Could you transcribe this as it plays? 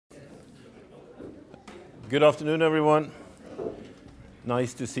Good afternoon, everyone.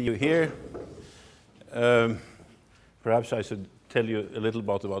 Nice to see you here. Perhaps I should tell you a little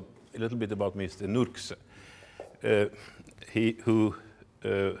bit about Mr. Nurkse, who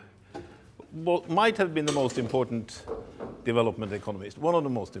might have been the most important development economist, one of the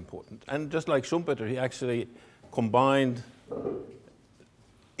most important. And just like Schumpeter, he actually combined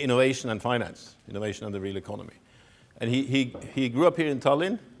innovation and finance, innovation and the real economy. And he grew up here in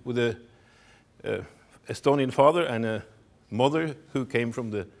Tallinn with a Estonian father and a mother who came from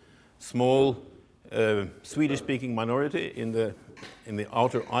the small Swedish-speaking minority in the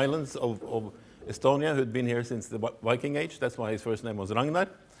outer islands of Estonia, who had been here since the Viking Age. That's why his first name was Ragnar.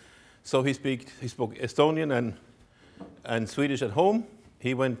 So he spoke Estonian and Swedish at home.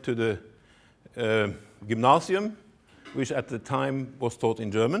 He went to the gymnasium, which at the time was taught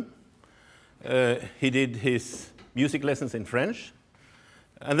in German. He did his music lessons in French,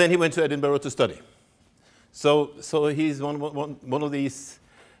 and then he went to Edinburgh to study. So he's one of these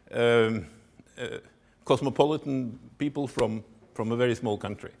cosmopolitan people from a very small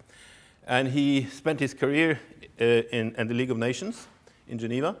country. And he spent his career in the League of Nations in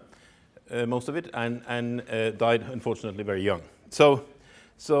Geneva, most of it, and died unfortunately very young. So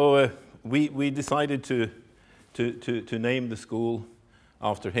we decided to name the school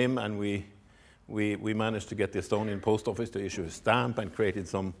after him, and we managed to get the Estonian post office to issue a stamp and created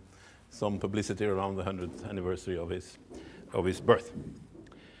some publicity around the 100th anniversary of his birth.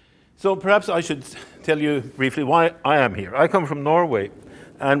 So perhaps I should tell you briefly why I am here. I come from Norway,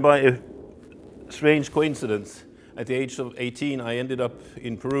 and by a strange coincidence, at the age of 18, I ended up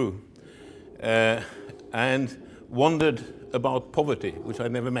in Peru and wondered about poverty, which I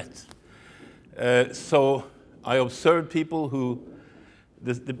never met. So I observed people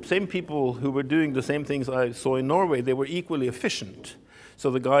the same people who were doing the same things I saw in Norway, they were equally efficient.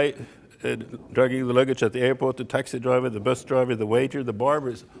 So the guy dragging the luggage at the airport, the taxi driver, the bus driver, the waiter, the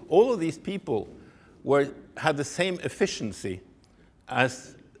barbers, all of these people had the same efficiency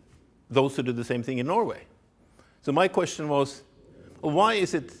as those who did the same thing in Norway. So my question was, well, why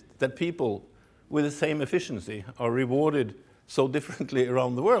is it that people with the same efficiency are rewarded so differently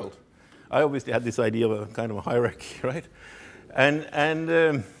around the world? I obviously had this idea of a kind of a hierarchy, right?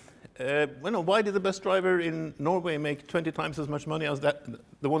 Why did the bus driver in Norway make 20 times as much money as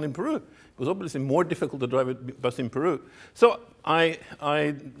the one in Peru? It was obviously more difficult to drive a bus in Peru. So I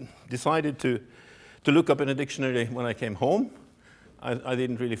decided to look up in a dictionary when I came home. I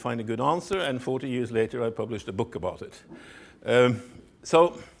didn't really find a good answer, and 40 years later I published a book about it.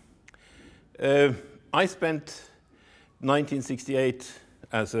 I spent 1968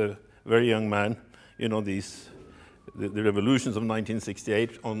 as a very young man, the revolutions of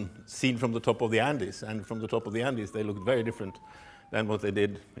 1968 seen from the top of the Andes, and from the top of the Andes they looked very different than what they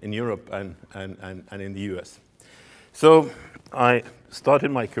did in Europe and in the US. So I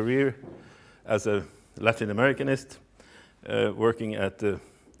started my career as a Latin Americanist, working at the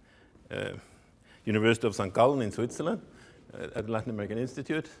University of St. Gallen in Switzerland, at the Latin American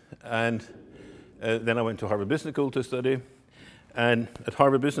Institute, and then I went to Harvard Business School to study, and at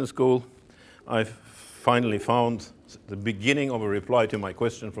Harvard Business School I finally found the beginning of a reply to my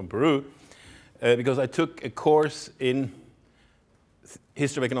question from Peru, because I took a course in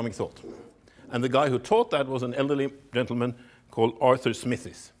history of economic thought. And the guy who taught that was an elderly gentleman called Arthur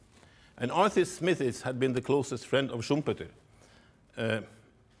Smithis. And Arthur Smithis had been the closest friend of Schumpeter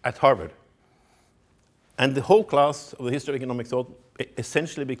at Harvard. And the whole class of the history of economic thought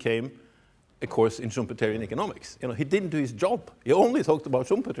essentially became a course in Schumpeterian economics. He didn't do his job. He only talked about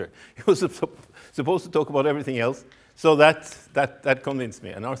Schumpeter. He was supposed to talk about everything else. So that convinced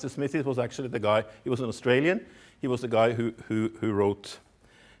me. And Arthur Smithis was actually the guy. He was an Australian. He was the guy who wrote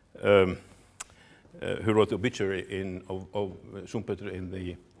the obituary of Schumpeter in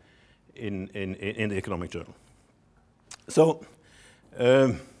the Economic Journal. So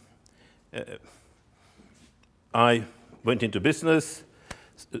I went into business.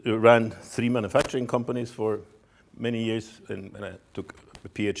 Ran 3 manufacturing companies for many years, and I took a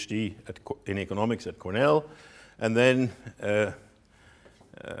PhD in economics at Cornell. And then in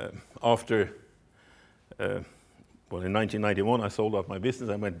 1991, I sold off my business.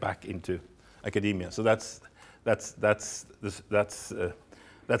 I went back into academia. So that's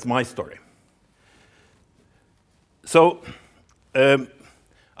my story. So I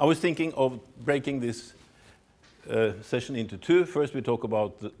was thinking of breaking this session into two. First, we talk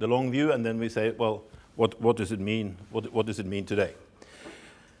about the long view, and then we say, well, what does it mean? What does it mean today?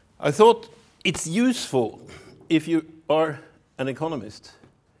 I thought it's useful, if you are an economist,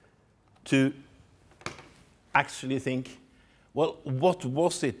 to actually think, well, what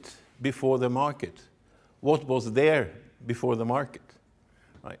was it before the market? what was there before the market.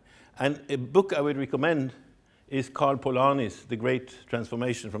 Right? And a book I would recommend is Karl Polanyi's The Great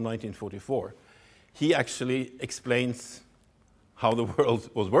Transformation from 1944. He actually explains how the world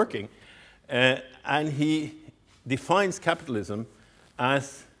was working, and he defines capitalism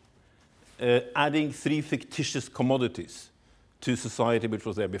as adding 3 fictitious commodities to society which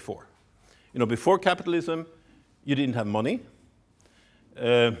was there before. You know, before capitalism, you didn't have money,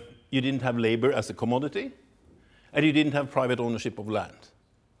 you didn't have labor as a commodity, and you didn't have private ownership of land.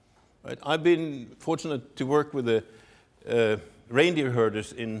 Right? I've been fortunate to work with the reindeer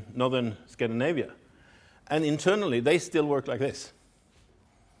herders in northern Scandinavia, and internally they still work like this.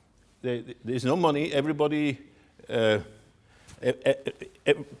 There's no money. Everybody is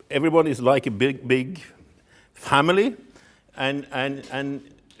like a big family, and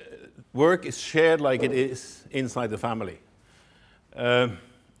work is shared like it is inside the family.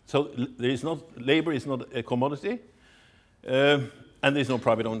 So labor is not a commodity, and there's no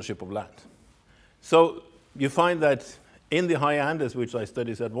private ownership of land. So you find that in the high Andes, which I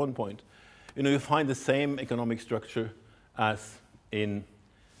studied at one point, you know, you find the same economic structure as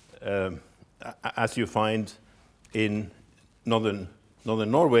you find in northern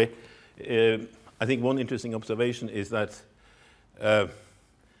Norway. I think one interesting observation is that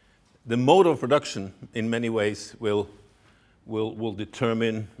the mode of production, in many ways, will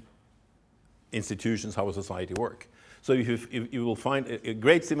determine institutions, how a society work. So you will find a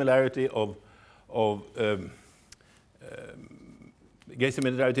great similarity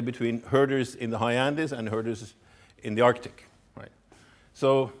between herders in the high Andes and herders in the Arctic, right?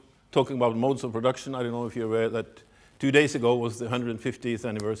 So talking about modes of production, I don't know if you're aware that 2 days ago was the 150th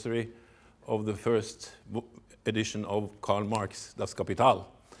anniversary of the first edition of Karl Marx' Das Kapital,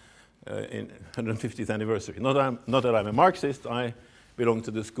 in 150th anniversary. Not that I'm a Marxist, I belong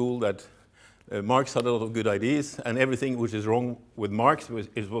to the school that Marx had a lot of good ideas, and everything which is wrong with Marx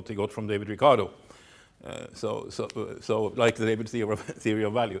is what he got from David Ricardo. So like the David theory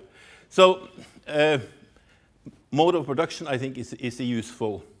of value. So mode of production, I think, is a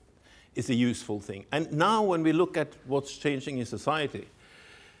useful thing. And now when we look at what's changing in society,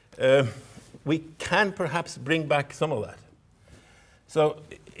 we can perhaps bring back some of that. So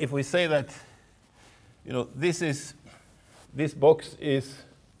if we say that, you know, this box is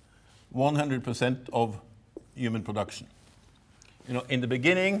 100% of human production. You know, in the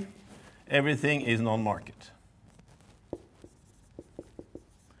beginning, everything is non-market.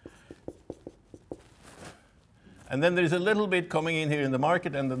 And then there's a little bit coming in here in the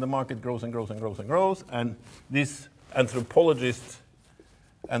market, and then the market grows and grows and grows and grows. And this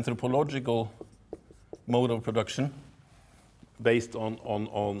anthropological mode of production, based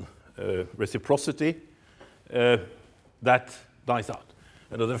on reciprocity, that dies out.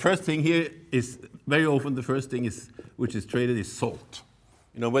 And the first thing here is, very often the first thing which is traded is salt.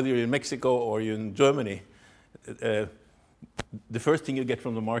 You know, whether you're in Mexico or you're in Germany, the first thing you get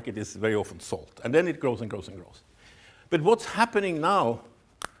from the market is very often salt. And then it grows and grows and grows. But what's happening now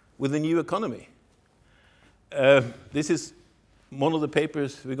with the new economy? This is one of the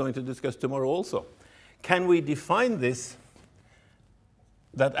papers we're going to discuss tomorrow also. Can we define this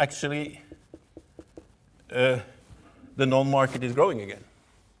that actually the non-market is growing again?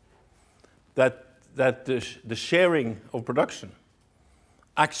 That the sharing of production,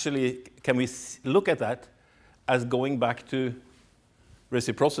 actually, can we look at that as going back to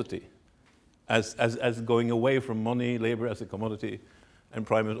reciprocity, as going away from money, labor as a commodity, and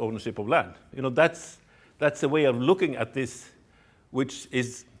private ownership of land? You know, that's a way of looking at this, which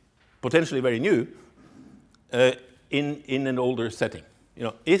is potentially very new in an older setting. You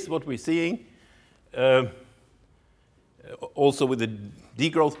know, is what we're seeing also with the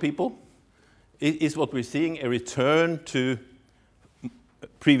degrowth people? Is what we're seeing a return to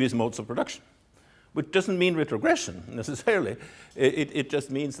previous modes of production? Which doesn't mean retrogression necessarily. It just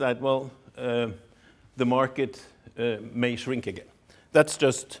means that, well, the market may shrink again. That's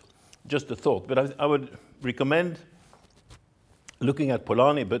just a thought. But I would recommend looking at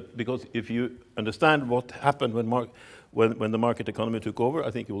Polanyi, because if you understand what happened when the market economy took over,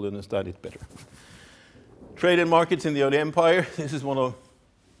 I think you will understand it better. Trade and markets in the early empire. This is one of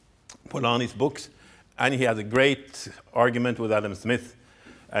Polanyi's books, and he has a great argument with Adam Smith.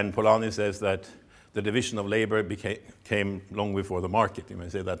 And Polanyi says that the division of labor came long before the market. You may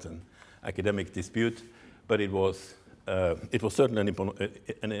say that's an academic dispute, but it was certainly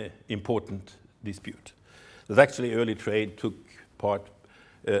an important dispute. That actually early trade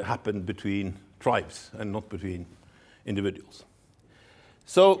happened between tribes and not between individuals.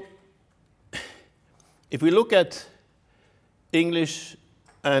 So if we look at English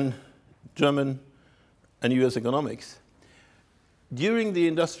and German and US economics. During the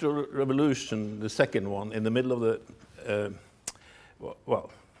Industrial Revolution, the second one, in the middle of the,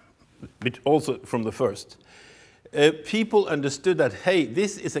 also from the first, people understood that, hey,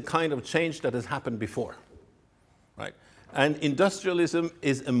 this is a kind of change that has happened before, right? And industrialism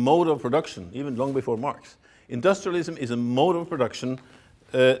is a mode of production, even long before Marx. Industrialism is a mode of production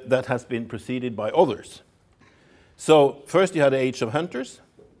that has been preceded by others. So first you had the age of hunters,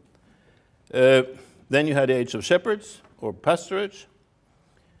 then you had the age of shepherds or pasturage,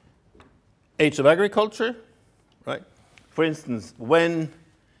 age of agriculture, right? For instance, when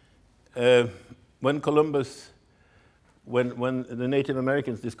Columbus, when the Native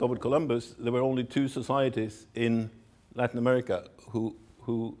Americans discovered Columbus, there were only two societies in Latin America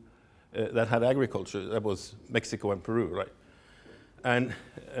that had agriculture. That was Mexico and Peru, right? And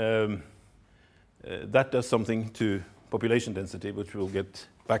that does something to population density, which we'll get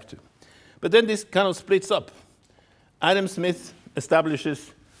back to. But then this kind of splits up. Adam Smith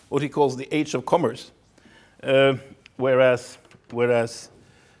establishes what he calls the age of commerce, whereas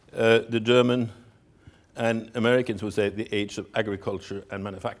the German and Americans would say the age of agriculture and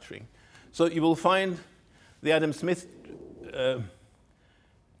manufacturing. So you will find the Adam Smith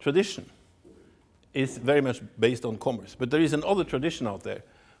tradition is very much based on commerce. But there is another tradition out there,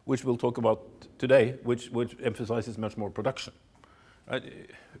 which we'll talk about today, which emphasizes much more production. Right?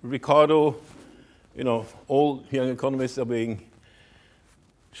 Ricardo, you know, all young economists are being,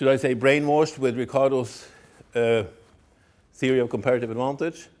 should I say, brainwashed with Ricardo's theory of comparative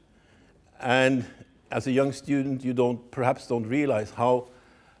advantage. And as a young student, you perhaps don't realize how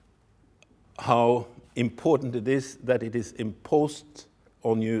important it is that it is imposed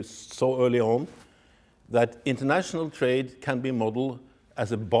on you so early on that international trade can be modeled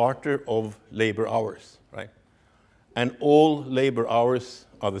as a barter of labor hours, right? And all labor hours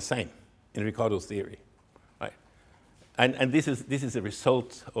are the same in Ricardo's theory, right? And this is a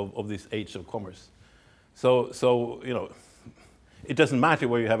result of this age of commerce. So you know, it doesn't matter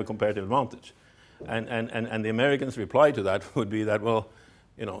where you have a comparative advantage. And the Americans' reply to that would be that, well,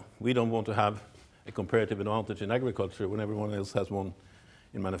 you know, we don't want to have a comparative advantage in agriculture when everyone else has one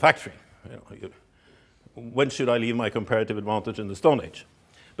in manufacturing. You know, when should I leave my comparative advantage in the Stone Age?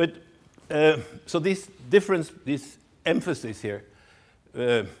 But so this difference, this emphasis here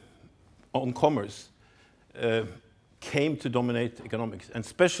on commerce came to dominate economics, and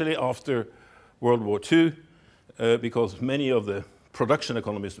especially after World War II, because many of the production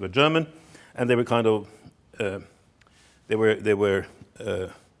economists were German, and they were kind of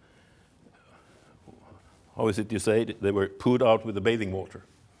how is it you say it? They were pooed out with the bathing water,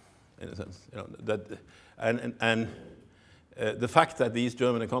 in a sense. You know, that, and the fact that these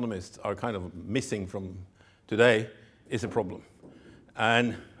German economists are kind of missing from today is a problem.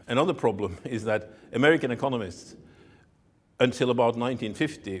 And another problem is that American economists, until about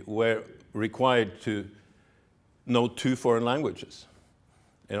 1950, were required to know 2 foreign languages.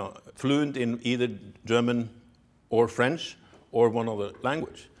 You know, fluent in either German or French or one other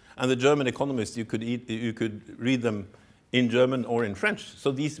language. And the German economists, you could read them in German or in French.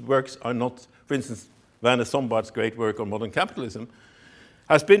 So these works are not, for instance, Werner Sombart's great work on modern capitalism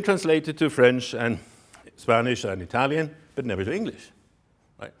has been translated to French and Spanish and Italian, but never to English.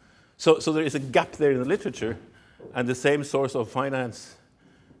 Right? So there is a gap there in the literature, and the same source of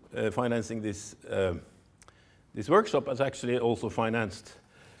financing this workshop has actually also financed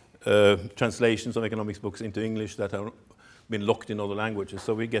translations of economics books into English that have been locked in other languages.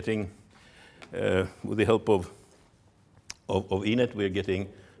 So we're getting, with the help of INET, we're getting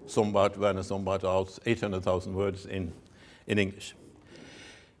Werner Sombart out 800,000 words in English.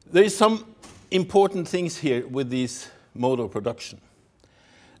 There is some important things here with this mode of production.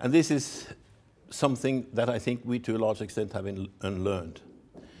 And this is something that I think we to a large extent have unlearned.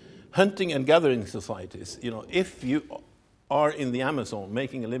 Hunting and gathering societies, you know, if you are in the Amazon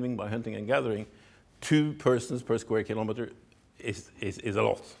making a living by hunting and gathering, 2 persons per square kilometer is a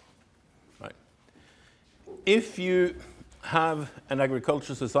lot, right? If you have an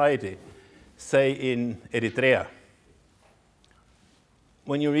agricultural society, say in Eritrea,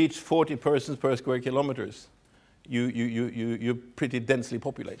 when you reach 40 persons per square kilometers, you're pretty densely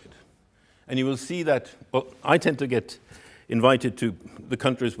populated. And you will see that, well, I tend to get invited to the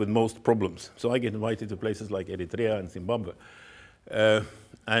countries with most problems. So I get invited to places like Eritrea and Zimbabwe. It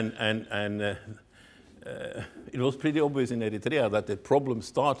was pretty obvious in Eritrea that the problem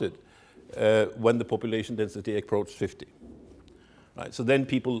started when the population density approached 50. Right? So then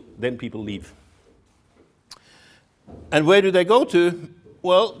people leave. And where do they go to?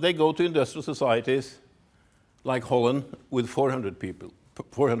 Well, they go to industrial societies like Holland with 400 people,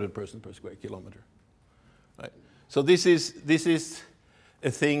 400 persons per square kilometer. Right? So this is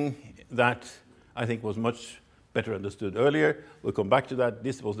a thing that I think was much better understood earlier. We'll come back to that.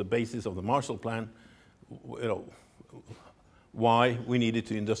 This was the basis of the Marshall Plan. You know, why we needed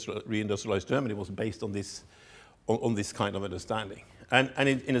to reindustrialize Germany was based on this kind of understanding. And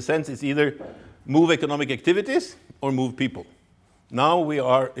in a sense, it's either move economic activities or move people. Now we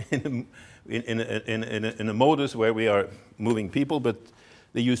are in a modus where we are moving people, but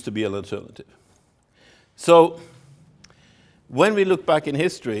there used to be an alternative. So when we look back in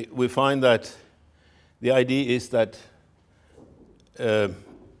history, we find that the idea is that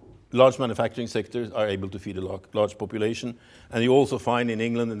large manufacturing sectors are able to feed a large population. And you also find in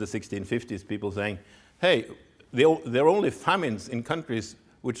England in the 1650s people saying, hey, there are only famines in countries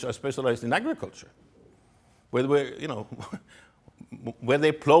which are specialized in agriculture, where you know, where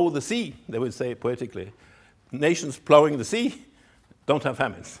they plow the sea, they would say poetically. Nations plowing the sea don't have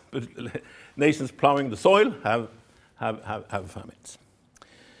famines, but nations plowing the soil have famines.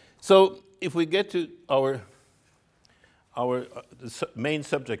 So if we get to our main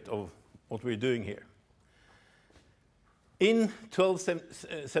subject of what we're doing here. In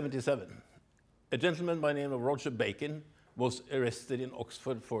 1277, a gentleman by the name of Roger Bacon was arrested in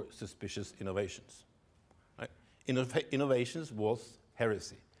Oxford for suspicious innovations. Right? Innovations was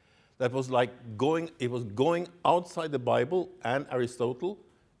heresy. That was like going outside the Bible and Aristotle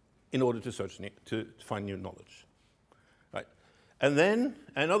in order to find new knowledge. Right? And then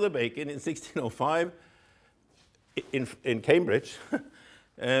another Bacon in 1605 in Cambridge,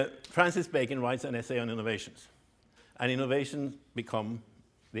 Francis Bacon writes an essay on innovations. And innovations become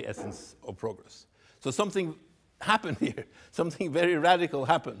the essence of progress. So something happened here. Something very radical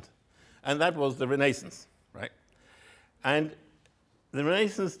happened. And that was the Renaissance, right? And the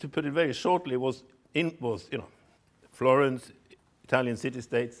Renaissance, to put it very shortly, was Florence, Italian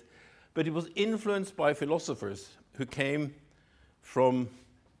city-states, but it was influenced by philosophers who came from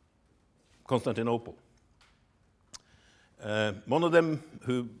Constantinople. One of them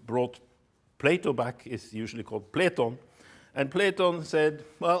who brought Plato back is usually called Platon. And Platon said,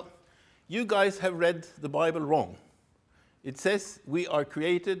 well, you guys have read the Bible wrong. It says we are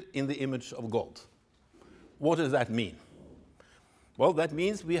created in the image of God. What does that mean? Well, that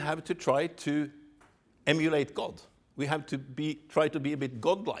means we have to try to emulate God. We have to try to be a bit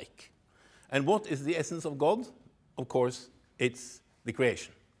godlike. And what is the essence of God? Of course, it's the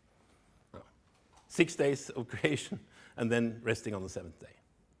creation. 6 days of creation, and then resting on the 7th day.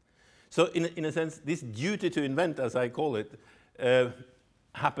 So in a sense, this duty to invent, as I call it,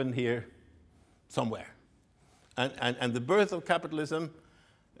 happened here somewhere. And the birth of capitalism,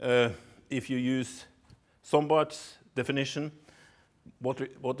 if you use Sombart's definition,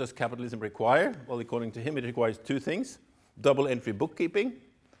 what does capitalism require? Well, according to him, it requires 2 things. Double entry bookkeeping,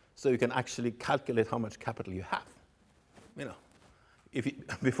 so you can actually calculate how much capital you have. You know,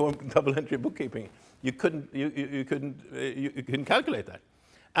 before double entry bookkeeping, you couldn't calculate that.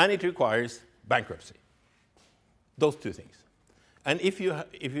 And it requires bankruptcy. Those 2 things. And if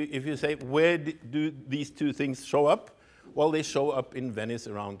you say, where do these 2 things show up? Well, they show up in Venice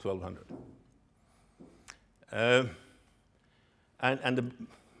around 1200. And the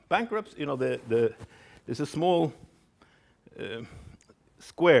bankrupts, you know, there's a small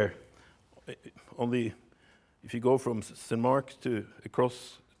square on the, if you go from St. Mark's to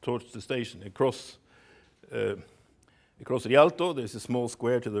across towards the station, across Rialto, there's a small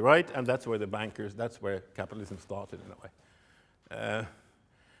square to the right, and that's where the bankers, that's where capitalism started in a way.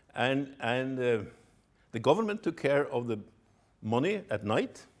 The government took care of the money at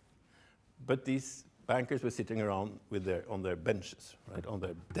night, but these bankers were sitting around on their benches, right, on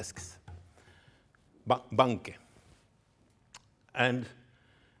their desks. Banke. And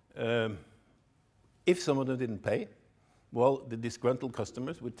if some of them didn't pay, well, the disgruntled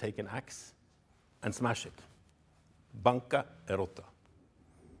customers would take an axe and smash it. Banca e rotta.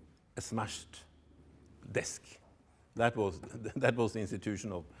 A smashed desk. That was the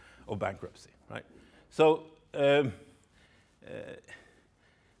institution of bankruptcy, right? So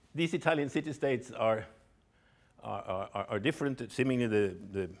these Italian city-states are different. Seemingly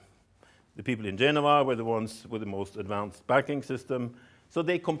the people in Genoa were the ones with the most advanced banking system, so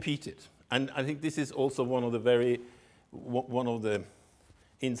they competed. And I think this is also one of the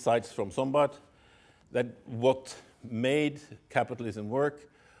insights from Sombart, that what made capitalism work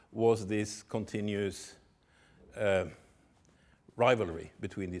was this continuous rivalry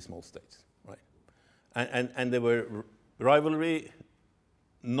between these small states, right? And there were rivalry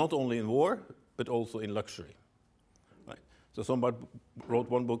not only in war, but also in luxury, right? So Sombart wrote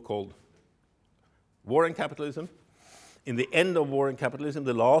one book called War and Capitalism. In the end of War and Capitalism,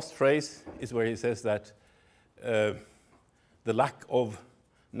 the last phrase is where he says that the lack of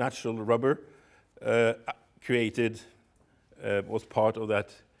natural rubber was part of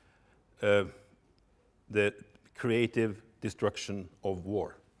that, the creative destruction of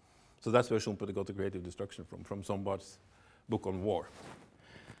war. So that's where Schumpeter got the creative destruction from Sombart's book on war.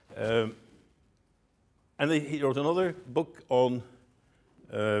 And he wrote another book on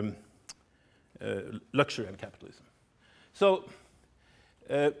luxury and capitalism. So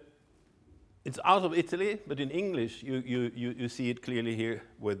it's out of Italy, but in English you see it clearly here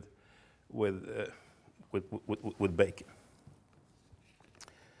with Bacon.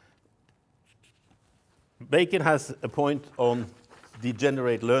 Bacon has a point on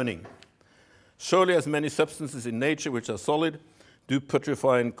degenerate learning. Surely as many substances in nature which are solid do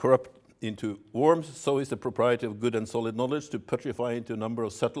putrefy and corrupt into worms, so is the propriety of good and solid knowledge to putrefy into a number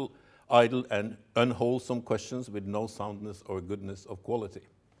of subtle, idle, and unwholesome questions with no soundness or goodness of quality.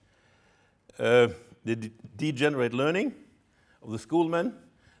 The degenerate learning of the schoolmen,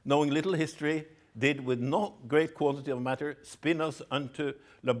 knowing little history, did with no great quantity of matter spin us unto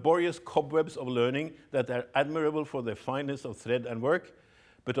laborious cobwebs of learning that are admirable for their fineness of thread and work,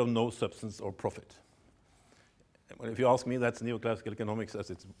 but of no substance or profit. Well, if you ask me, that's neoclassical economics at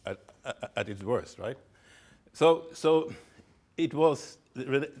its worst, right? So it was,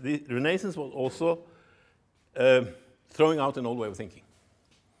 the Renaissance was also throwing out an old way of thinking.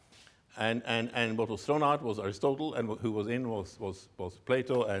 And what was thrown out was Aristotle, and who was in was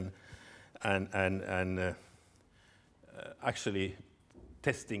Plato, and actually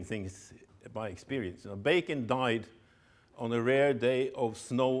testing things by experience. You know, Bacon died on a rare day of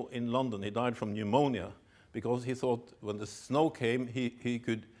snow in London. He died from pneumonia because he thought when the snow came, he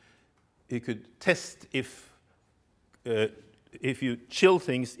could test if you chill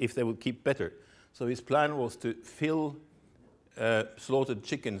things, if they would keep better. So his plan was to fill slaughtered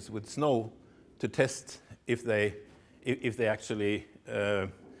chickens with snow to test if they actually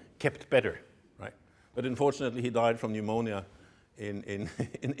kept better, right? But unfortunately, he died from pneumonia in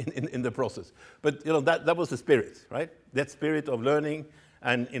the process. But you know that was the spirit, right? That spirit of learning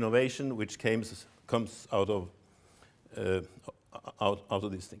and innovation, which comes out of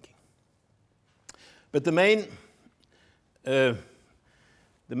this thinking. But the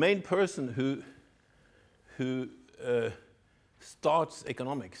main person who starts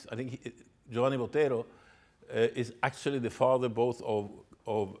economics, I think Giovanni Botero, is actually the father both of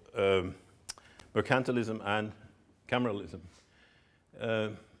mercantilism and cameralism.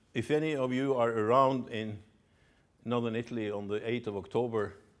 If any of you are around in northern Italy on the 8th of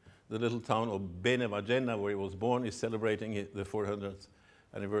October, the little town of Benevagena, where he was born, is celebrating the 400th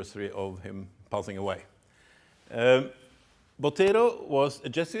anniversary of him passing away. Botero was a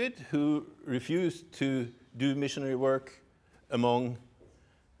Jesuit who refused to do missionary work among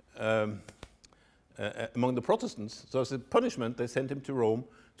the Protestants. So as a punishment, they sent him to Rome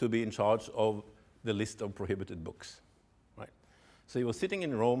to be in charge of the list of prohibited books. Right? So he was sitting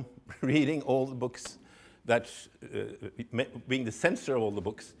in Rome, reading all the books, that being the censor of all the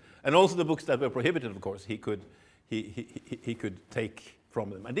books, and also the books that were prohibited, of course, he could take from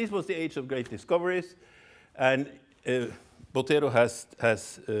them. And this was the age of great discoveries, and Botero has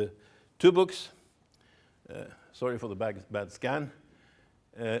two books. Sorry for the bad scan.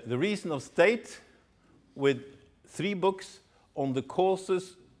 The Reason of State, with 3 books on the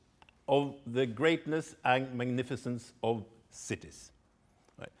causes of the greatness and magnificence of cities.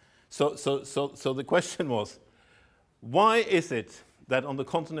 Right. So the question was, why is it that on the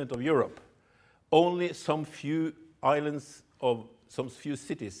continent of Europe, only some few islands of some few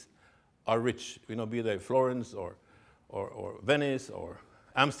cities are rich? You know, be they Florence or Venice or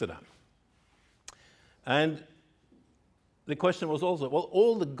Amsterdam. And the question was also, well,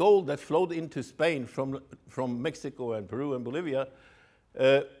 all the gold that flowed into Spain from Mexico and Peru and Bolivia,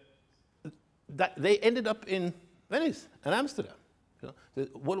 that they ended up in Venice and Amsterdam. You know?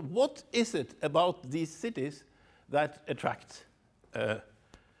 Well, what is it about these cities that attract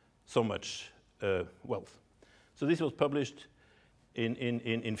so much wealth? So this was published in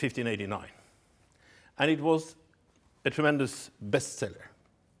 1589. And it was a tremendous bestseller.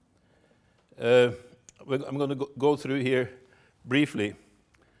 I'm going to go through here briefly.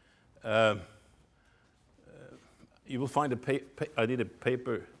 You will find I did a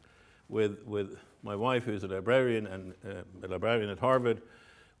paper with my wife, who is a librarian and a librarian at Harvard.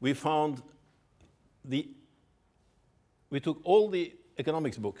 We took all the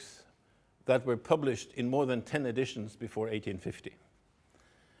economics books that were published in more than 10 editions before 1850.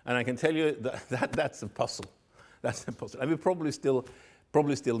 And I can tell you that's a puzzle. That's a puzzle. And we probably still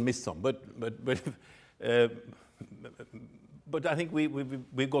miss some, but I think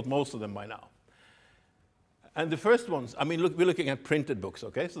we got most of them by now. And the first ones, I mean, look, we're looking at printed books,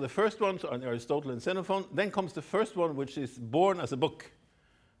 okay? So the first ones are Aristotle and Xenophon. Then comes the first one, which is born as a book,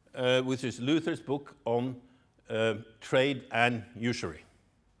 which is Luther's book on trade and usury.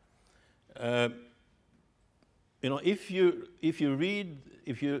 You know, if you read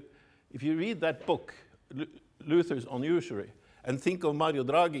that book, Luther's on usury, and think of Mario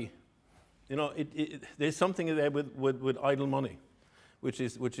Draghi, you know, there's something there with idle money, which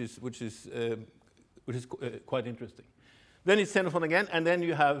is quite interesting. Then it's Xenophon again, and then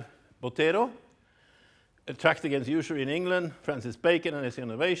you have Botero, a tract against usury in England, Francis Bacon and his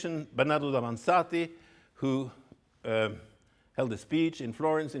innovation, Bernardo da Mansati, who held a speech in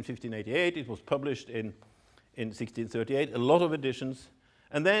Florence in 1588. It was published in 1638, a lot of editions.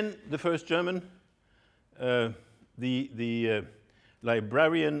 And then the first German, the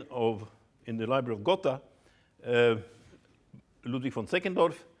librarian in the library of Gotha, Ludwig von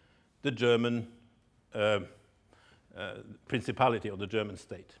Seckendorf, the German principality of the German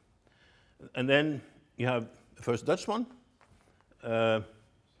state. And then you have the first Dutch one on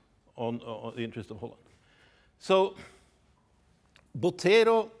the interest of Holland. So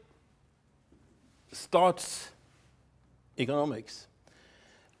Botero starts economics,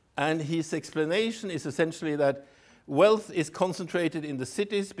 and his explanation is essentially that wealth is concentrated in the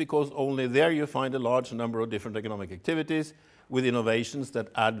cities because only there you find a large number of different economic activities with innovations that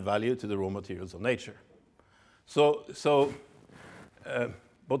add value to the raw materials of nature. So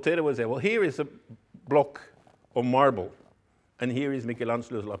Botero would say, well, here is a block of marble, and here is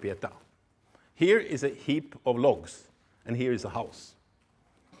Michelangelo's La Pietà. Here is a heap of logs, and here is a house.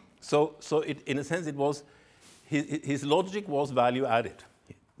 So in a sense, it was his logic was value added.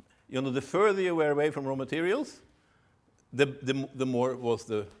 You know, the further you were away from raw materials, the more was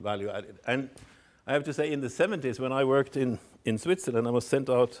the value added. And I have to say, in the 70s, when I worked in Switzerland, I was sent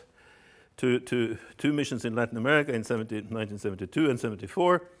out to 2 missions in Latin America in 1972 and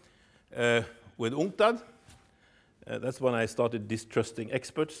 74 with UNCTAD. That's when I started distrusting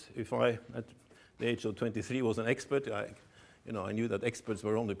experts. If I, at the age of 23, was an expert, I knew that experts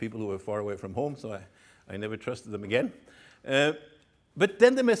were only people who were far away from home, so I never trusted them again. But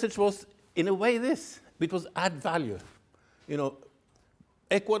then the message was, in a way, this. It was add value. You know,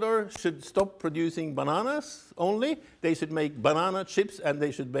 Ecuador should stop producing bananas only. They should make banana chips, and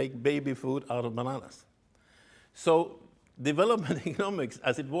they should make baby food out of bananas. So development economics,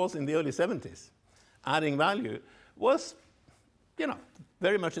 as it was in the early 70s, adding value, was, you know,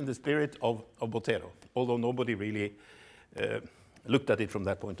 very much in the spirit of Botero, although nobody really looked at it from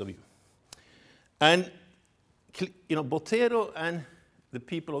that point of view. And, you know, Botero and the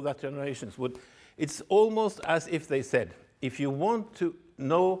people of that generation it's almost as if they said, if you want to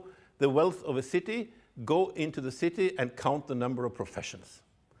know the wealth of a city, go into the city and count the number of professions.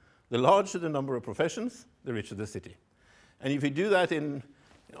 The larger the number of professions, the richer the city. And if you do that on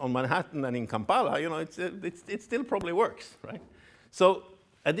Manhattan and in Kampala, you know, it still probably works, right? So,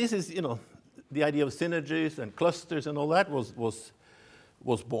 and this is, you know, the idea of synergies and clusters and all that was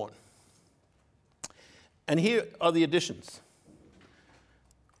born. And here are the additions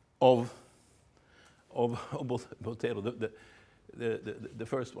of Botero, the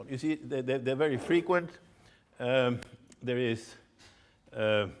first one. You see, they're very frequent. There is,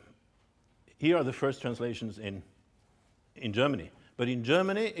 here are the first translations in Germany. But in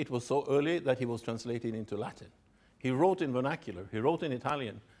Germany, it was so early that he was translated into Latin. He wrote in vernacular, he wrote in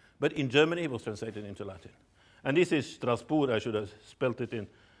Italian, but in Germany, he was translated into Latin. And this is Strasbourg. I should have spelt it in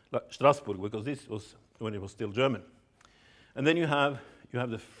Strasbourg, because this was when it was still German. And then you have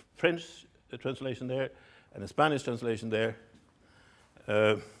the French translation there, and the Spanish translation there,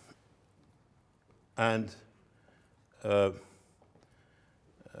 and a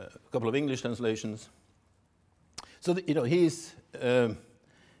couple of English translations. So you know, he's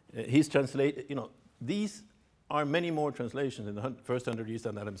translated. You know, these are many more translations in the first 100 years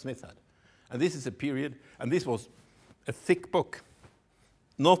than Adam Smith had, and this is a period. And this was a thick book.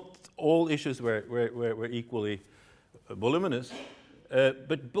 Not all issues were equally voluminous,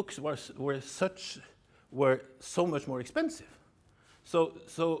 but books were so much more expensive. So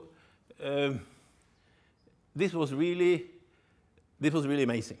this was really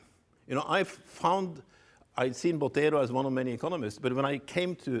amazing. You know, I'd seen Botero as one of many economists, but when I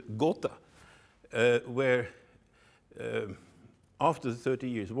came to Gotha, where after the 30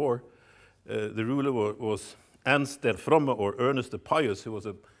 Years' War, the ruler was Ernst der Fromme, or Ernest the Pious, who was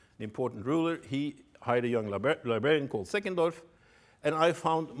an important ruler. He hired a young librarian called Seckendorf, and I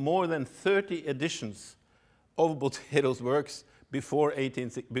found more than 30 editions of Botero's works before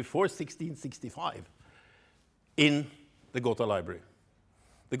 1665 in the Gotha library.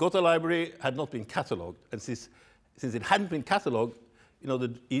 The Gotha library had not been catalogued, and since it hadn't been catalogued, you know,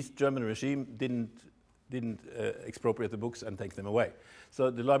 the East German regime didn't expropriate the books and take them away. So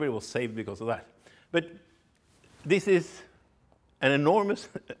the library was saved because of that. But this is an enormous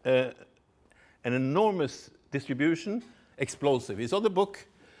distribution, explosive. His other book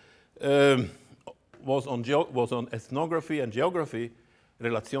was on ethnography and geography,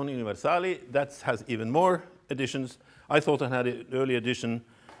 Relazioni Universali. That has even more editions. I thought I had an early edition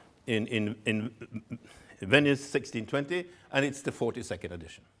in Venice, 1620, and it's the 42nd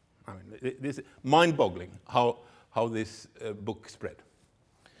edition. I mean, this is mind-boggling how this book spread.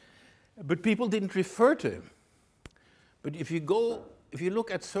 But people didn't refer to him. But if you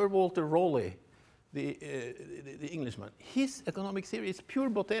look at Sir Walter Raleigh, the Englishman, his economic theory is pure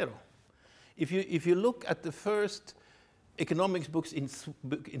Botero. If you look at the first economics books in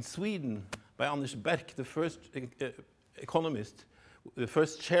Sweden by Anders Berg, the first economist, the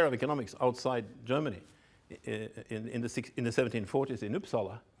first chair of economics outside Germany in the 1740s in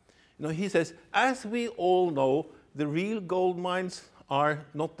Uppsala, you know, he says, as we all know, the real gold mines are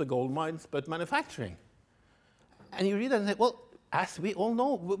not the gold mines, but manufacturing. And you read that and say, well, as we all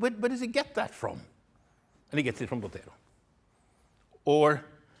know, where does he get that from? And he gets it from Botero. Or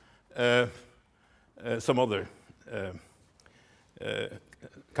some other.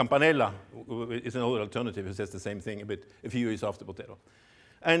 Campanella is another alternative who says the same thing a few years after Botero.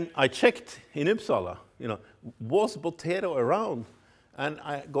 And I checked in Uppsala, you know, was Botero around? And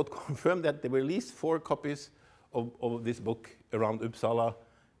I got confirmed that there were at least 4 copies of this book around Uppsala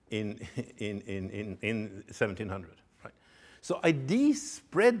in 1700. Right? So ideas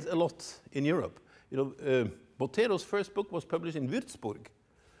spread a lot in Europe. You know, Botero's first book was published in Würzburg.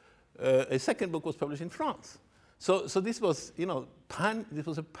 A second book was published in France. So this was, you know, this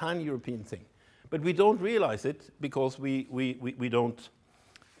was a pan-European thing. But we don't realize it because we don't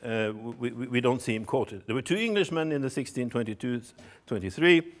see him quoted. There were 2 Englishmen in the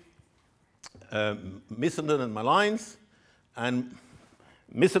 1622-23, Missenden and Malines, and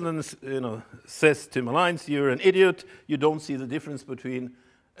Missenden, you know, says to Malines, "You're an idiot. You don't see the difference between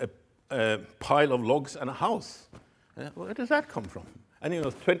a pile of logs and a house." Where does that come from? And you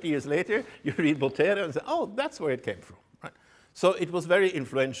know, 20 years later, you read Botero and say, "Oh, that's where it came from." Right? So it was very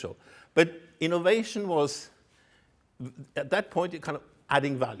influential. But innovation was, at that point, kind of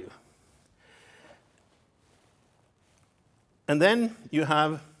adding value. And then you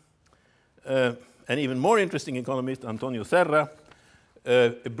have an even more interesting economist, Antonio Serra,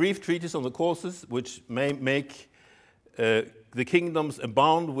 a brief treatise on the causes which may make the kingdoms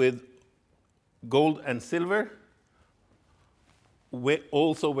abound with gold and silver,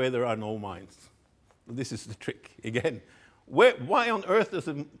 also where there are no mines. This is the trick again. Why on earth does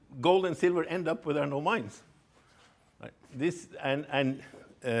gold and silver end up where there are no mines? Right. This and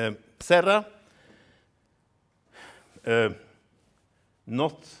Serra,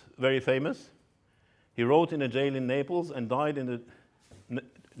 not very famous. He wrote in a jail in Naples and died in the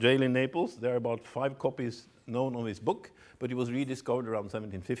jail in Naples. There are about 5 copies known of his book, but it was rediscovered around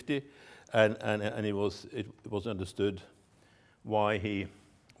 1750, and it was understood why he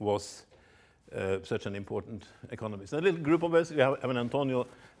was such an important economist. A little group of us, we have an Antonio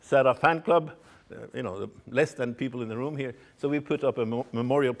Serra fan club, you know, less than people in the room here. So we put up a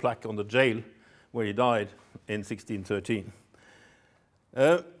memorial plaque on the jail where he died in 1613.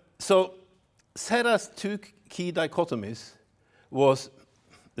 So Serra's 2 key dichotomies was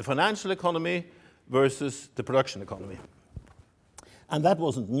the financial economy versus the production economy. And that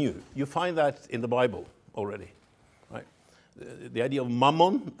wasn't new. You find that in the Bible already. Right? The idea of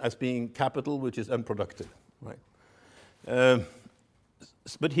mammon as being capital which is unproductive. Right?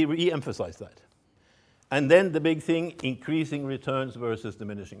 But he re-emphasized that. And then the big thing, increasing returns versus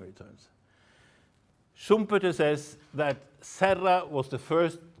diminishing returns. Schumpeter says that Serra was the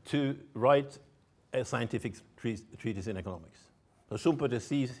first to write a scientific treatise in economics. So Schumpeter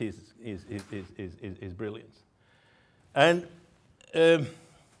sees his brilliance. And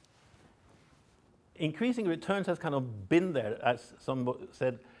increasing returns has kind of been there, as some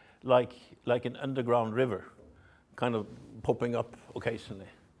said, like an underground river, kind of popping up occasionally.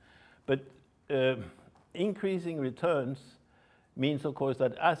 But increasing returns means, of course,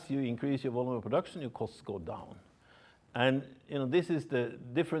 that as you increase your volume of production, your costs go down. And you know, this is the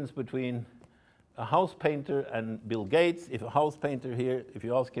difference between a house painter and Bill Gates. If a house painter here, if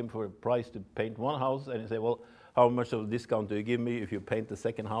you ask him for a price to paint one house, and you say, well, how much of a discount do you give me if you paint the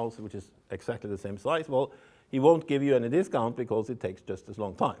second house, which is exactly the same size? Well, he won't give you any discount because it takes just as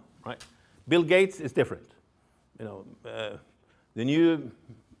long time, right? Bill Gates is different. You know, the new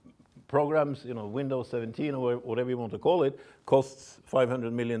programs, you know, Windows 17 or whatever you want to call it, costs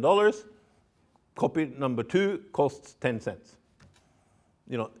 $500 million. Copy number 2 costs 10 cents.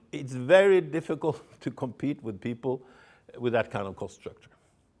 You know, it's very difficult to compete with people with that kind of cost structure.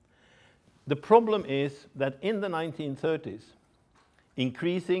 The problem is that in the 1930s,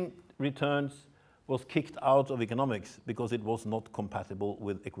 increasing returns was kicked out of economics because it was not compatible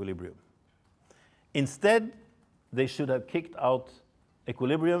with equilibrium. Instead, they should have kicked out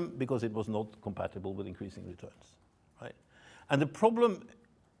equilibrium because it was not compatible with increasing returns, right? And the problem,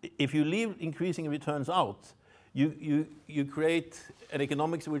 if you leave increasing returns out, you create an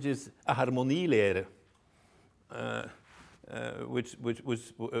economics which is a harmonilære,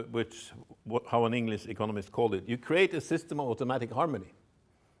 how an English economist called it. You create a system of automatic harmony,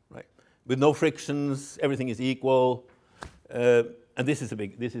 right? With no frictions, everything is equal, and this is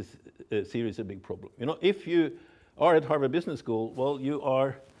seriously a big problem. You know, if you are at Harvard Business School, well, you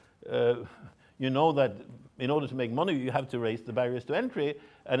know that in order to make money, you have to raise the barriers to entry,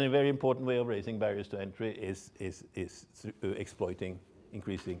 and a very important way of raising barriers to entry is exploiting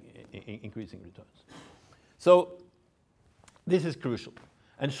increasing returns. So this is crucial.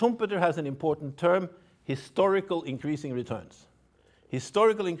 And Schumpeter has an important term, historical increasing returns.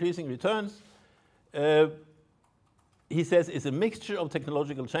 Historical increasing returns, he says, is a mixture of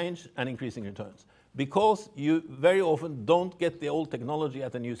technological change and increasing returns, because you very often don't get the old technology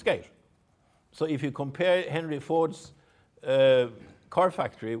at a new scale. So if you compare Henry Ford's car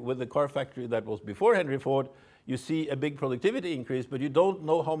factory with the car factory that was before Henry Ford, you see a big productivity increase, but you don't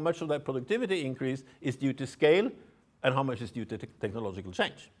know how much of that productivity increase is due to scale and how much is due to technological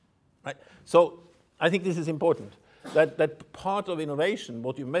change, right? So I think this is important, that part of innovation,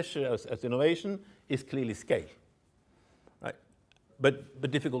 what you measure as innovation, is clearly scale, right?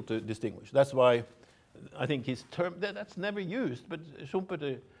 But difficult to distinguish. That's why I think his term, that's never used, but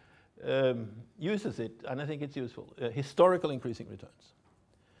Schumpeter uses it, and I think it's useful. Historical increasing returns.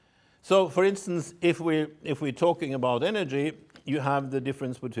 So, for instance, if we're talking about energy, you have the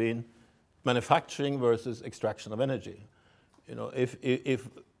difference between manufacturing versus extraction of energy. You know, if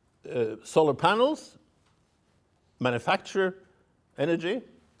solar panels manufacture energy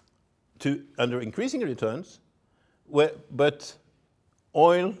under increasing returns, but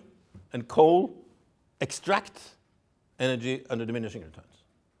oil and coal extract energy under diminishing returns.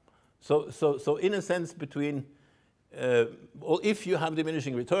 So in a sense, between, well, if you have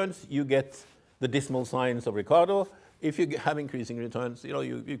diminishing returns, you get the dismal signs of Ricardo. If you have increasing returns, you know,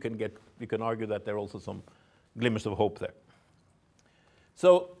 you can argue that there are also some glimmers of hope there.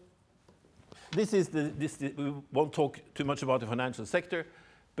 So this is we won't talk too much about the financial sector,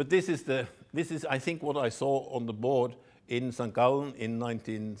 but this is I think what I saw on the board in St. Gallen in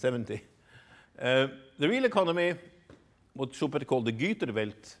 1970. The real economy, what Schumpeter called the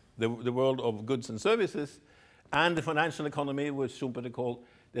Güterwelt, the world of goods and services, and the financial economy, which Schumpeter called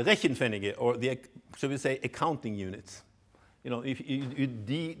the Rechenpfennige, or the, shall we say, accounting units. You know, if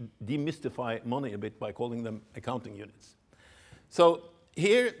you demystify money a bit by calling them accounting units. So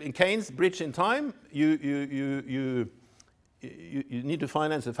here in Keynes' Bridge in Time, you need to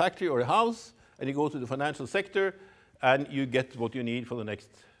finance a factory or a house, and you go to the financial sector, and you get what you need for the next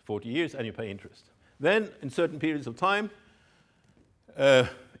 40 years, and you pay interest. Then, in certain periods of time,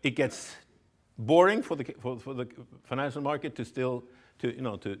 it gets boring for the financial market to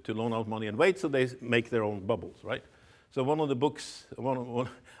loan out money and wait, so they make their own bubbles, right? So one of the books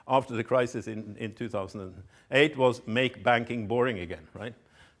after the crisis in 2008 was "Make Banking Boring Again," right?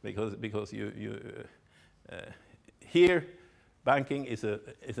 Because here banking is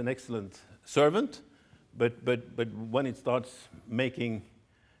an excellent servant, but when it starts making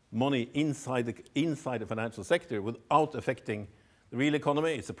money inside the financial sector without affecting the real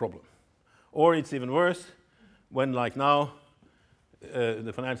economy, it's a problem. Or it's even worse when, like now,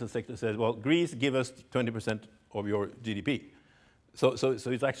 the financial sector says, well, Greece, give us 20% of your GDP. So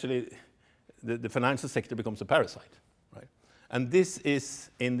it's actually, the financial sector becomes a parasite, right? And this is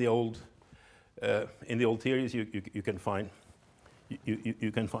in the old theories, you can find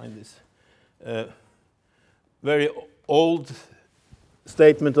this. Very old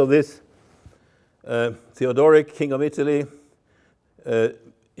statement of this. Theodoric, king of Italy,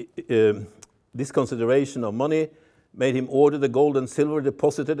 this consideration of money made him order the gold and silver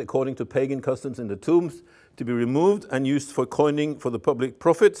deposited according to pagan customs in the tombs to be removed and used for coining for the public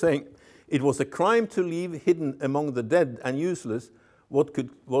profit, saying it was a crime to leave hidden among the dead and useless what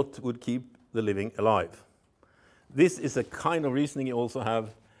would keep the living alive. This is a kind of reasoning you also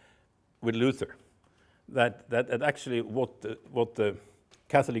have with Luther, that actually what the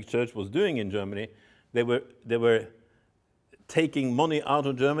Catholic Church was doing in Germany, they were taking money out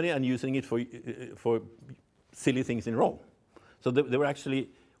of Germany and using it for silly things in Rome. So they were actually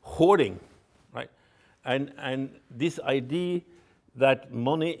hoarding, right? And this idea that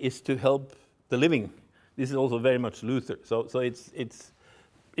money is to help the living, this is also very much Luther. So it's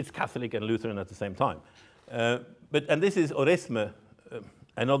Catholic and Lutheran at the same time. And this is Oresme,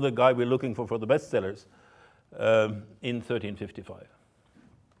 another guy we're looking for the bestsellers, in 1355.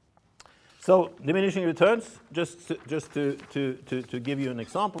 So diminishing returns, just to give you an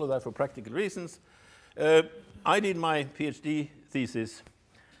example of that for practical reasons. I did my PhD thesis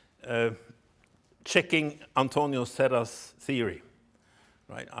checking Antonio Serra's theory.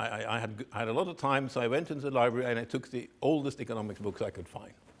 Right? I had a lot of time, so I went into the library and I took the oldest economics books I could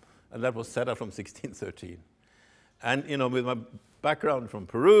find. And that was Serra from 1613. And you know, with my background from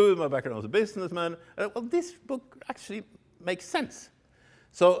Peru, my background as a businessman, well, this book actually makes sense.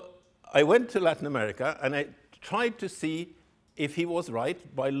 So I went to Latin America and I tried to see if he was right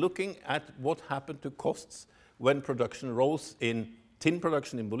by looking at what happened to costs when production rose in tin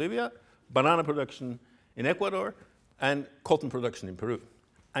production in Bolivia, banana production in Ecuador, and cotton production in Peru.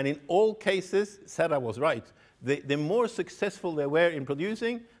 And in all cases, Serra was right. The more successful they were in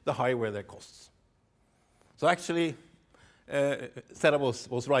producing, the higher were their costs. So actually, Serra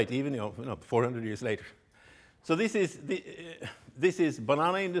was right, even 400 years later. So this is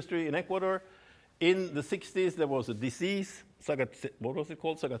banana industry in Ecuador. In the 60s, there was a disease, what was it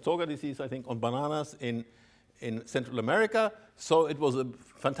called? Saratoga disease, I think, on bananas in Central America. So it was a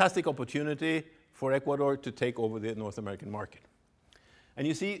fantastic opportunity for Ecuador to take over the North American market. And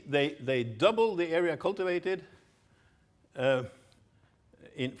you see, they double the area cultivated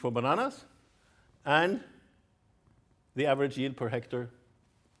for bananas, and the average yield per hectare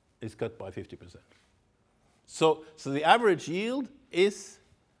is cut by 50%. So the average yield is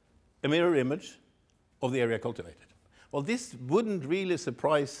a mirror image of the area cultivated. Well, this wouldn't really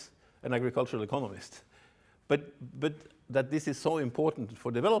surprise an agricultural economist, but that this is so important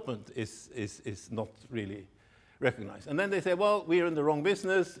for development is not really recognized. And then they say, well, we're in the wrong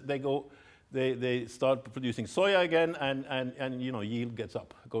business. They start producing soya again, and yield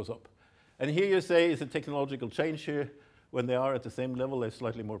goes up. And here you say it's a technological change here. When they are at the same level, they're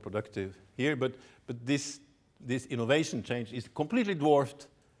slightly more productive here. But this innovation change is completely dwarfed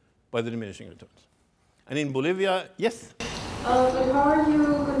by the diminishing returns. And in Bolivia, yes? But how are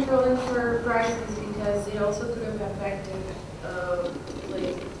you controlling for prices? Because it also could have affected,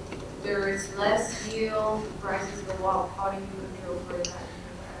 like, there is less yield, prices go up. How do you control for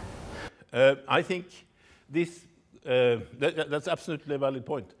that? I think that's absolutely a valid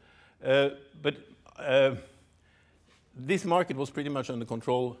point. But this market was pretty much under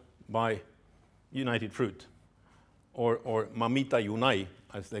control by United Fruit, or Mamita Unai,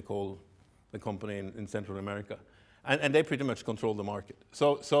 as they call the company in Central America, and they pretty much control the market.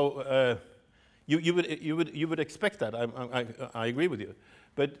 So you would expect that. I agree with you,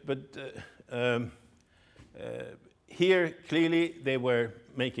 but here clearly they were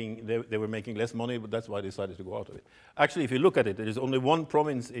making less money, but that's why they decided to go out of it. Actually, if you look at it, there is only one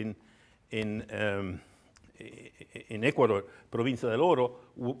province in Ecuador, Provincia del Oro,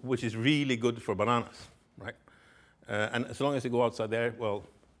 which is really good for bananas, right? And as long as you go outside there, well,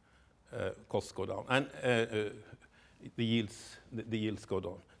 costs go down, and the yields go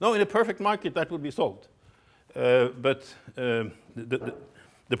down. Now, in a perfect market, that would be solved, but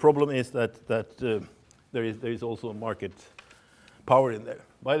the problem is that there is also a market power in there.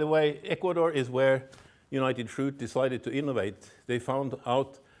 By the way, Ecuador is where United Fruit decided to innovate. They found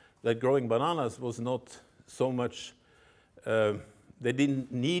out that growing bananas was not so much, they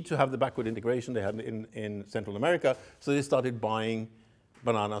didn't need to have the backward integration they had in Central America, so they started buying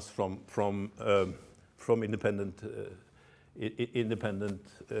bananas from independent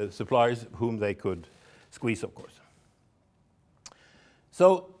suppliers whom they could squeeze, of course.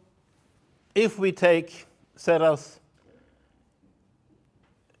 So if we take Serra's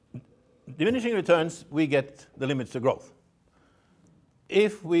diminishing returns, we get the limits to growth.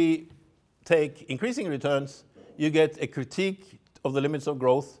 If we take increasing returns, you get a critique of the limits of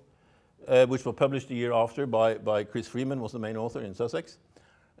growth, which was published the year after by Chris Freeman, was the main author in Sussex,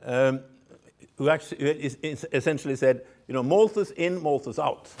 who actually essentially said, Malthus in, Malthus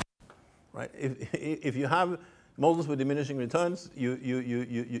out. Right? If you have models with diminishing returns,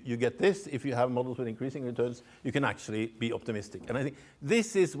 you get this. If you have models with increasing returns, you can actually be optimistic. And I think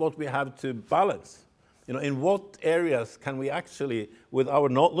this is what we have to balance. In what areas can we actually, with our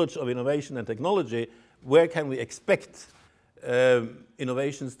knowledge of innovation and technology, where can we expect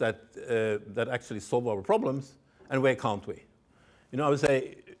innovations that actually solve our problems, and where can't we? I would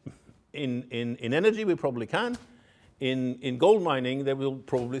say in energy we probably can. in gold mining, there will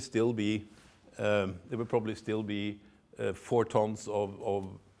probably still be 4 tons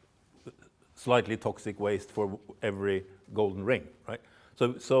of slightly toxic waste for every golden ring, right?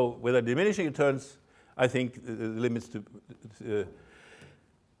 So with a diminishing returns, I think the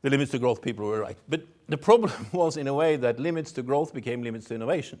limits to growth people were right. But the problem was, in a way, that limits to growth became limits to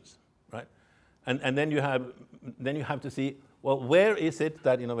innovations, right? And then you have to see, well, where is it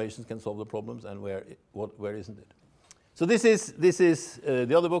that innovations can solve the problems, and where isn't it? So this is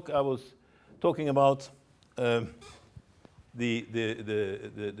the other book I was talking about, the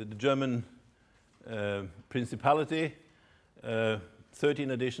German Principality,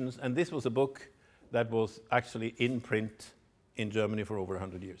 13 editions, and this was a book that was actually in print in Germany for over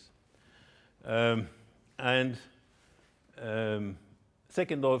 100 years.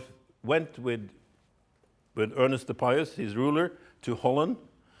 Seckendorf went with Ernest the Pious, his ruler, to Holland,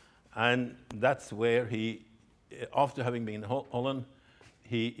 and that's where he, after having been in Holland,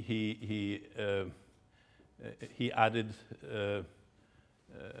 he added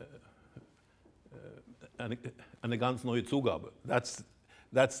eine ganz neue Zugabe.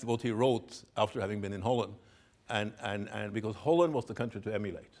 That's what he wrote after having been in Holland, and because Holland was the country to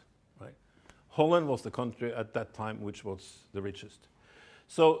emulate, right? Holland was the country at that time which was the richest.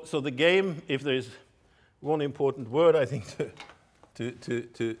 So the game, if there is one important word I think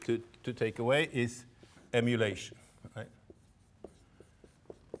to take away, is emulation, right?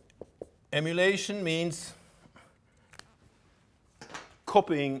 Emulation means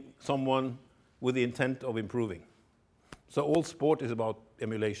copying someone with the intent of improving. So all sport is about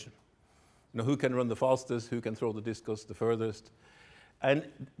emulation. You know, who can run the fastest, who can throw the discus the furthest. And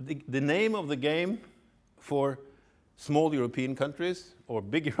the name of the game for small European countries or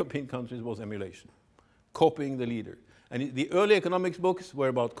big European countries was emulation, copying the leader. And the early economics books were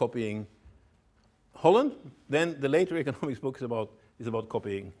about copying Holland. Then the later economics book is about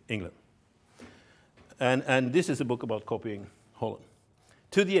copying England. And this is a book about copying Holland.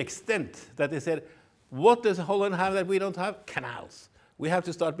 To the extent that they said, what does Holland have that we don't have? Canals. We have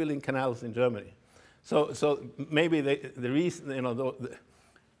to start building canals in Germany. So maybe the reason, you know,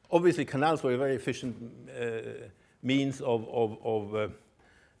 obviously canals were a very efficient means of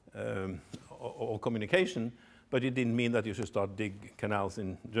communication, but it didn't mean that you should start dig canals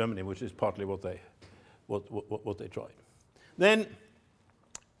in Germany, which is partly what they tried. Then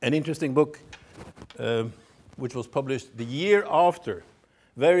an interesting book which was published the year after,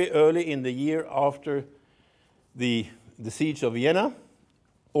 very early in the year after the siege of Vienna,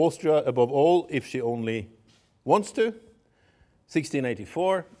 Austria above all, if she only wants to,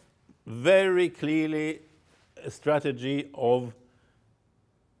 1684, very clearly a strategy of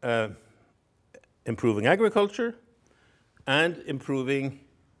improving agriculture and improving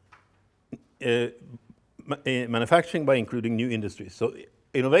manufacturing by including new industries. So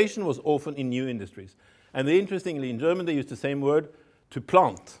innovation was often in new industries. And interestingly, in German, they used the same word, to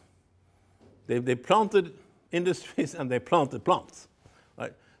plant. They planted industries and they planted plants.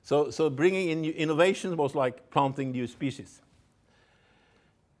 Right? So bringing in new innovation was like planting new species.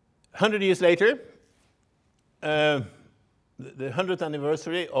 100 years later, the 100th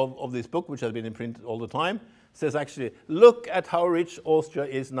anniversary of this book, which has been in print all the time, says actually, look at how rich Austria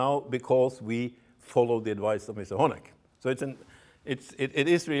is now because we followed the advice of Mr. Honeck. So it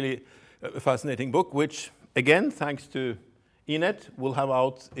is really a fascinating book, which, again, thanks to INET, will have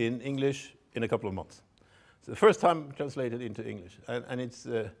out in English in a couple of months. It's the first time translated into English, and it's,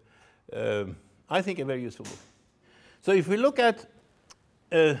 I think, a very useful book. So if we look at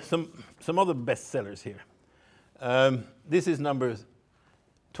some other bestsellers here, this is numbers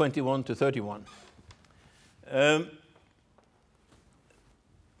 21 to 31.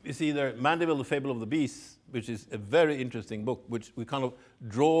 You see there, Mandeville, The Fable of the Beast, which is a very interesting book, which we kind of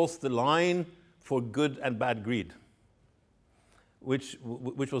draws the line for good and bad greed, which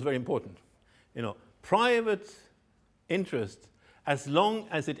was very important. You know, private interest, as long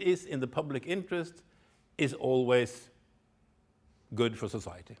as it is in the public interest, is always good for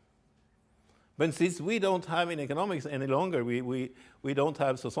society. But since we don't have in economics any longer, we don't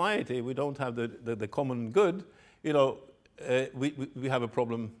have society, we don't have the common good, you know, we have a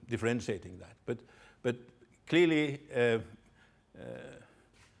problem differentiating that. But clearly,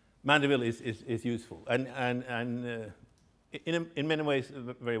 Mandeville is useful and in many ways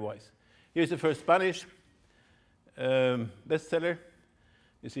very wise. Here's the first Spanish bestseller.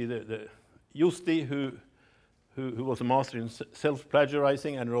 You see the Justi, who was a master in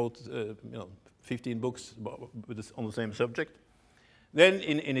self-plagiarizing and wrote 15 books on the same subject. Then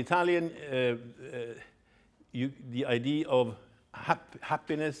in Italian, the idea of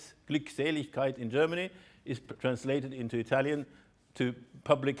happiness, Glückseligkeit in Germany, is translated into Italian to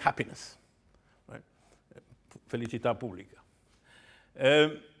public happiness, right? Felicità pubblica.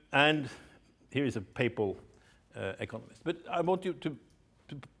 And here is a papal economist. But I want you to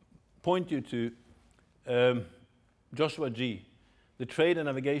point you to Joshua G., The Trade and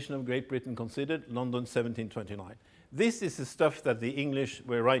Navigation of Great Britain Considered, London, 1729. This is the stuff that the English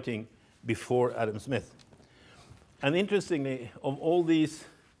were writing before Adam Smith. And interestingly, of all these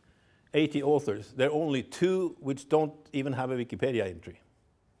 80 authors, there are only 2 which don't even have a Wikipedia entry.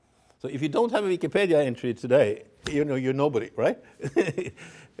 So if you don't have a Wikipedia entry today, you know, you're nobody, right?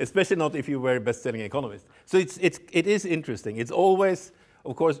 Especially not if you were a best-selling economist. So it is interesting. It's always,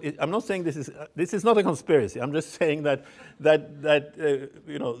 of course, I'm not saying this is not a conspiracy. I'm just saying that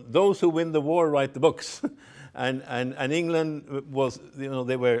you know, those who win the war write the books, and England was, you know,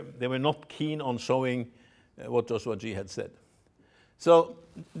 they were not keen on showing what Joshua G. had said. So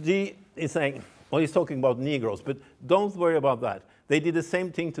G is saying, well, he's talking about Negroes, but don't worry about that. They did the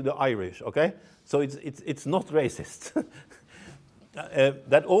same thing to the Irish, okay? So it's not racist.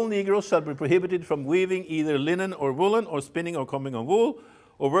 That all Negroes shall be prohibited from weaving either linen or woolen, or spinning or combing on wool,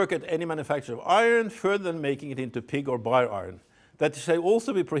 or work at any manufacture of iron, further than making it into pig or bar iron. That shall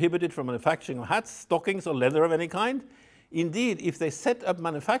also be prohibited from manufacturing of hats, stockings, or leather of any kind. Indeed, if they set up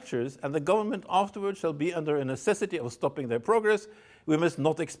manufactures, and the government afterwards shall be under a necessity of stopping their progress, we must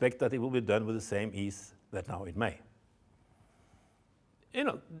not expect that it will be done with the same ease that now it may. You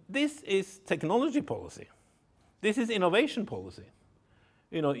know, this is technology policy. This is innovation policy.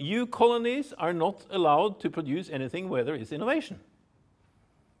 You know, you colonies are not allowed to produce anything where there is innovation.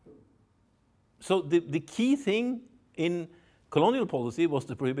 So the key thing in colonial policy was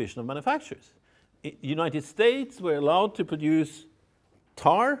the prohibition of manufactures. United States were allowed to produce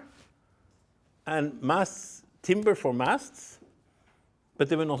tar and timber for masts, but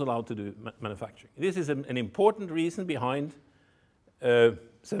they were not allowed to do manufacturing. This is an important reason behind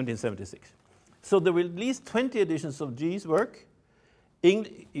 1776. So there were at least 20 editions of G's work.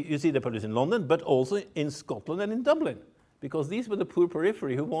 You see they published in London, but also in Scotland and in Dublin, because these were the poor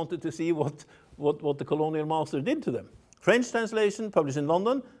periphery who wanted to see what the colonial master did to them. French translation published in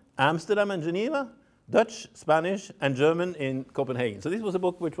London, Amsterdam and Geneva, Dutch, Spanish, and German in Copenhagen. So this was a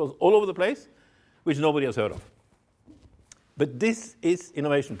book which was all over the place, which nobody has heard of. But this is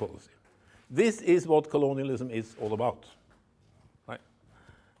innovation policy. This is what colonialism is all about, right?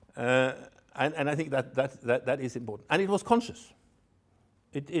 And I think that is important. And it was conscious.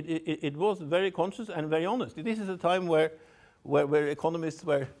 It was very conscious and very honest. This is a time where economists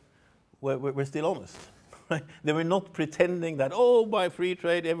were still honest. Right? They were not pretending that, oh, by free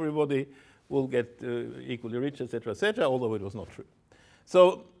trade everybody will get equally rich, etc., although it was not true.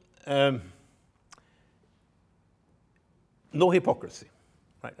 So no hypocrisy,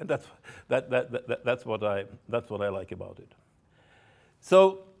 right? And that's what I like about it.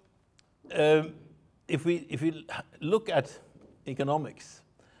 So if we look at economics,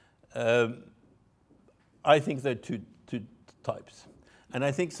 I think there are two types. And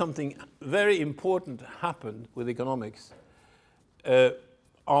I think something very important happened with economics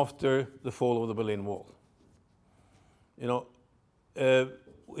after the fall of the Berlin Wall. You know,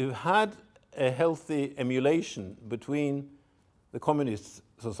 we've had a healthy emulation between the communist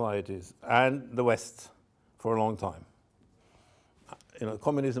societies and the West for a long time. You know,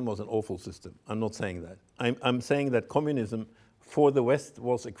 communism was an awful system. I'm not saying that. I'm saying that communism for the West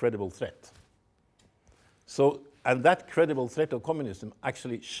was a credible threat. So, and that credible threat of communism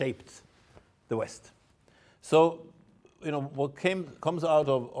actually shaped the West. So, you know, what comes out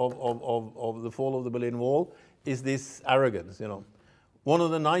of the fall of the Berlin Wall is this arrogance, you know. One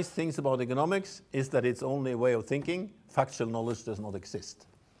of the nice things about economics is that it's only a way of thinking. Factual knowledge does not exist.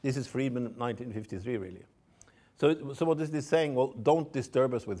 This is Friedman, 1953, really. So what is this saying? Well, don't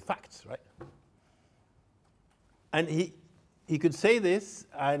disturb us with facts, right? And he could say this,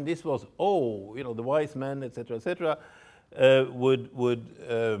 and this was, oh, you know, the wise men, etc., etc.,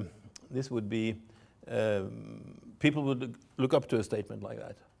 this would be, people would look up to a statement like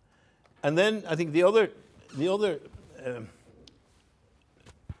that. And then I think the other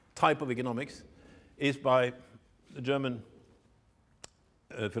type of economics is by the German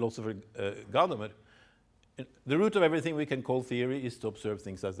philosopher Gadamer. The root of everything we can call theory is to observe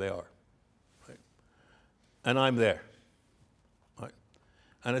things as they are. Right? And I'm there. Right?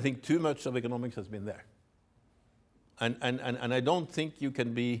 And I think too much of economics has been there. And I don't think you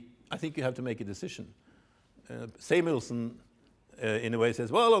can be, I think you have to make a decision. Samuelson, in a way,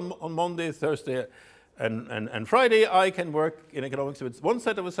 says, well, on Monday, Thursday, and Friday, I can work in economics with one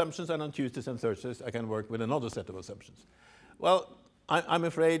set of assumptions, and on Tuesdays and Thursdays, I can work with another set of assumptions. Well, I'm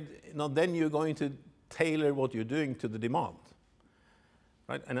afraid, you know, then you're going to tailor what you're doing to the demand,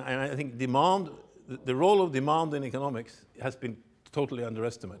 right? And I think demand, the role of demand in economics has been totally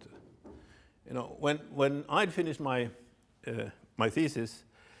underestimated. You know, when I'd finished my my thesis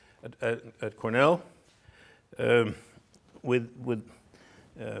at Cornell with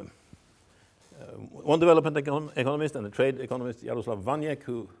one development economist and a trade economist, Jaroslav Vaniek,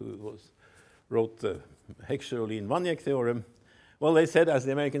 who wrote the Heckscher-Ohlin-Vaniek theorem. Well, they said, as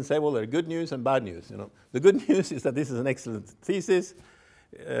the Americans say, well, there are good news and bad news. You know, the good news is that this is an excellent thesis.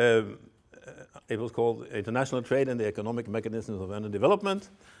 It was called International Trade and the Economic Mechanisms of Underdevelopment.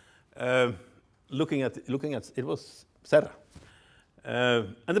 Looking at it was Serra.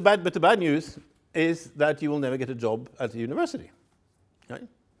 But the bad news is that you will never get a job at the university, right?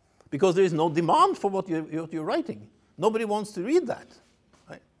 Because there is no demand for what you're writing. Nobody wants to read that,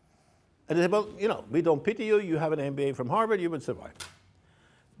 right? And they say, well, you know, we don't pity you. You have an MBA from Harvard. You would survive.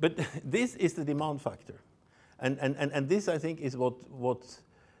 But this is the demand factor, and this, I think, is what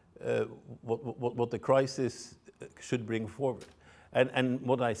the crisis should bring forward. And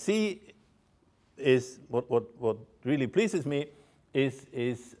what I see is what really pleases me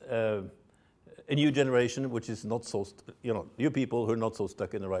is a new generation which is not so, new people who are not so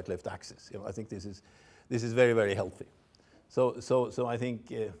stuck in the right-left axis. You know, I think this is very, very healthy. So I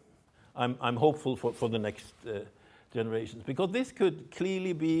think I'm hopeful for the next generations, because this could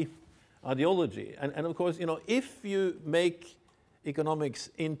clearly be ideology. And of course, you know, if you make economics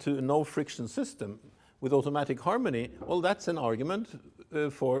into a no-friction system with automatic harmony, well, that's an argument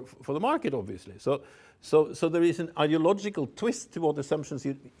for the market, obviously. So there is an ideological twist to what assumptions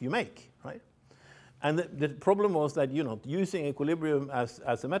you make, right? And the problem was that, you know, using equilibrium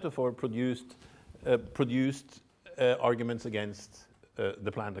as a metaphor produced arguments against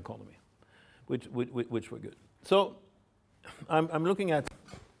the planned economy, which were good. So I'm looking at,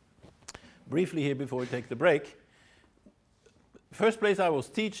 briefly here before we take the break, first place I was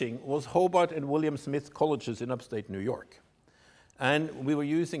teaching was Hobart and William Smith colleges in upstate New York. And we were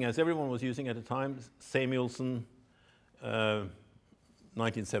using, as everyone was using at the time, Samuelson,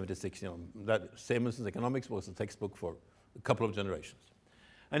 1976, you know, that Samuelson's economics was a textbook for a couple of generations.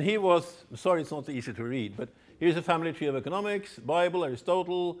 And he was, sorry, it's not easy to read, but here's a family tree of economics: Bible,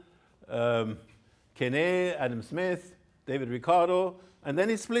 Aristotle, Keynes, Adam Smith, David Ricardo, and then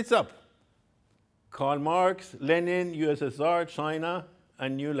it splits up. Karl Marx, Lenin, USSR, China,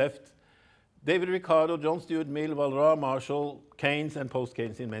 and New Left, David Ricardo, John Stuart Mill, Walras, Marshall, Keynes, and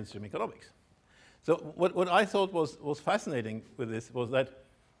post-Keynes in mainstream economics. So what I thought was fascinating with this was that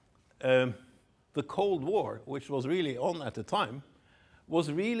the Cold War, which was really on at the time,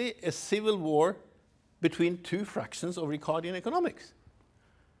 was really a civil war between two fractions of Ricardian economics.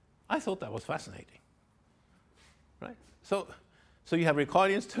 I thought that was fascinating, right? So you have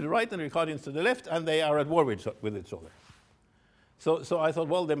Ricardians to the right and Ricardians to the left, and they are at war with each other. So I thought,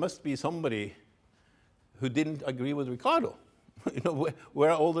 well, there must be somebody who didn't agree with Ricardo. You know,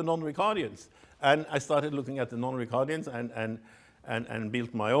 where are all the non-Ricardians? And I started looking at the non-Ricardians and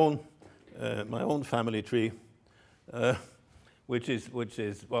built my own family tree, which is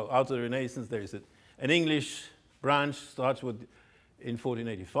well, out of the Renaissance there is an English branch starts in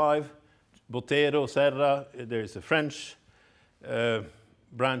 1485. Botero, Serra. There is a French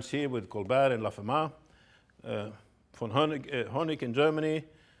branch here with Colbert and Laffemas. Von Honeck in Germany,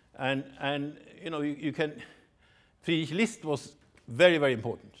 and you know, you can. Friedrich List was very, very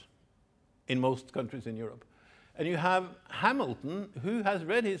important in most countries in Europe. And you have Hamilton, who has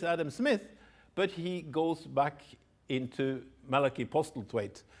read his Adam Smith, but he goes back into Malachi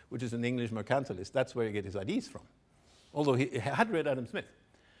Postlethwaite, which is an English mercantilist. That's where he gets his ideas from, although he had read Adam Smith.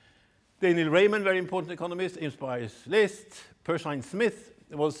 Daniel Raymond, very important economist, inspires List. Pershing Smith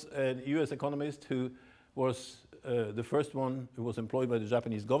was a US economist who was the first one who was employed by the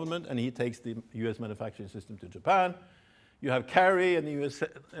Japanese government, and he takes the US manufacturing system to Japan. You have Carey in the US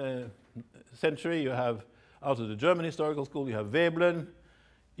century. You have, out of the German historical school, you have Veblen.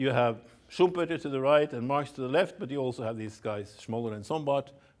 You have Schumpeter to the right and Marx to the left, but you also have these guys, Schmoller and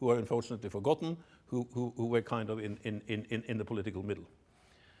Sombart, who are unfortunately forgotten, who were kind of in the political middle.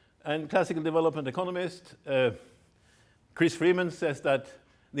 And classical development economist, Chris Freeman says that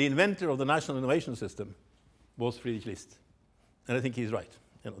the inventor of the national innovation system was Friedrich List. And I think he's right.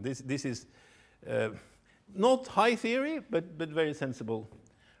 You know, this is not high theory, but very sensible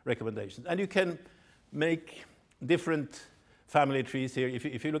recommendations. And you can make different family trees here.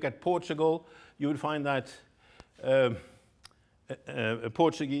 If you look at Portugal, you would find that a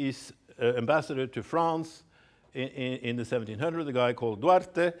Portuguese ambassador to France in the 1700s, a guy called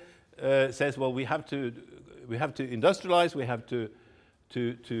Duarte, says, well, we have to industrialize, we have to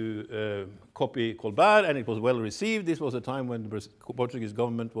copy Colbert, and it was well received. This was a time when the Portuguese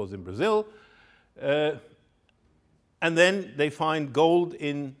government was in Brazil. And then they find gold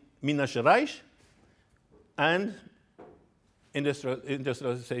in Minas Gerais, and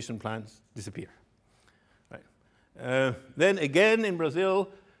industrialization plans disappear. Right. Then again in Brazil,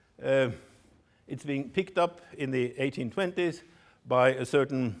 it's being picked up in the 1820s by a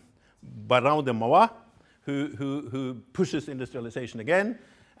certain Barão de Mauá, who pushes industrialization again.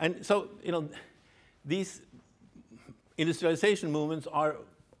 And so, you know, these industrialization movements are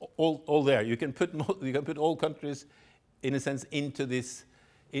all there. You can put all countries, in a sense, into this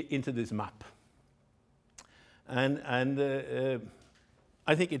map. And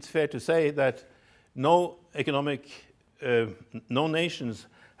I think it's fair to say that no nations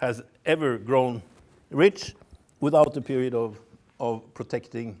has ever grown rich without a period of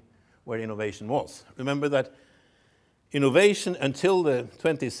protecting where innovation was. Remember that innovation until the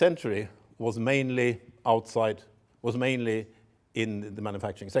 20th century was mainly in the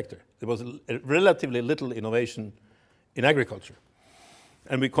manufacturing sector. There was relatively little innovation in agriculture,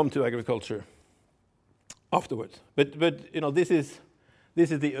 and we come to agriculture afterwards. But you know, this is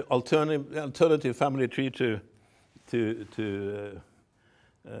the alternative family tree to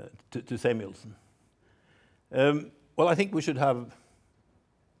Samuelson. Well, I think we should have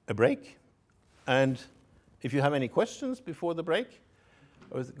a break, and if you have any questions before the break,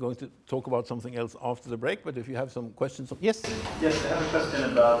 I was going to talk about something else after the break, but if you have some questions, yes? Yes, I have a question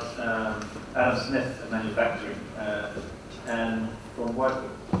about Adam Smith and manufacturing. And from what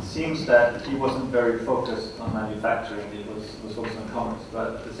it seems that he wasn't very focused on manufacturing, he was focused on commerce,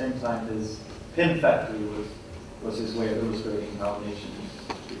 but at the same time his pin factory was his way of illustrating how nations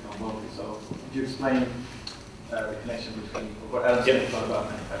become wealthy. So could you explain the connection between what Adam Smith thought about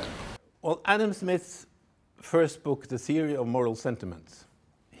manufacturing? Well, Adam Smith's first book, The Theory of Moral Sentiments,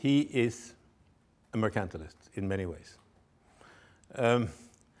 he is a mercantilist in many ways.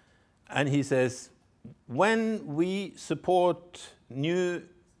 And he says, when we support new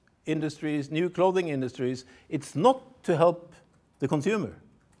industries, new clothing industries, it's not to help the consumer.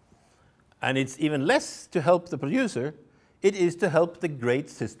 And it's even less to help the producer, it is to help the great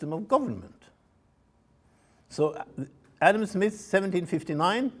system of government. So Adam Smith,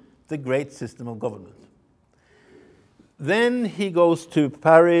 1759, the great system of government. Then he goes to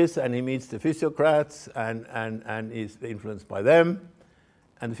Paris and he meets the physiocrats and is influenced by them.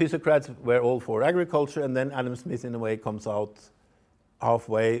 And the physiocrats were all for agriculture, and then Adam Smith, in a way, comes out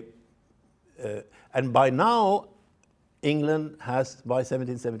halfway. And by now, England has, by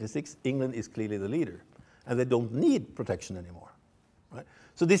 1776, England is clearly the leader. And they don't need protection anymore. Right?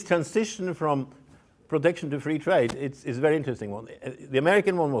 So this transition from protection to free trade, it's a very interesting one. The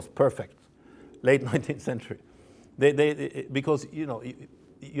American one was perfect, late 19th century. Because, you know,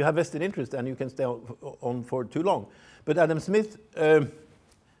 you have vested interest and you can stay on for too long. But Adam Smith,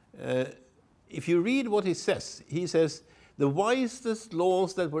 if you read what he says the wisest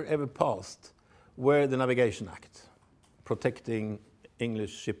laws that were ever passed were the Navigation Act, protecting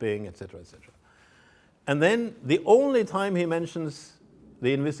English shipping, etc., etc. And then the only time he mentions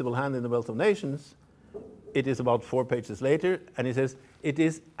the invisible hand in the Wealth of Nations, it is about 4 pages later, and he says, it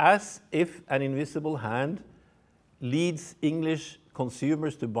is as if an invisible hand leads English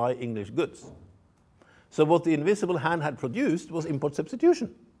consumers to buy English goods. So what the invisible hand had produced was import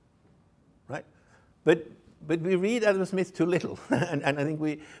substitution, right? But we read Adam Smith too little, and I think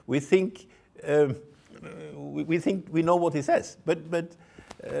we think we know what he says, but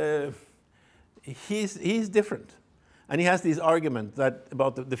he's different, and he has this argument that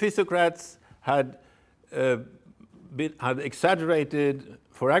about the physiocrats had exaggerated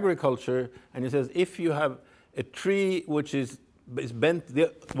for agriculture, and he says if you have a tree which is bent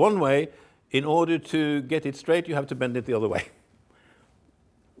one way, in order to get it straight, you have to bend it the other way.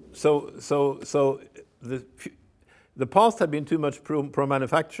 So the past had been too much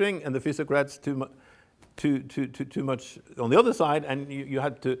pro-manufacturing, and the physiocrats too much on the other side, and you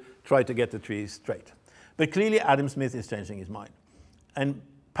had to try to get the trees straight. But clearly, Adam Smith is changing his mind, and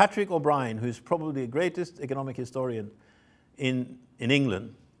Patrick O'Brien, who's probably the greatest economic historian in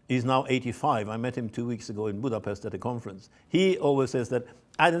England, is now 85. I met him 2 weeks ago in Budapest at a conference. He always says that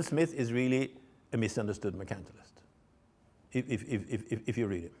Adam Smith is really a misunderstood mercantilist, if you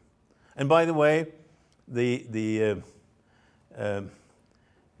read him. And by the way, the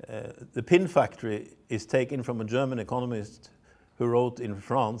pin factory is taken from a German economist who wrote in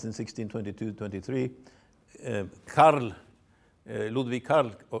France in 1622-23, Ludwig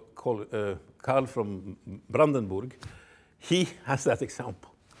Karl from Brandenburg. He has that example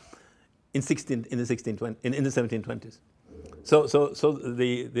in the 1720s. So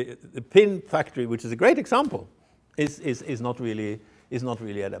the pin factory, which is a great example, is not really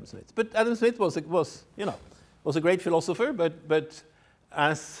Adam Smith. But Adam Smith was a great philosopher. But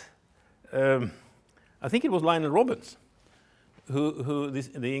as I think it was Lionel Robbins,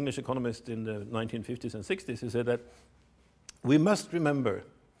 the English economist in the 1950s and 60s, who said that we must remember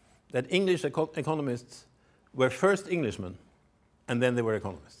that English economists were first Englishmen, and then they were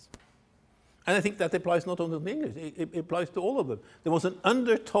economists. And I think that applies not only to the English, it applies to all of them. There was an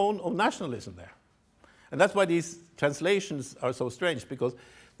undertone of nationalism there. And that's why these translations are so strange, because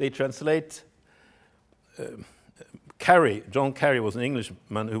they translate Carey. John Carey was an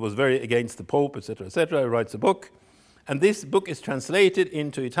Englishman who was very against the Pope, etc., etc. He writes a book. And this book is translated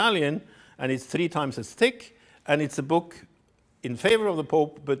into Italian, and it's 3 times as thick, and it's a book in favor of the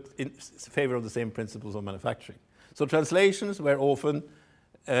Pope, but in favor of the same principles of manufacturing. So translations were often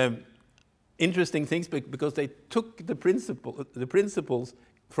interesting things because they took the principles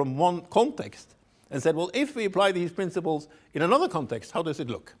from one context and said, well, if we apply these principles in another context, how does it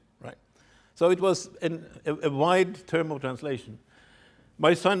look, right? So it was a wide term of translation.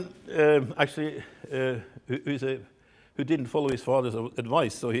 My son, actually, who didn't follow his father's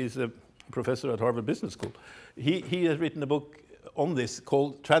advice, so he's a professor at Harvard Business School. He has written a book on this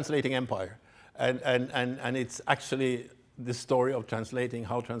called Translating Empire, and it's actually the story of translating,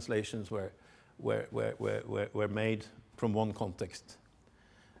 how translations were made from one context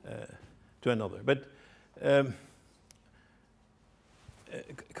to another. But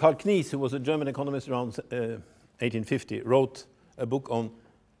Karl Knies, who was a German economist around 1850, wrote a book on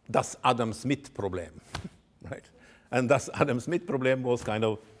Das Adam Smith Problem, right? And Das Adam Smith Problem was kind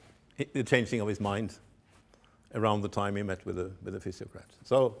of the changing of his mind around the time he met with the physiocrats.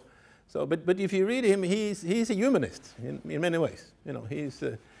 But if you read him, he's a humanist in many ways. You know, he's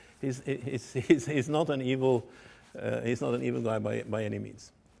not an evil guy by any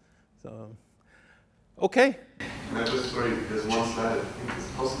means. So, okay. Sorry, there's one slide. I think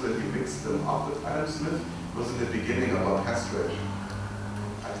it's possible that you mixed them up with Adam Smith. It was in the beginning about castration.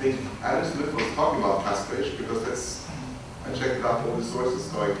 I think Adam Smith was talking about castration because I checked it out all the sources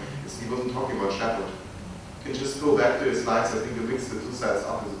going. He wasn't talking about shepherd. You can just go back to his slides. I think you mix the 2 sides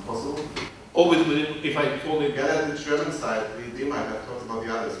up. Is it possible? Oh, if I told it. Yeah, the German side, they might have talked about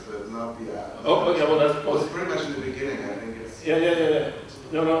the others, but not the. Oh, yeah, well, that's possible. It was pretty much in the beginning. I think it's. Yeah.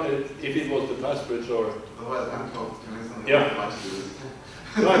 No, if it was the passbridge or. Otherwise, I'm telling something. Yeah.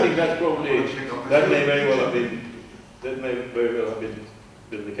 No, I think that's probably that may very well have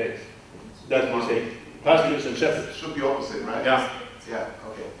been the case. That we say pastors and shepherds. Should be opposite, right? Yeah. Yeah.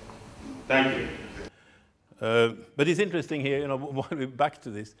 Okay. Thank you. But it's interesting here, you know, while we're back to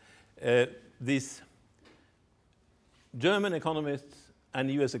this, these German economists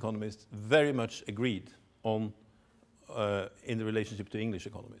and US economists very much agreed on in the relationship to English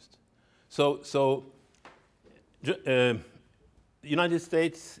economists. So in the United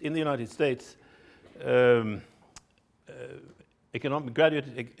States,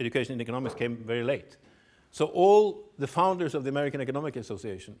 graduate education in economics came very late. So all the founders of the American Economic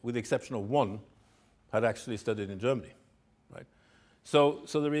Association, with the exception of one, had actually studied in Germany, right? So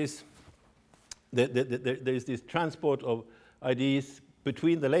there is this transport of ideas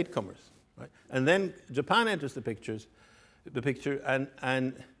between the latecomers, right? And then Japan enters the picture,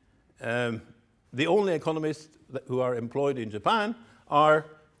 and the only economists who are employed in Japan are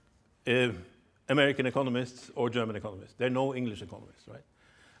American economists or German economists. There are no English economists, right?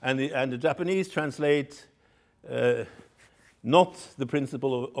 And the Japanese translate not the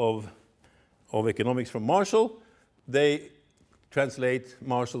principle of economics from Marshall. They translate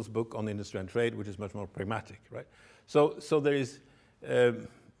Marshall's book on industry and trade, which is much more pragmatic, right? So there is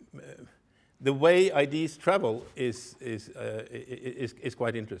the way ideas travel is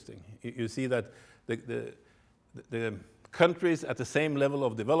quite interesting. You see that the countries at the same level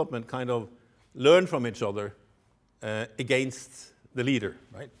of development kind of learn from each other against the leader,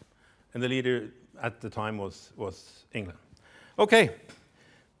 right? And the leader at the time was England. Okay,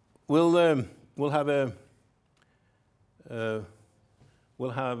 we'll have a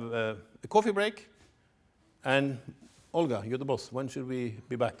coffee break, and Olga, you're the boss. When should we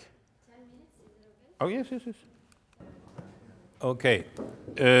be back? 10 minutes, is it okay? Oh,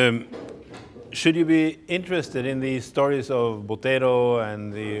 yes. Okay. Should you be interested in the stories of Botero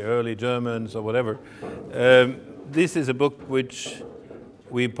and the early Germans or whatever, this is a book which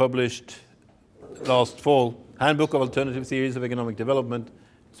we published last fall, Handbook of Alternative Theories of Economic Development.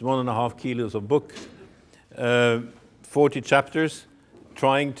 It's 1.5 kilos of book, 40 chapters,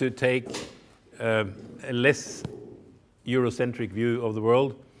 trying to take a less Eurocentric view of the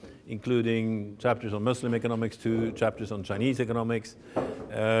world including chapters on Muslim economics, 2 chapters on Chinese economics.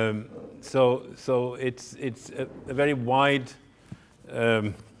 So it's a very wide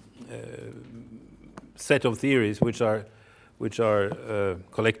set of theories which are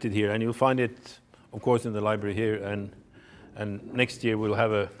collected here, and you'll find it, of course, in the library here. And next year we'll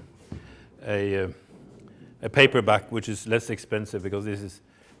have a paperback which is less expensive, because this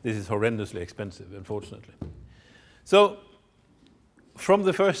is horrendously expensive, unfortunately. So from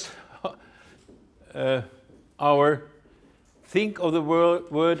the first hour, think of the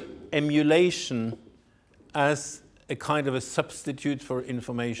word emulation as a kind of a substitute for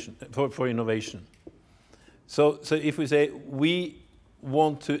information, for innovation. So if we say we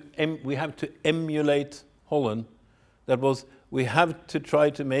have to emulate Holland, that was, we have to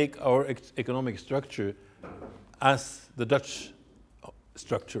try to make our economic structure as the Dutch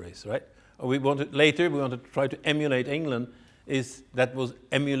structure is, right? Or later we want to try to emulate England, that was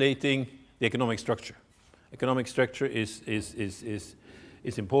emulating the economic structure. Economic structure is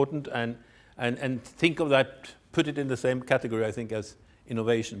important, and think of that, put it in the same category, I think, as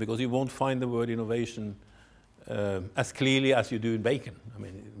innovation, because you won't find the word innovation as clearly as you do in Bacon. I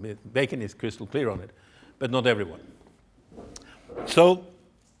mean, Bacon is crystal clear on it, but not everyone. So,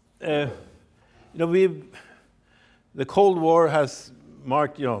 the Cold War has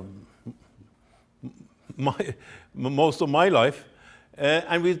marked, most of my life,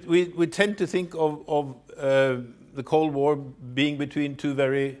 and we tend to think of the Cold War being between 2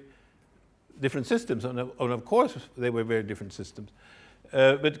 very different systems, and of course they were very different systems.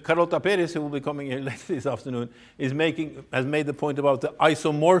 But Carlota Perez, who will be coming here later this afternoon, has made the point about the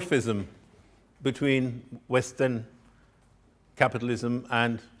isomorphism between Western capitalism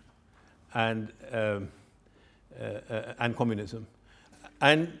and communism,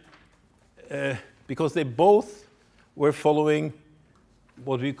 and because they both were following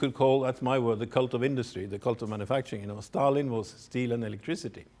what we could call, that's my word, the cult of industry, the cult of manufacturing. Stalin was steel and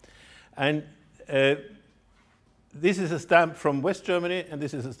electricity, and this is a stamp from West Germany, and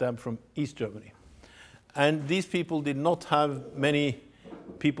this is a stamp from East Germany, and these people did not have many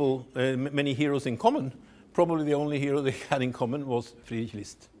heroes in common. Probably the only hero they had in common was Friedrich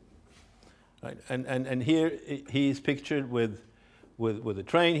List. Right? And here he is pictured with a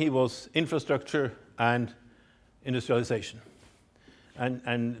train. He was infrastructure and industrialization.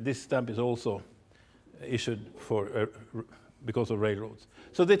 And this stamp is also issued because of railroads.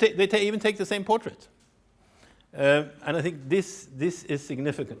 So they even take the same portrait. And I think this is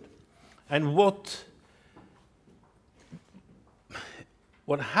significant. And what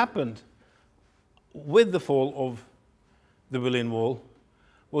happened with the fall of the Berlin Wall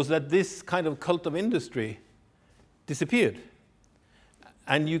was that this kind of cult of industry disappeared.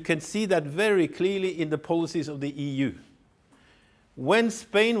 And you can see that very clearly in the policies of the EU. When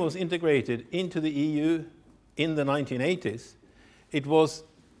Spain was integrated into the EU in the 1980s, it was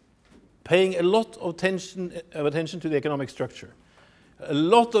paying a lot of attention to the economic structure. A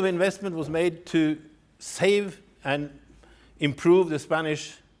lot of investment was made to save and improve the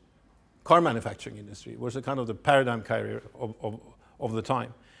Spanish car manufacturing industry. It was a kind of the paradigm carrier of the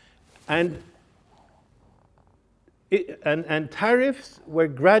time. And tariffs were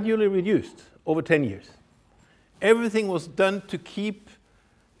gradually reduced over 10 years. Everything was done to keep,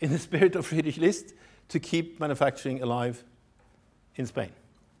 in the spirit of Friedrich List, to keep manufacturing alive in Spain.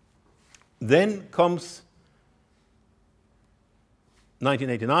 Then comes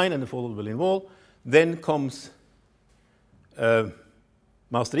 1989 and the fall of the Berlin Wall. Then comes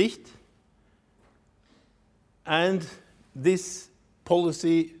Maastricht. And this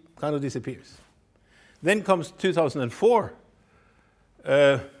policy kind of disappears. Then comes 2004,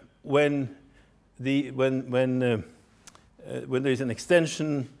 when there is an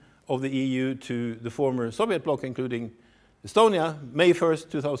extension of the EU to the former Soviet bloc, including Estonia, May 1st,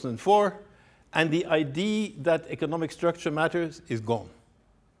 2004, and the idea that economic structure matters is gone.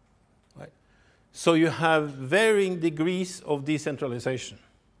 Right? So you have varying degrees of decentralization,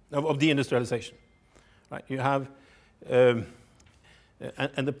 of deindustrialization. Right? You have, and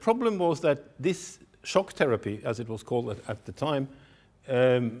the problem was that this shock therapy, as it was called at the time,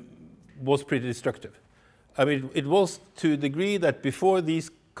 was pretty destructive. I mean, it was to a degree that before the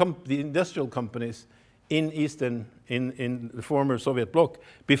industrial companies in the former Soviet bloc,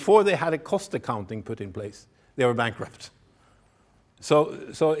 before they had a cost accounting put in place, they were bankrupt.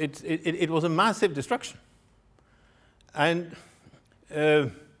 So it was a massive destruction. And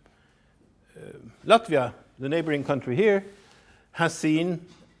Latvia, the neighboring country here, has seen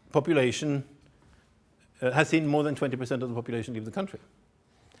more than 20% of the population leave the country.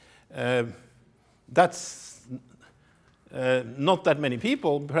 That's Not that many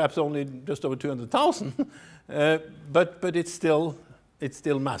people, perhaps only just over 200,000, but it's still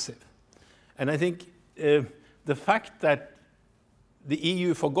massive. And I think the fact that the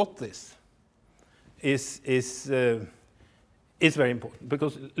EU forgot this is very important,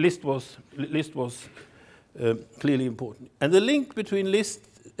 because List was clearly important. And the link between List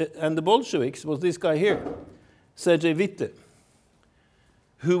and the Bolsheviks was this guy here, Sergei Witte,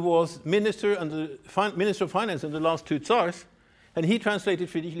 who was Minister of Finance in the last two Tsars, and he translated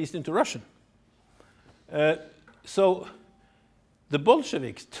Friedrich List into Russian. So the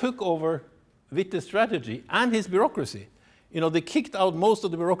Bolsheviks took over Witte's strategy and his bureaucracy. You know, they kicked out most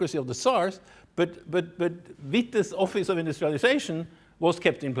of the bureaucracy of the Tsars, but Witte's Office of Industrialization was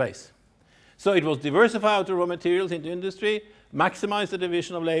kept in place. So it was diversify out the raw materials into industry, maximize the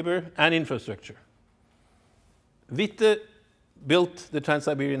division of labor and infrastructure. Witte built the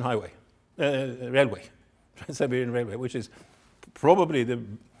Trans-Siberian Railway, Trans-Siberian Railway, which is probably the,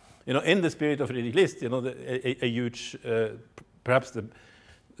 you know, in the spirit of Friedrich List, you know, a huge, perhaps the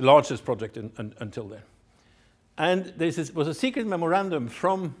largest project until then. And there was a secret memorandum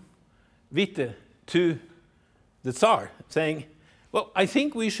from Witte to the Tsar saying, well, I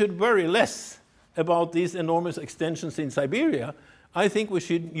think we should worry less about these enormous extensions in Siberia. I think we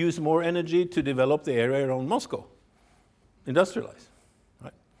should use more energy to develop the area around Moscow, industrialize.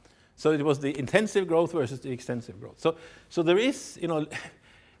 Right? So it was the intensive growth versus the extensive growth. So there is, you know,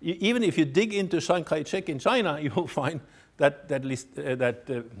 even if you dig into Chiang Kai-shek in China, you will find that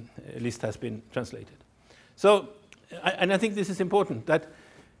List has been translated. So, and I think this is important, that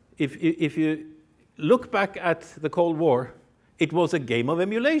if you look back at the Cold War, it was a game of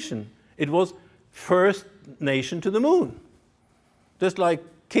emulation. It was first nation to the moon. Just like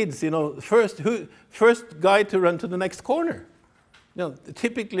kids, you know, first guy to run to the next corner. You know,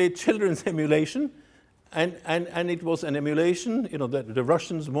 typically children's emulation, and it was an emulation. You know, the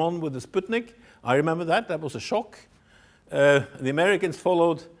Russians won with the Sputnik. I remember that. That was a shock. The Americans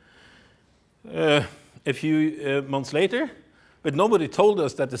followed a few months later, but nobody told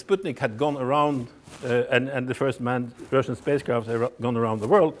us that the Sputnik had gone around and the first manned Russian spacecraft had gone around the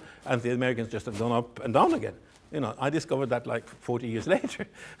world, and the Americans just have gone up and down again. You know, I discovered that like 40 years later,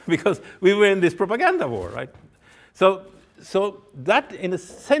 because we were in this propaganda war, right? So that, in a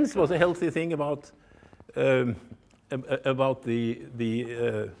sense, was a healthy thing about the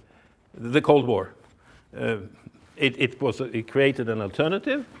Cold War. It created an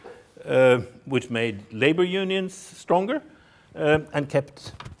alternative, which made labor unions stronger, and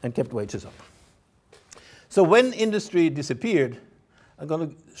kept wages up. So when industry disappeared, I'm going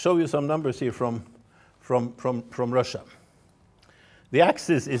to show you some numbers here from Russia. The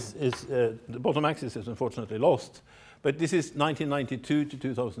axis the bottom axis is unfortunately lost, but this is 1992 to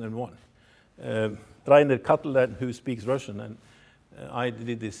 2001. Ragnar, who speaks Russian, and I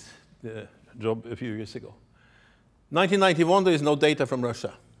did this job a few years ago. 1991, there is no data from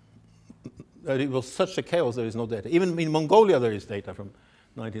Russia. It was such a chaos, there is no data. Even in Mongolia, there is data from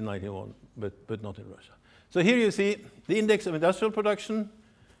 1991, but not in Russia. So here you see the index of industrial production,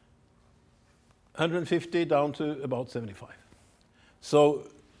 150 down to about 75. So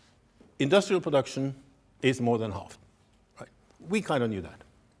industrial production is more than half. Right? We kind of knew that.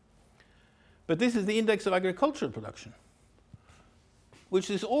 But this is the index of agricultural production, which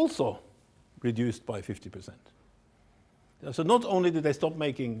is also reduced by 50%. So not only did they stop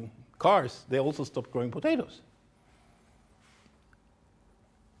making cars, they also stopped growing potatoes.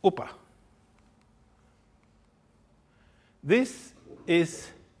 Opa. This is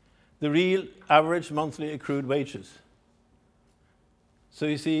the real average monthly accrued wages. So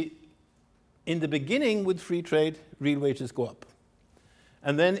you see, in the beginning with free trade, real wages go up.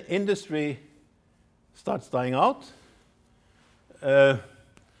 And then industry starts dying out.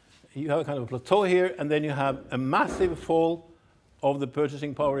 You have a kind of a plateau here, and then you have a massive fall of the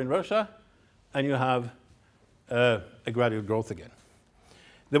purchasing power in Russia, and you have a gradual growth again.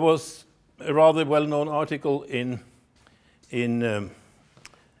 There was a rather well-known article in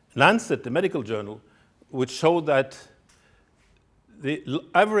Lancet, the medical journal, which showed that the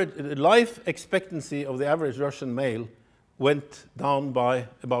life expectancy of the average Russian male went down by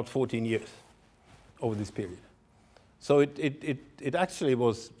about 14 years over this period. So it actually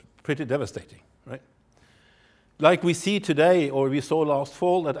was pretty devastating, right? Like we see today, or we saw last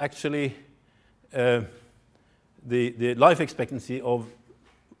fall, that actually the life expectancy of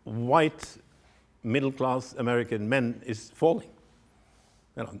white middle-class American men is falling,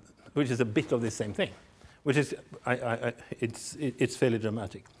 you know, which is a bit of the same thing, which is it's fairly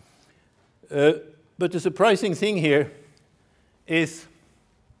dramatic. But the surprising thing here is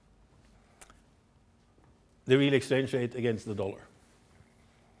the real exchange rate against the dollar.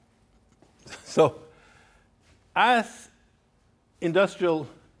 So, as industrial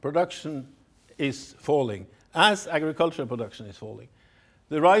production is falling, as agricultural production is falling,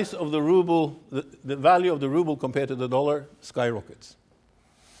 the rise of the ruble, the value of the ruble compared to the dollar skyrockets.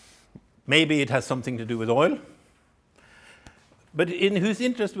 Maybe it has something to do with oil. But in whose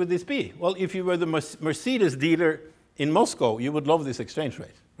interest would this be? Well, if you were the Mercedes dealer in Moscow, you would love this exchange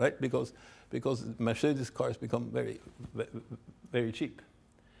rate, right? Because Mercedes cars become very, very cheap.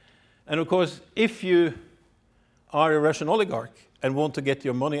 And of course, if you are a Russian oligarch and want to get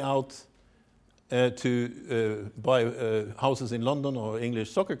your money out to buy houses in London or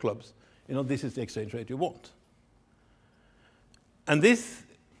English soccer clubs, you know, this is the exchange rate you want. And this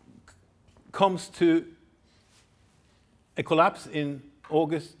comes to a collapse in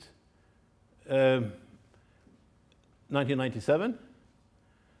August 1997.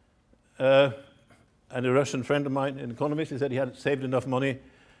 And a Russian friend of mine, an economist, he said he had saved enough money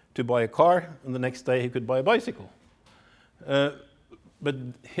to buy a car, and the next day he could buy a bicycle. And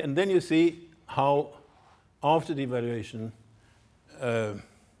then you see how, after devaluation,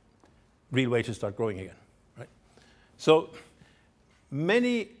 real wages start growing again. Right? So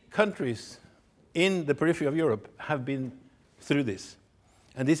many countries in the periphery of Europe have been through this.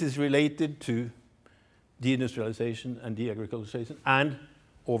 And this is related to deindustrialization and de-agriculturization and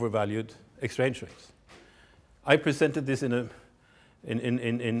overvalued exchange rates. I presented this in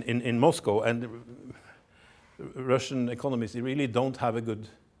Moscow, and Russian economists, they really don't have a good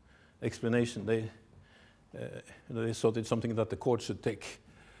explanation. They thought it's something that the court should take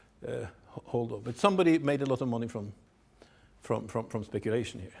hold of. But somebody made a lot of money from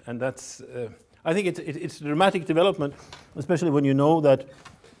speculation here, and that's. I think it's a dramatic development, especially when you know that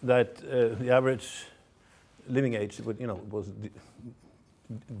the average living age was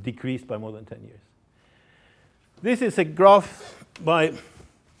decreased by more than 10 years. This is a graph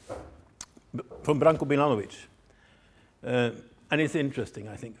from Branko Milanovic, and it's interesting,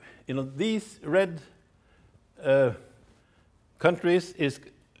 I think. You know, these red countries is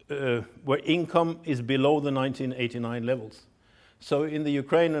where income is below the 1989 levels. So in the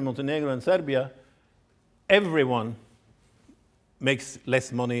Ukraine and Montenegro and Serbia, everyone makes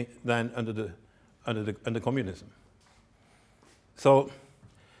less money than under communism. So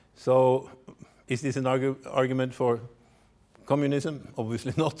is this an argument for communism?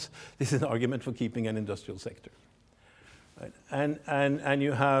 Obviously not. This is an argument for keeping an industrial sector. Right? And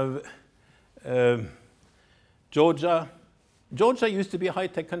you have Georgia. Georgia used to be a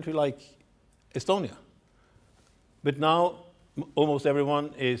high-tech country like Estonia, but now almost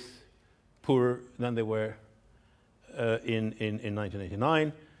everyone is poorer than they were in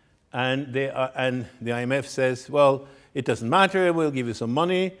 1989, and the IMF says, well, it doesn't matter, we'll give you some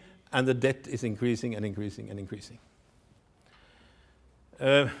money, and the debt is increasing and increasing and increasing.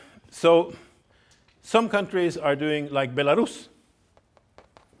 So some countries are doing, like Belarus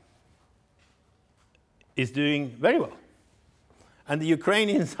is doing very well, and the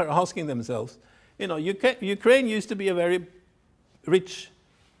Ukrainians are asking themselves, you know, Ukraine used to be a very rich,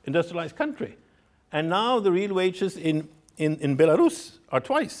 industrialized country. And now the real wages in Belarus are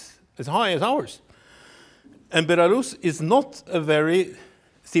twice as high as ours. And Belarus is not a very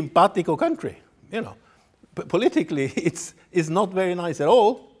simpatico country. You know, politically it's not very nice at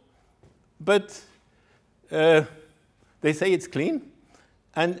all, but they say it's clean.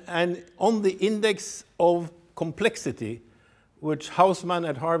 And on the index of complexity, which Hausman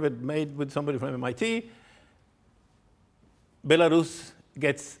at Harvard made with somebody from MIT, Belarus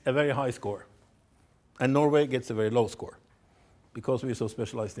gets a very high score, and Norway gets a very low score, because we're so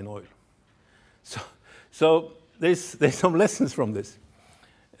specialized in oil. So there's some lessons from this.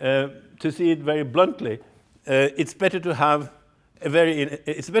 To see it very bluntly, it's better to have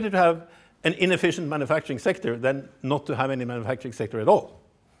an inefficient manufacturing sector than not to have any manufacturing sector at all.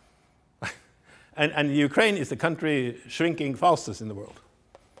 And Ukraine is the country shrinking fastest in the world.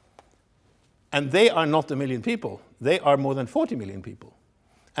 And they are not 1 million people. They are more than 40 million people.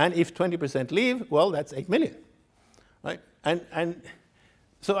 And if 20% leave, well, that's 8 million. Right? And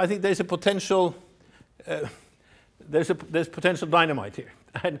so I think there's a potential, there's potential dynamite here.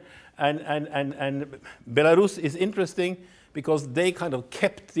 And Belarus is interesting because they kind of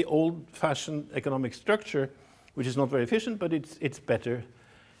kept the old-fashioned economic structure, which is not very efficient, but it's better.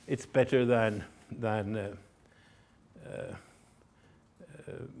 It's better than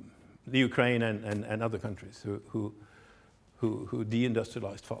the Ukraine and other countries who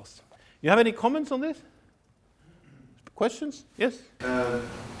deindustrialized fast. You have any comments on this? Questions? Yes? Do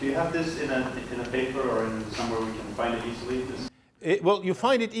you have this in a paper or in somewhere we can find it easily? Well, you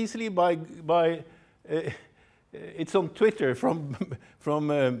find it easily by it's on Twitter from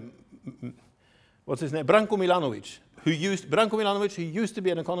what's his name, Branko Milanovic, who used to be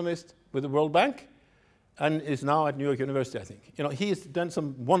an economist with the World Bank, and is now at New York University, I think. You know, he has done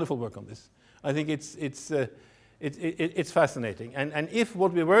some wonderful work on this. I think it's fascinating. And if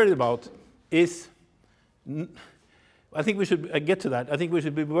what we're worried about is, I think we should get to that. I think we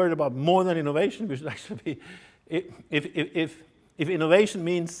should be worried about more than innovation. We should actually be, if innovation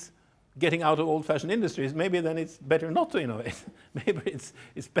means getting out of old-fashioned industries, maybe then it's better not to innovate. Maybe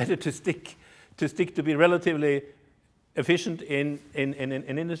it's better to stick to be relatively efficient in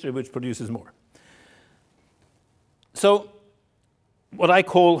an industry which produces more. So what I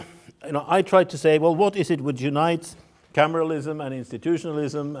call, you know, I tried to say, well, what is it which unites cameralism and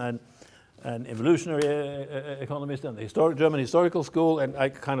institutionalism and evolutionary economists and the German historical school, and I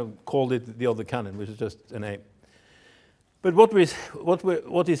kind of called it the other canon, which is just a name. But what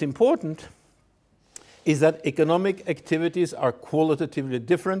is important is that economic activities are qualitatively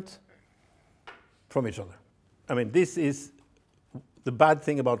different from each other. I mean, this is the bad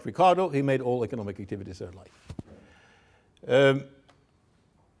thing about Ricardo. He made all economic activities alike.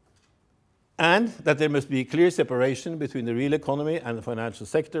 And that there must be a clear separation between the real economy and the financial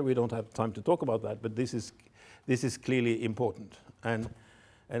sector. We don't have time to talk about that, but this is clearly important. And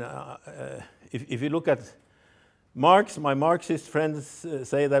if you look at Marx, my Marxist friends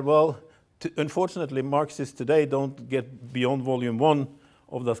say that, well, unfortunately, Marxists today don't get beyond volume 1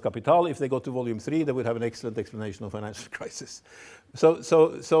 of Das Kapital. If they go to volume 3, they would have an excellent explanation of financial crisis.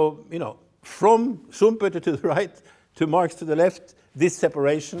 So you know, from Schumpeter to the right, to Marx to the left, this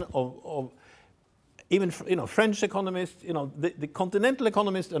separation of even, you know, French economists, you know, the continental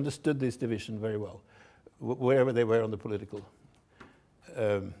economists understood this division very well, wherever they were on the political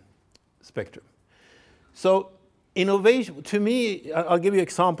spectrum. So innovation, to me, I'll give you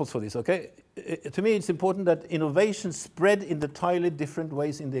examples for this, okay? To me, it's important that innovation spread in entirely different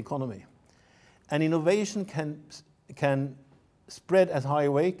ways in the economy. And innovation can spread as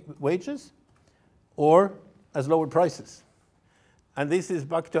higher wages or as lower prices. And this is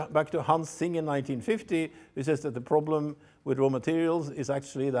back to Hans Singh in 1950, who says that the problem with raw materials is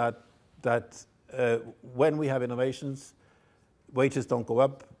actually that when we have innovations, wages don't go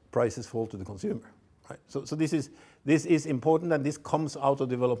up, prices fall to the consumer. Right? So this is important, and this comes out of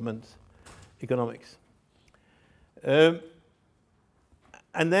development economics. And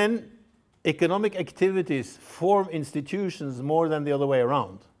then economic activities form institutions more than the other way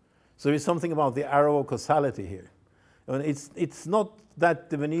around. So there's something about the arrow of causality here. I mean, it's not that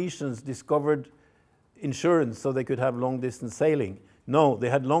the Venetians discovered insurance so they could have long-distance sailing. No, they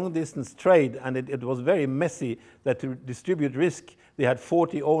had long-distance trade, and it was very messy that to distribute risk, they had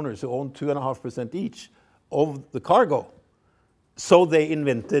 40 owners who owned 2.5% each of the cargo. So they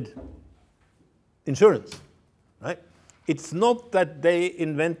invented insurance, right? It's not that they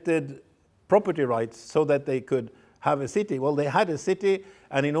invented property rights so that they could have a city. Well, they had a city,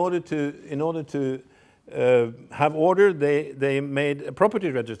 and in order to have order, they made a property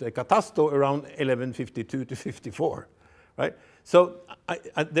register, a catasto, around 1152 to 54, right? So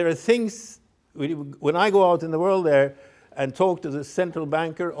there are things, when I go out in the world there and talk to the central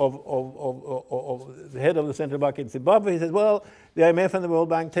banker of the head of the central bank in Zimbabwe, he says, well, the IMF and the World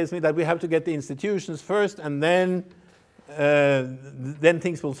Bank tells me that we have to get the institutions first, and then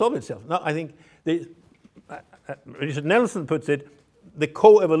things will solve itself. No, I think Richard Nelson puts it, the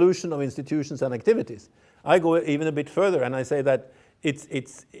co-evolution of institutions and activities. I go even a bit further, and I say that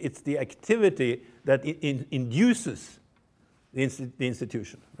it's the activity that induces the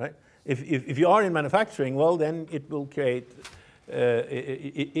institution, right? If you are in manufacturing, well, then it will create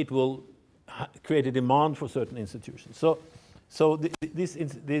create a demand for certain institutions. So this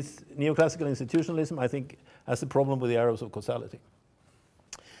neoclassical institutionalism, I think, has a problem with the arrows of causality.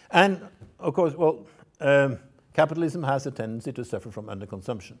 And of course, well, capitalism has a tendency to suffer from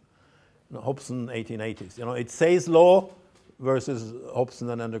underconsumption. You know, Hobson, 1880s. You know, it's Say's law versus Hobson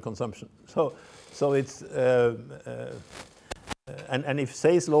and underconsumption. So it's and if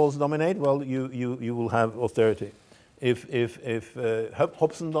Say's laws dominate, well, you will have austerity. If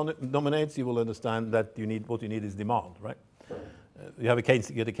Hobson dominates, you will understand that what you need is demand, right? You get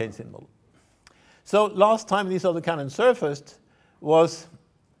a Keynesian model. So last time these other canons surfaced was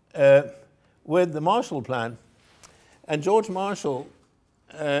with the Marshall Plan. And George Marshall,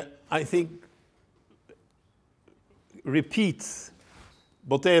 I think, repeats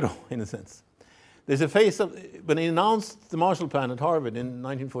Botero in a sense. There's a phase of, when he announced the Marshall Plan at Harvard in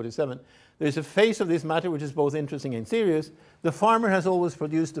 1947, there's a phase of this matter which is both interesting and serious. The farmer has always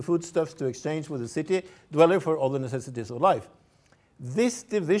produced the foodstuffs to exchange with the city dweller for other necessities of life. this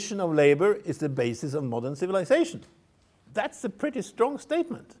division of labor is the basis of modern civilization. That's a pretty strong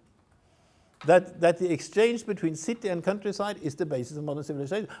statement. That the exchange between city and countryside is the basis of modern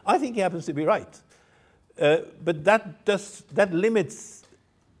civilization. I think he happens to be right. But that limits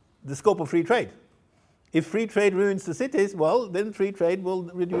the scope of free trade. If free trade ruins the cities, well, then free trade will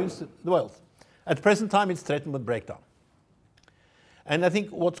reduce the wealth. At the present time, it's threatened with breakdown. And I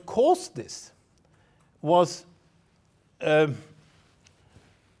think what caused this was in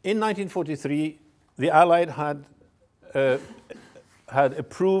 1943, the Allied had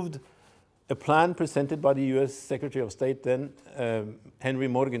approved a plan presented by the US Secretary of State then, Henry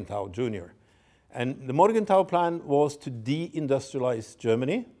Morgenthau Jr. And the Morgenthau plan was to deindustrialize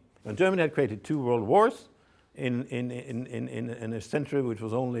Germany. And Germany had created 2 world wars in a century which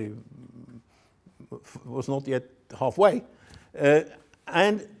was not yet halfway.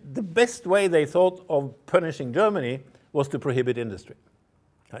 And the best way they thought of punishing Germany was to prohibit industry.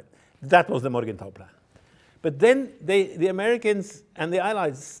 Right? That was the Morgenthau plan. But then the Americans and the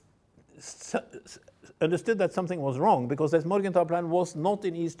Allies understood that something was wrong, because this Morgenthau plan was not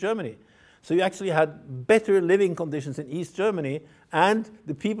in East Germany. So you actually had better living conditions in East Germany, and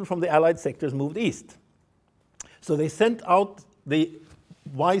the people from the Allied sectors moved east. So they sent out the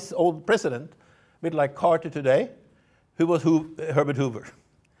wise old president, a bit like Carter today, who was Herbert Hoover.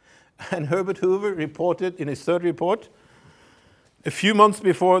 And Herbert Hoover reported in his 3rd report, a few months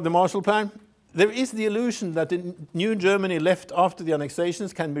before the Marshall Plan, there is the illusion that the new Germany left after the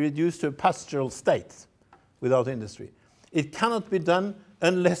annexations can be reduced to a pastoral state without industry. It cannot be done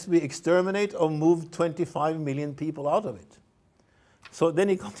unless we exterminate or move 25 million people out of it. So then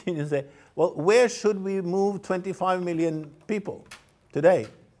he continues to say, well, where should we move 25 million people today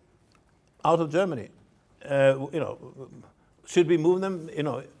out of Germany? Should we move them,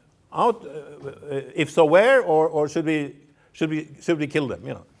 out? If so, where? Or should we kill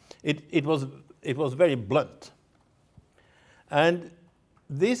them? It was very blunt. And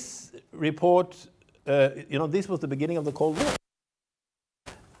this report, this was the beginning of the Cold War.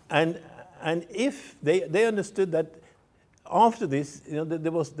 And if they understood that after this,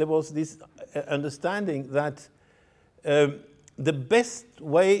 there was this understanding that the best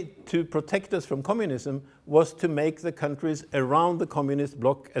way to protect us from communism was to make the countries around the communist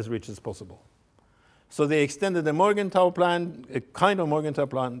bloc as rich as possible. So they extended the Morgenthau plan, a kind of Morgenthau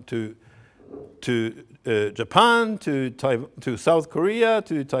plan, to Japan, to South Korea,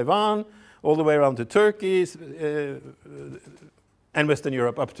 to Taiwan, all the way around to Turkey, and Western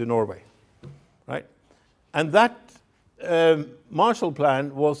Europe up to Norway, right? And that Marshall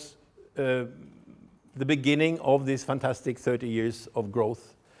Plan was the beginning of this fantastic 30 years of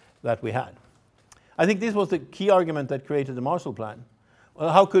growth that we had. I think this was the key argument that created the Marshall Plan.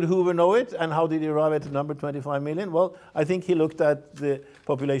 Well, how could Hoover know it, and how did he arrive at the number 25 million? Well, I think he looked at the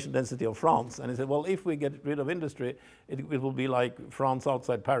population density of France, and he said, well, if we get rid of industry, it will be like France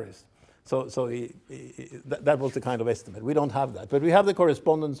outside Paris. So that was the kind of estimate. We don't have that, but we have the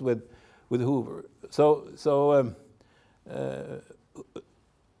correspondence with Hoover.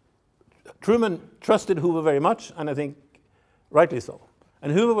 Truman trusted Hoover very much, and I think rightly so.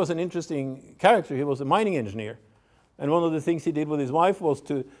 And Hoover was an interesting character. He was a mining engineer. And one of the things he did with his wife was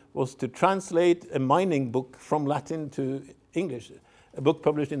to translate a mining book from Latin to English, a book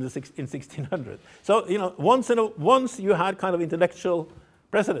published in 1600. So once you had kind of intellectual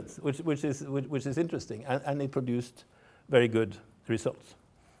precedents, which is interesting, and it produced very good results.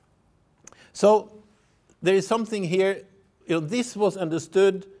 So there is something here. This was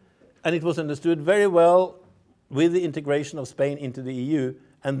understood, and it was understood very well with the integration of Spain into the EU,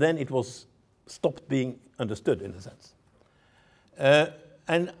 and then it was stopped being understood in a sense.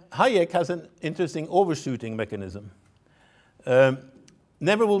 And Hayek has an interesting overshooting mechanism.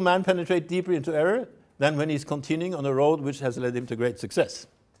 Never will man penetrate deeper into error than when he's continuing on a road which has led him to great success.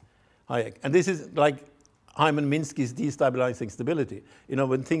 Hayek. And this is like Hyman Minsky's destabilizing stability.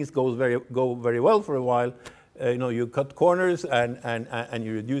 When things go very well for a while, you cut corners and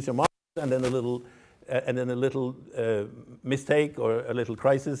you reduce your margins, and then a little mistake or a little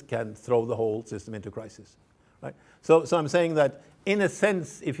crisis can throw the whole system into crisis, right? So I'm saying that in a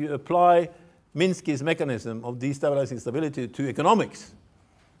sense, if you apply Minsky's mechanism of destabilizing stability to economics,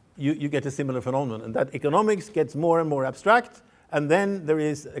 you get a similar phenomenon, and that economics gets more and more abstract, and then there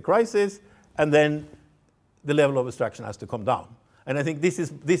is a crisis, and then the level of abstraction has to come down. And I think this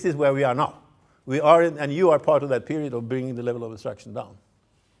is where we are now. We are, and you are part of that period of bringing the level of abstraction down.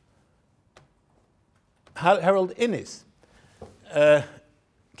 Harold Innis,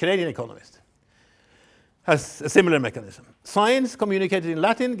 Canadian economist, has a similar mechanism. Science communicated in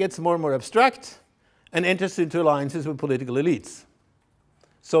Latin gets more and more abstract and enters into alliances with political elites.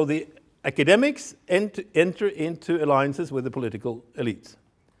 So the academics enter into alliances with the political elites.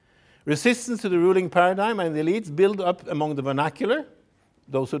 Resistance to the ruling paradigm and the elites build up among the vernacular,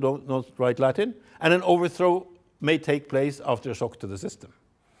 those who don't write Latin, and an overthrow may take place after a shock to the system.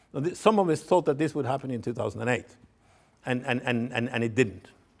 Now, some of us thought that this would happen in 2008, and it didn't.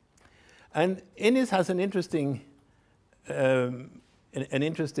 And Innes has an interesting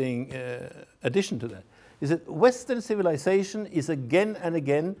addition to that, is that Western civilization is again and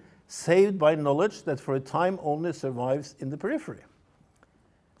again saved by knowledge that for a time only survives in the periphery.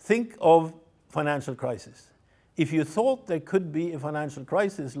 Think of financial crisis. If you thought there could be a financial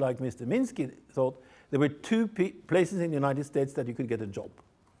crisis like Mr. Minsky thought, there were two places in the United States that you could get a job.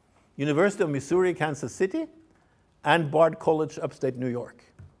 University of Missouri, Kansas City, and Bard College, upstate New York.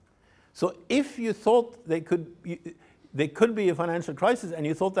 So if you thought there could be a financial crisis and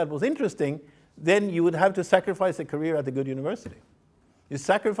you thought that was interesting, then you would have to sacrifice a career at a good university. You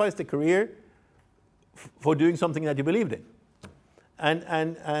sacrificed a career for doing something that you believed in. And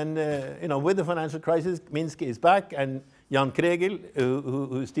you know, with the financial crisis, Minsky is back, and Jan Kregel,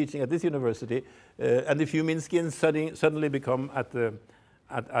 who's teaching at this university, and a few Minskians suddenly become at the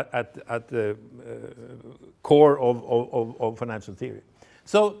core of financial theory.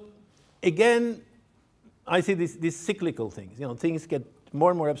 So again, I see these cyclical things. You know, things get more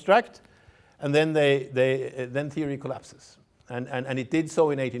and more abstract, and then then theory collapses. And it did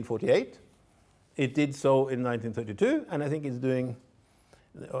so in 1848. It did so in 1932, and I think it's doing,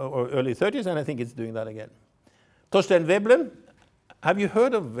 or early 30s, and I think it's doing that again. Thorstein Veblen, have you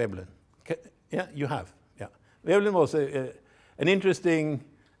heard of Veblen? Yeah, you have. Yeah, Veblen was an interesting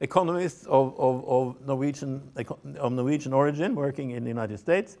economist of Norwegian origin, working in the United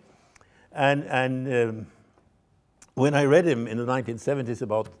States, and when I read him in the 1970s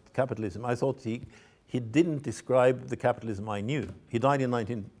about capitalism, I thought he didn't describe the capitalism I knew. He died in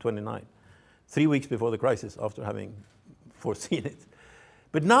 1929, 3 weeks before the crisis, after having foreseen it.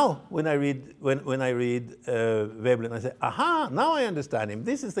 But now, when I read Veblen, I say, aha, now I understand him.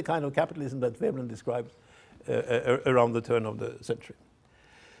 This is the kind of capitalism that Veblen describes around the turn of the century.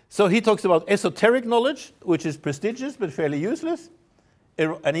 So he talks about esoteric knowledge, which is prestigious but fairly useless.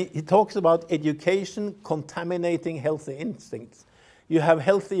 And he talks about education contaminating healthy instincts. You have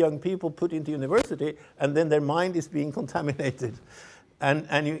healthy young people put into university, and then their mind is being contaminated.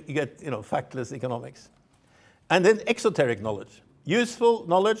 And you get, you know, factless economics. And then exoteric knowledge. Useful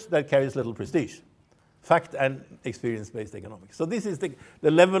knowledge that carries little prestige. Fact and experience-based economics. So this is the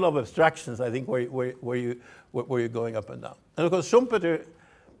level of abstractions, I think, where you're going up and down. And of course, Schumpeter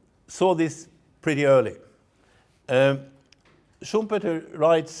saw this pretty early. Schumpeter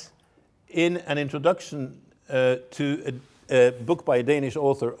writes in an introduction to a book by a Danish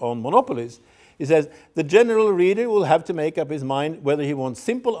author on monopolies. He says, the general reader will have to make up his mind whether he wants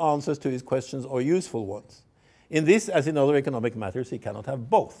simple answers to his questions or useful ones. In this, as in other economic matters, he cannot have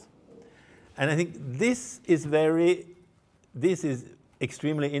both. And I think this is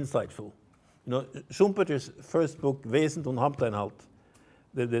extremely insightful. You know, Schumpeter's first book, Wesen und Hauptinhalt,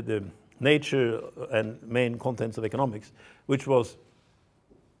 the nature and main contents of economics, which was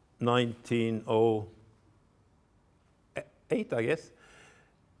 1908, I guess,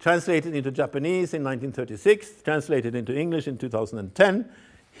 translated into Japanese in 1936, translated into English in 2010.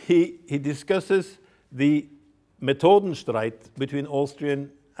 He discusses the Methodenstreit between Austrian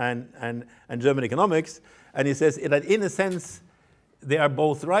and German economics, and he says that in a sense they are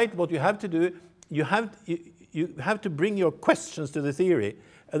both right. What you have to do, you have to bring your questions to the theory,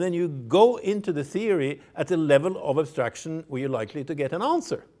 and then you go into the theory at a level of abstraction where you're likely to get an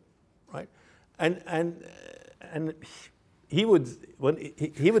answer, right? And he would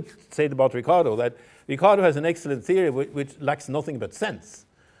say about Ricardo that Ricardo has an excellent theory which lacks nothing but sense.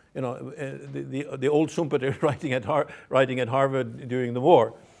 You know, the old Schumpeter writing at Harvard during the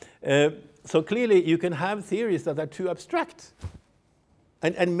war. So clearly you can have theories that are too abstract,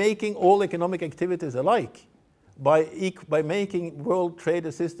 and making all economic activities alike by making world trade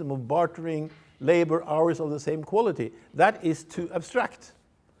a system of bartering labor hours of the same quality. That is too abstract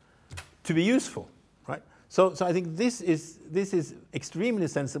to be useful, right? So I think this is extremely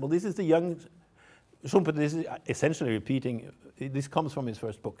sensible. This is the young Schumpeter. This is essentially repeating. This comes from his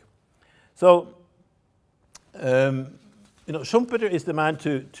first book. So, you know, Schumpeter is the man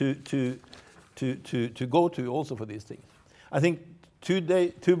to go to also for these things. I think two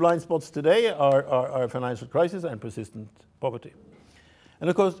blind spots today are financial crisis and persistent poverty. And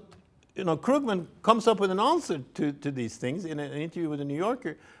of course, you know, Krugman comes up with an answer to these things in an interview with the New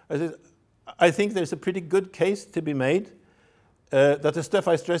Yorker. I think there's a pretty good case to be made that the stuff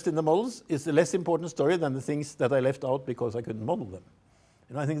I stressed in the models is a less important story than the things that I left out because I couldn't model them.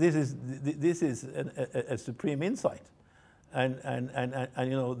 And I think this is a supreme insight. And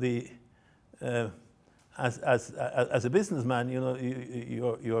you know, as a businessman, you know,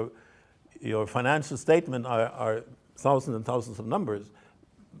 your financial statement are thousands and thousands of numbers,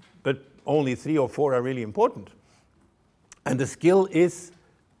 but only 3 or 4 are really important. And the skill is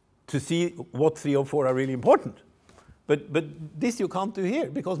to see what 3 or 4 are really important. But this you can't do here,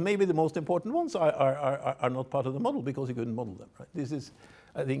 because maybe the most important ones are not part of the model because you couldn't model them. Right? This is,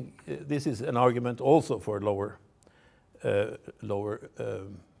 I think, this is an argument also for lower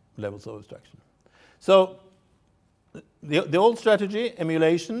levels of abstraction. So the old strategy,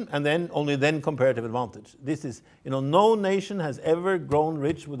 emulation, and then only then comparative advantage. This is, you know, no nation has ever grown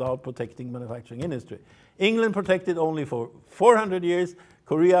rich without protecting manufacturing industry. England protected only for 400 years,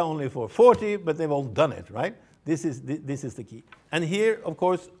 Korea only for 40, but they've all done it, right? This is the key. And here, of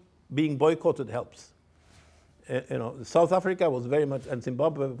course, being boycotted helps. You know, South Africa was very much, and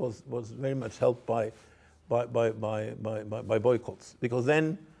Zimbabwe was very much helped by boycotts, because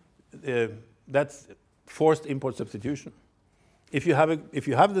then that's forced import substitution. If you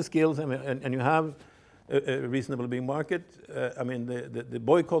have the skills and you have a reasonable big market, I mean the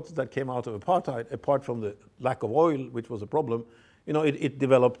boycotts that came out of apartheid, apart from the lack of oil, which was a problem, you know, it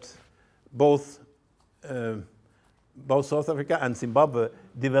developed both South Africa and Zimbabwe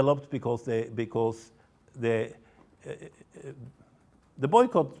developed because the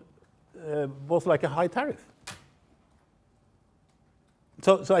boycott was like a high tariff.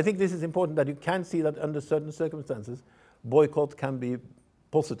 So I think this is important, that you can see that under certain circumstances, boycott can be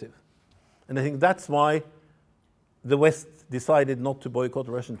positive. And I think that's why the West decided not to boycott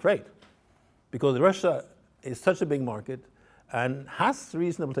Russian trade, because Russia is such a big market and has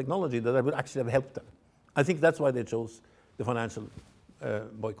reasonable technology that it would actually have helped them. I think that's why they chose the financial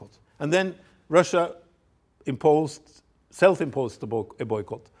boycott. And then Russia self-imposed a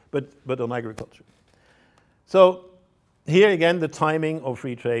boycott, but on agriculture. So here again, the timing of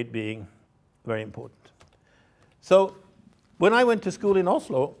free trade being very important. So when I went to school in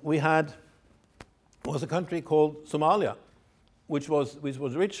Oslo, was a country called Somalia, which was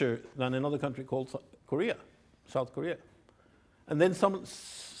richer than another country called Korea, South Korea. And then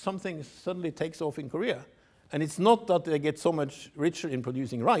something suddenly takes off in Korea. And it's not that they get so much richer in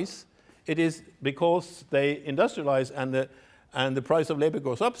producing rice. It is because they industrialize and the price of labor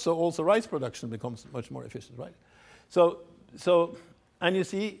goes up, so also rice production becomes much more efficient, right? So and you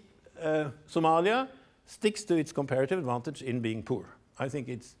see, Somalia sticks to its comparative advantage in being poor. I think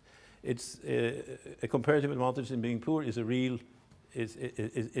it's a comparative advantage in being poor is a real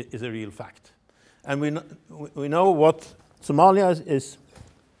fact. And we know what Somalia is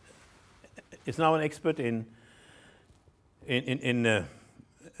now an expert in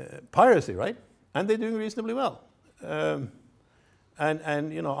piracy, right? And they're doing reasonably well.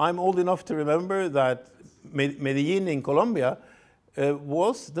 And you know, I'm old enough to remember that Medellin in Colombia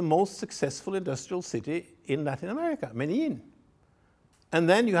was the most successful industrial city in Latin America, Medellin. And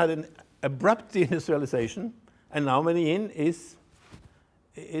then you had an abrupt deindustrialization, and now Medellin is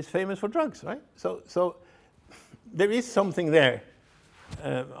famous for drugs, right? So there is something there.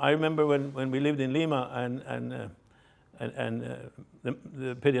 I remember when we lived in Lima, and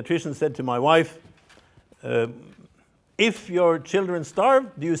the pediatrician said to my wife, if your children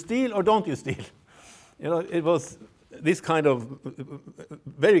starve, do you steal or don't you steal? You know, it was this kind of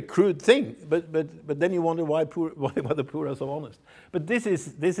very crude thing, but then you wonder why the poor are so honest. But this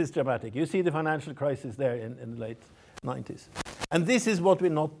is dramatic. You see the financial crisis there in the late 90s. And this is what we're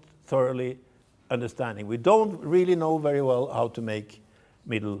not thoroughly understanding. We don't really know very well how to make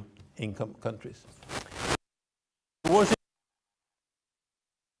middle income countries. Washington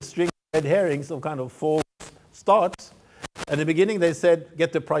string red herrings of kind of false starts. At the beginning they said,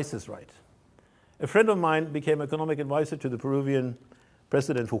 get the prices right. A friend of mine became economic advisor to the Peruvian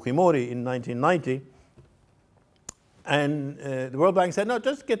President Fujimori in 1990. And the World Bank said, no,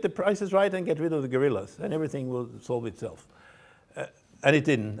 just get the prices right and get rid of the guerrillas, and everything will solve itself. And it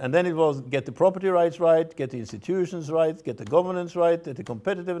didn't. And then it was get the property rights right, get the institutions right, get the governance right, get the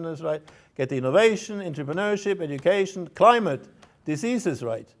competitiveness right, get the innovation, entrepreneurship, education, climate, diseases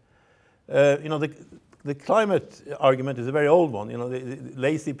right. You know, the climate argument is a very old one. You know, the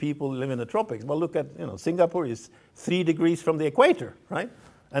lazy people live in the tropics. Well, look at, you know, Singapore is 3 degrees from the equator, right?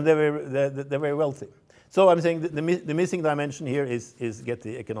 And they're very wealthy. So I'm saying the missing dimension here is get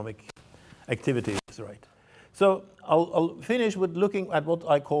the economic activities right. So I'll finish with looking at what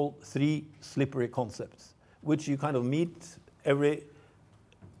I call 3 slippery concepts, which you kind of meet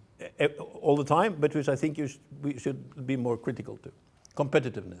all the time, but which I think we should be more critical to.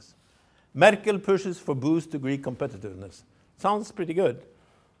 Competitiveness. Merkel pushes for boost to Greek competitiveness. Sounds pretty good,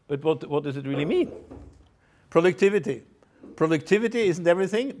 But what does it really mean? Productivity. Productivity isn't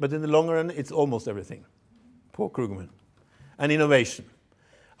everything, but in the long run, it's almost everything. Paul Krugman. And innovation.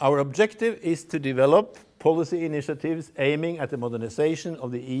 Our objective is to develop policy initiatives aiming at the modernization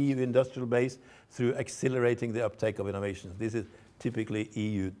of the EU industrial base through accelerating the uptake of innovations. This is typically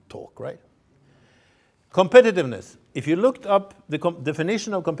EU talk, right? Competitiveness. If you looked up the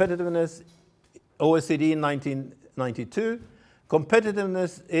definition of competitiveness, OECD in 1992,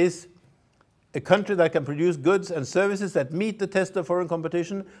 competitiveness is a country that can produce goods and services that meet the test of foreign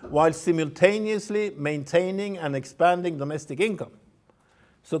competition while simultaneously maintaining and expanding domestic income.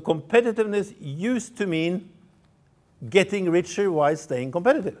 So competitiveness used to mean getting richer while staying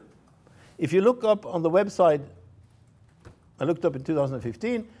competitive. If you look up on the website, I looked up in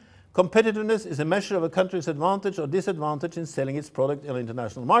 2015, competitiveness is a measure of a country's advantage or disadvantage in selling its product in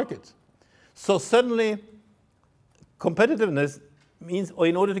international markets. So suddenly, competitiveness means, or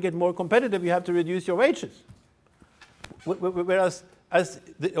in order to get more competitive, you have to reduce your wages. Whereas as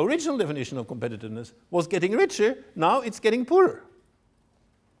the original definition of competitiveness was getting richer, now it's getting poorer.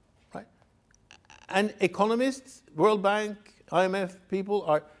 Right? And economists, World Bank, IMF people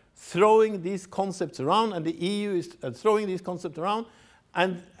are throwing these concepts around, and the EU is throwing these concepts around,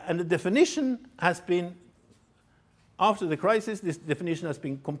 and the definition has been, after the crisis, this definition has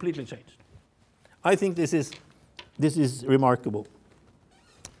been completely changed. I think this is remarkable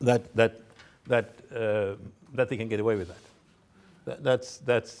that they can get away with that.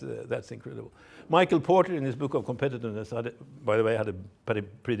 That's incredible. Michael Porter, in his book of competitiveness, by the way, had a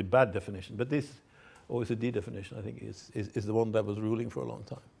pretty bad definition, but this OECD definition, I think, is the one that was ruling for a long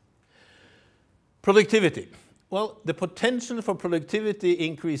time. Productivity. Well, the potential for productivity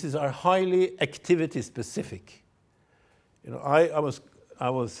increases are highly activity specific. You know, I was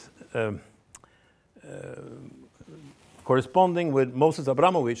corresponding with Moses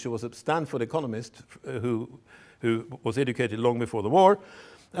Abramovich, who was a Stanford economist who was educated long before the war,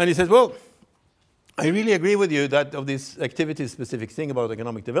 and he says, well, I really agree with you that of this activity-specific thing about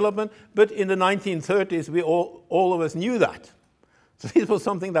economic development, but in the 1930s, we all of us knew that. So this was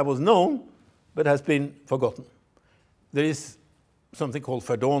something that was known, but has been forgotten. There is something called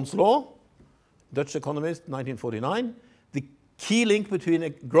Verdon's law, Dutch economist, 1949, the key link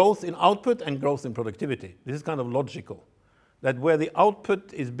between growth in output and growth in productivity. This is kind of logical, that where the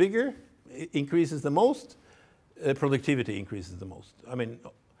output is bigger, it increases the most, productivity increases the most. I mean,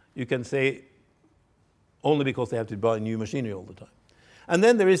 you can say only because they have to buy new machinery all the time. And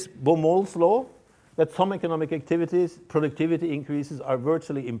then there is Baumol's law, that some economic activities, productivity increases are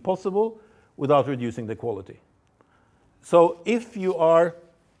virtually impossible without reducing the quality. So if you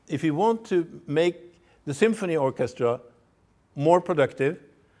want to make the symphony orchestra more productive,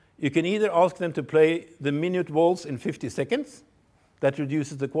 you can either ask them to play the minute waltz in 50 seconds, that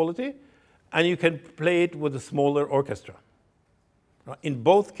reduces the quality, and you can play it with a smaller orchestra. In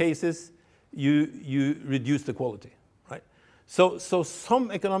both cases, you reduce the quality, right? So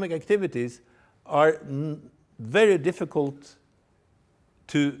some economic activities are very difficult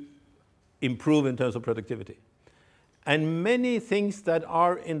to improve in terms of productivity. And many things that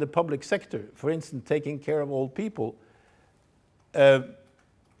are in the public sector, for instance, taking care of old people,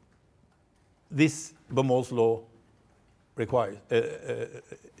 this Baumol's law requires,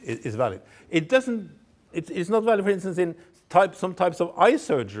 is valid. It's not valid, for instance, in some types of eye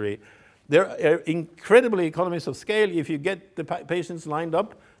surgery. There are incredibly economies of scale. If you get the patients lined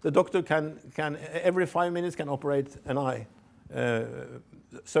up, the doctor can every 5 minutes can operate an eye,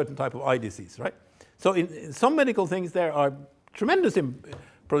 certain type of eye disease, right? So in some medical things, there are tremendous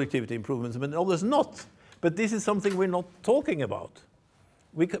productivity improvements, but others not. But this is something we're not talking about.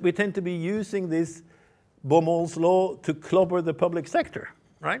 We tend to be using this Baumol's law to clobber the public sector,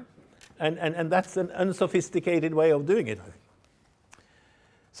 right? And that's an unsophisticated way of doing it, I think.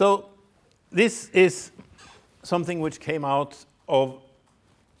 So this is something which came out of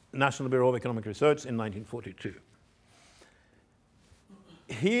National Bureau of Economic Research in 1942.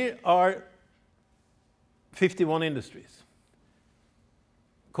 Here are 51 industries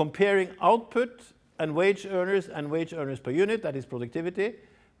comparing output and wage earners per unit, that is productivity,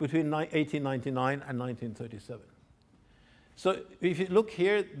 between 1899 and 1937. So if you look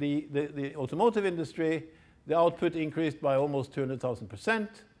here, the automotive industry, the output increased by almost 200,000%.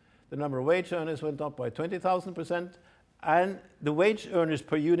 The number of wage earners went up by 20,000%, and the wage earners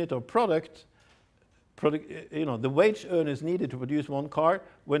per unit of product, the wage earners needed to produce one car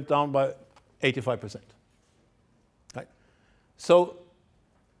went down by 85%. Right? So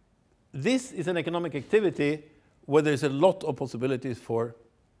this is an economic activity where there's a lot of possibilities for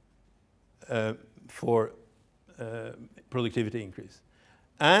productivity increase.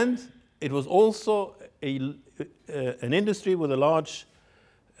 And it was also an industry with a large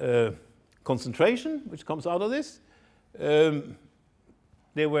concentration, which comes out of this.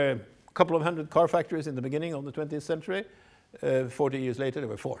 There were a couple of hundred car factories in the beginning of the 20th century. 40 years later, there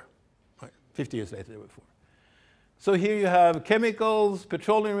were 4. Right. 50 years later, there were 4. So here you have chemicals,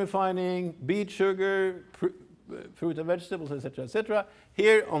 petroleum refining, beet sugar, fruit and vegetables, etc., etc.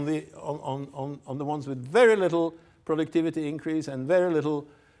 Here on the ones with very little productivity increase and very little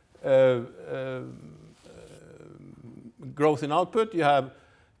growth in output, you have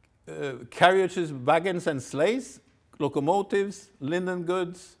carriages, wagons and sleighs, locomotives, linen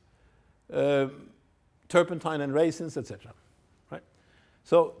goods, turpentine and raisins, etc. Right?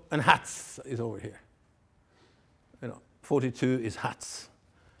 So, and hats is over here. 42 is hats.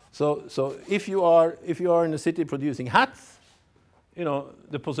 So if you are in a city producing hats,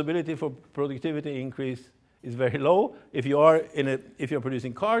 the possibility for productivity increase is very low. If you're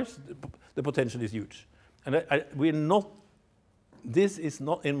producing cars, the potential is huge. And this is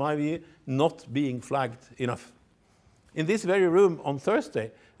not, in my view, not being flagged enough. In this very room on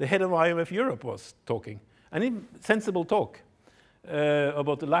Thursday, the head of IMF Europe was talking, and in sensible talk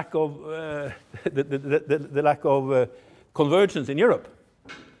about the lack of the lack of convergence in Europe.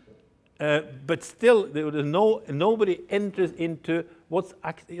 But still, nobody enters into what's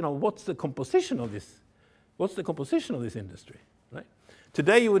the composition of this. What's the composition of this industry? Right?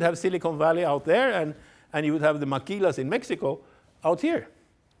 Today, you would have Silicon Valley out there, and you would have the maquilas in Mexico out here,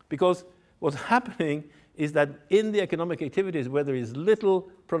 because what's happening is that in the economic activities where there is little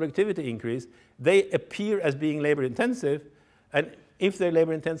productivity increase, they appear as being labor intensive, and if they're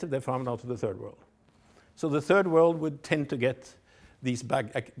labor intensive, they're farmed out to the third world. So the third world would tend to get these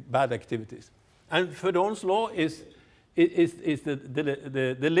bad activities. And Verdon's law is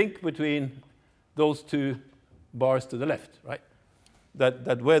the link between those two bars to the left, right?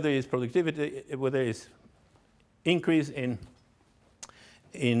 That where there is productivity, where there is increase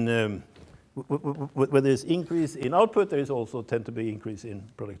where there is increase in output, there is also tend to be increase in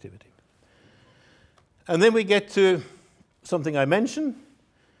productivity. And then we get to something I mentioned,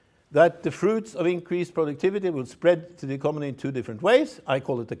 that the fruits of increased productivity will spread to the economy in 2 different ways. I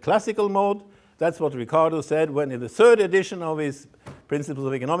call it the classical mode. That's what Ricardo said when in the 3rd edition of his Principles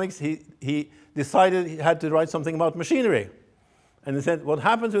of Economics, he decided he had to write something about machinery. And he said, what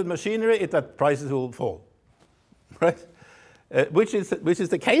happens with machinery is that prices will fall, right? Which is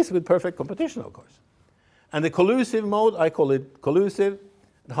the case with perfect competition, of course. And the collusive mode, I call it collusive,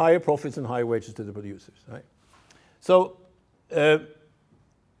 higher profits and higher wages to the producers, right? So,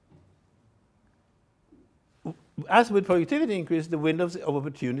 as with productivity increase, the windows of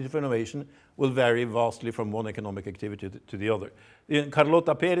opportunity for innovation will vary vastly from one economic activity to the other.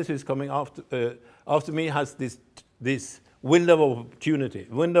 Carlota Perez, who's coming after me, has this window of opportunity.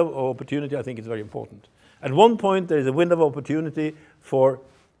 Window of opportunity, I think, is very important. At one point, there is a window of opportunity for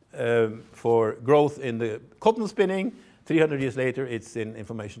growth in the cotton spinning. 300 years later, it's in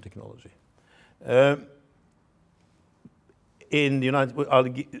information technology. I'll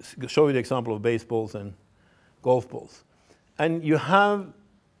show you the example of baseballs and golf balls. And you have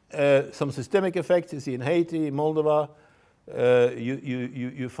some systemic effects. You see in Haiti, Moldova,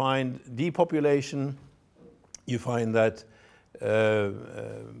 you find depopulation. You find that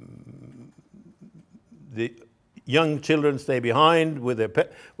the young children stay behind with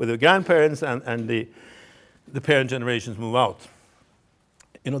their grandparents, and the parent generations move out.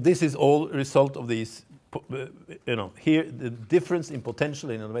 This is all a result of these. Here the difference in potential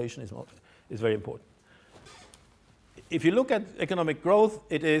in innovation is very important. If you look at economic growth,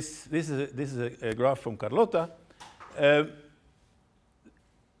 this is a graph from Carlota.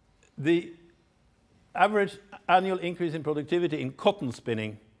 The average annual increase in productivity in cotton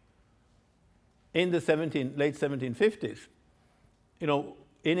spinning in the late 1750s,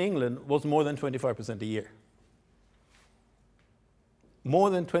 in England was more than 25% a year. More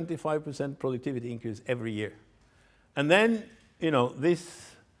than 25% productivity increase every year. And then,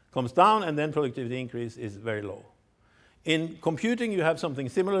 this comes down, and then productivity increase is very low. In computing, you have something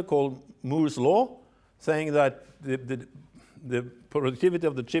similar called Moore's law, saying that the productivity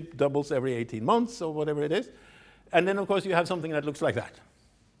of the chip doubles every 18 months or whatever it is. And then, of course, you have something that looks like that.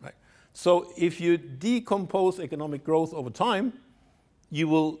 Right? So if you decompose economic growth over time, you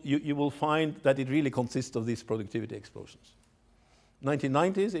will find that it really consists of these productivity explosions.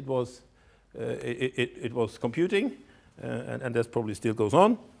 1990s, it was computing, and that probably still goes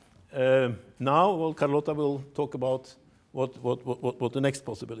on. Now, well, Carlota will talk about what the next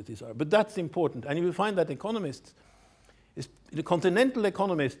possibilities are. But that's important. And you will find that economists, the continental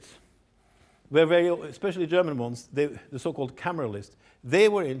economists, were very, especially German ones, the so-called Kameralists, they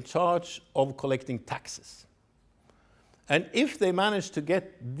were in charge of collecting taxes. And if they managed to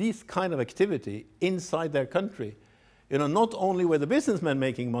get this kind of activity inside their country, you know, not only were the businessmen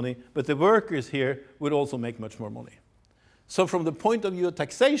making money, but the workers here would also make much more money. So from the point of view of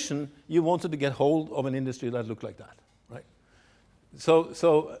taxation, you wanted to get hold of an industry that looked like that, right?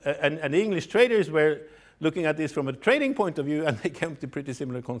 And the English traders were looking at this from a trading point of view, and they came to pretty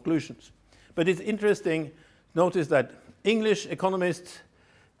similar conclusions. But it's interesting, notice that English economists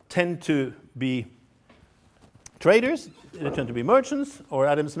tend to be traders, they tend to be merchants, or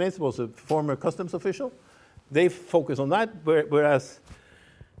Adam Smith was a former customs official. They focus on that, whereas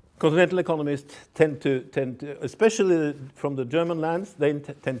continental economists tend to, especially from the German lands, they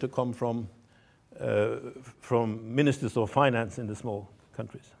tend to come from ministers of finance in the small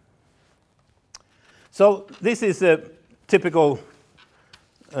countries. So this is a typical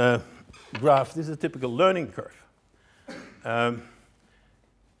graph. This is a typical learning curve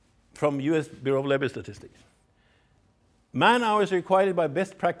from US Bureau of Labor Statistics. Man hours required by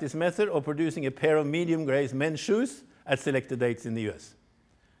best practice method of producing a pair of medium gray men's shoes at selected dates in the US.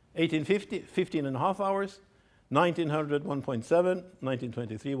 1850, 15.5 hours, 1900, 1.7,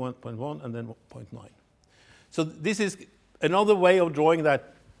 1923, 1.1, and then 0.9. So this is another way of drawing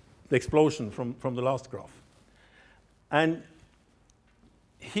that the explosion from the last graph. And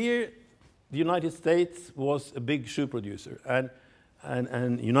here, the United States was a big shoe producer,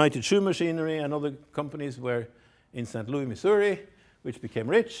 and United Shoe Machinery and other companies were in St. Louis, Missouri, which became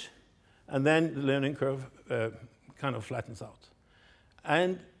rich, and then the learning curve kind of flattens out.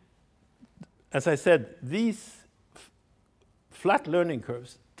 And as I said, these flat learning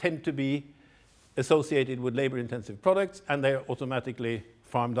curves tend to be associated with labor-intensive products, and they are automatically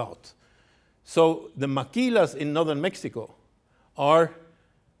farmed out. So the maquilas in northern Mexico are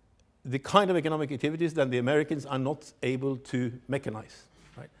the kind of economic activities that the Americans are not able to mechanize,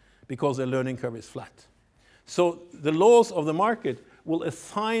 right? Because their learning curve is flat. So the laws of the market will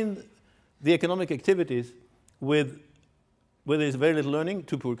assign the economic activities where there's very little learning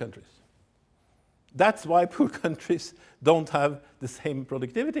to poor countries. That's why poor countries don't have the same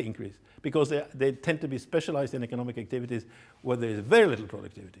productivity increase, because they tend to be specialized in economic activities where there is very little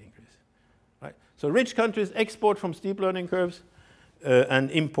productivity increase. Right? So rich countries export from steep learning curves and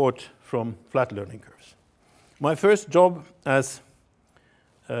import from flat learning curves. My first job as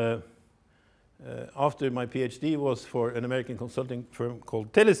after my PhD was for an American consulting firm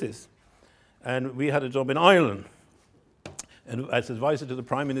called Telesys, and we had a job in Ireland, and as advisor to the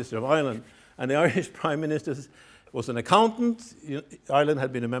Prime Minister of Ireland. And the Irish Prime Minister was an accountant. Ireland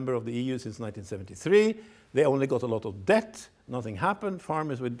had been a member of the EU since 1973. They only got a lot of debt. Nothing happened.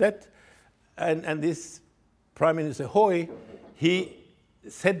 Farmers with debt. And this Prime Minister Hoy, he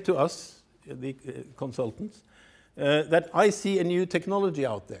said to us, the consultants, that I see a new technology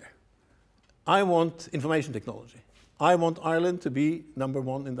out there. I want information technology. I want Ireland to be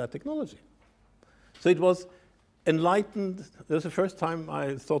 #1 in that technology. So it was enlightened. That was the first time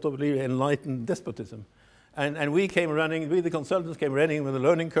I thought of really enlightened despotism. And we came running, we the consultants came running with the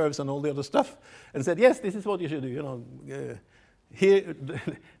learning curves and all the other stuff, and said, yes, this is what you should do. You know, here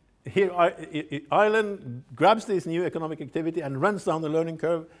Ireland grabs this new economic activity and runs down the learning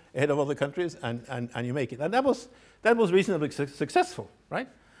curve ahead of other countries, and you make it. And that was reasonably successful, right?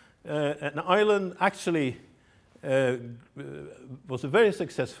 And Ireland actually was a very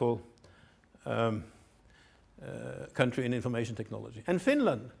successful country in information technology. And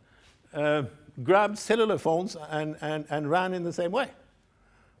Finland grabbed cellular phones and ran in the same way,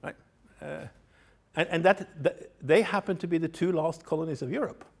 right? And they happen to be the two last colonies of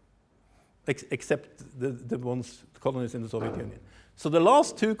Europe, except the colonies in the Soviet Union. So the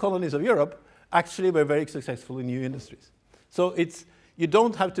last two colonies of Europe actually were very successful in new industries. So you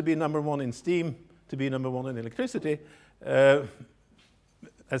don't have to be #1 in steam to be #1 in electricity.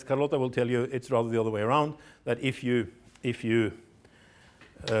 As Carlotta will tell you, it's rather the other way around. That if you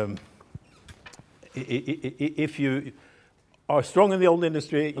are strong in the old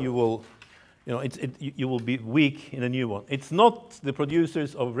industry, you will, you will be weak in a new one. It's not the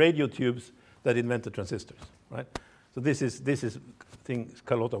producers of radio tubes that invented transistors, right? So this is things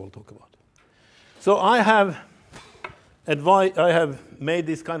Carlotta will talk about. So I have made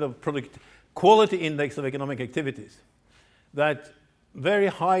this kind of product quality index of economic activities that very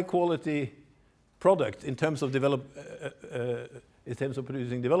high quality product in terms of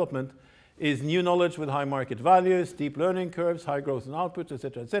producing development is new knowledge with high market values, deep learning curves, high growth and output,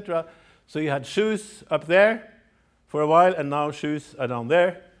 etc., etc. So you had shoes up there for a while, and now shoes are down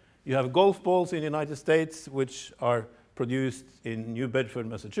there. You have golf balls in the United States, which are produced in New Bedford,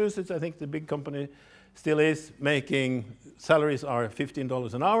 Massachusetts, I think the big company still is, making salaries are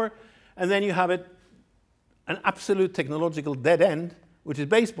 $15 an hour. And then you have an absolute technological dead end, which is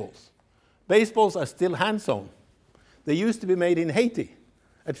baseballs. Baseballs are still hand-sewn. They used to be made in Haiti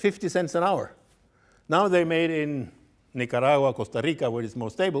at 50 cents an hour. Now they're made in Nicaragua, Costa Rica, where it's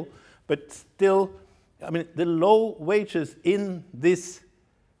more stable, but still, I mean, the low wages in this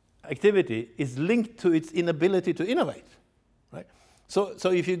activity is linked to its inability to innovate, right? So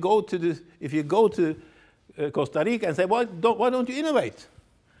if you go to Costa Rica and say, why don't you innovate?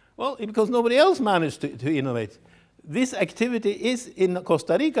 Well, because nobody else managed to innovate. This activity is in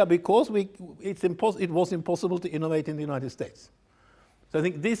Costa Rica because it was impossible to innovate in the United States. So I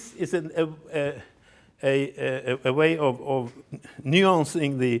think this is a way of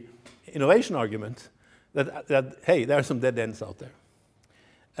nuancing the innovation argument that hey, there are some dead ends out there.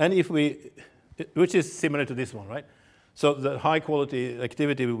 And which is similar to this one, right? So the high quality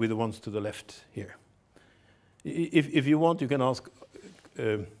activity will be the ones to the left here. If you want, you can ask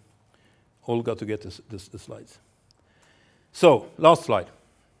Olga to get the slides. So, last slide.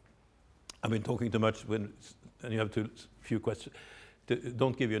 I've been talking too much and you have too few questions.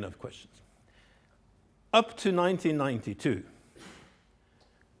 Don't give you enough questions. Up to 1992,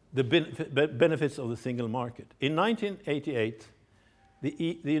 the benefits of the single market. In 1988,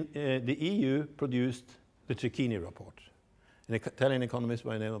 the EU produced the Cecchini report, an Italian economist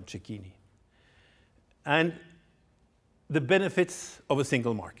by the name of Cecchini. And the benefits of a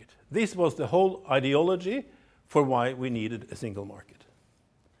single market. This was the whole ideology for why we needed a single market.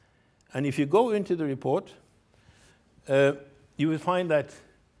 And if you go into the report, you will find that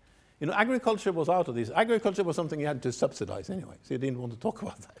agriculture was out of this. Agriculture was something you had to subsidize anyway, so you didn't want to talk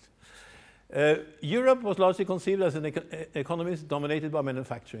about that. Europe was largely conceived as an economy dominated by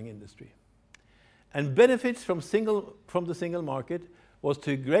manufacturing industry. And benefits from the single market was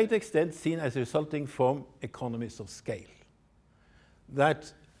to a great extent seen as resulting from economies of scale.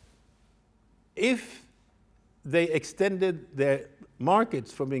 That if they extended their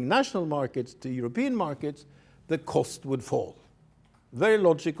markets from being national markets to European markets, the cost would fall. Very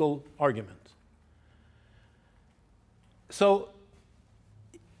logical argument. So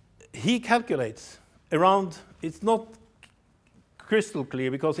he calculates around, it's not crystal clear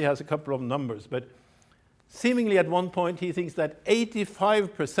because he has a couple of numbers, but seemingly at one point he thinks that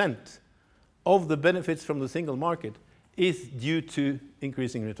 85% of the benefits from the single market is due to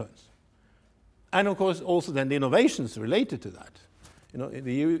increasing returns. And of course also then the innovations related to that.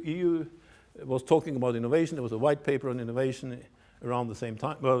 The EU was talking about innovation. There was a white paper on innovation around the same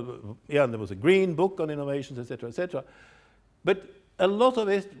time. Well, yeah, and there was a green book on innovations, etc., etc. But a lot of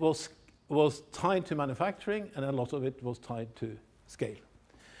it was tied to manufacturing, and a lot of it was tied to scale.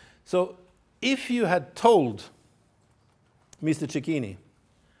 So if you had told Mr. Cecchini,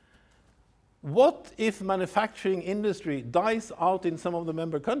 what if manufacturing industry dies out in some of the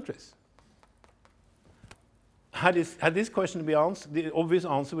member countries? Had this question been answered, the obvious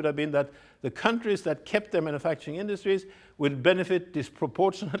answer would have been that the countries that kept their manufacturing industries would benefit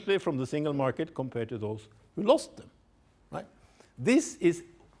disproportionately from the single market compared to those who lost them. Right? This is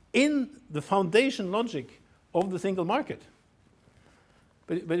in the foundation logic of the single market.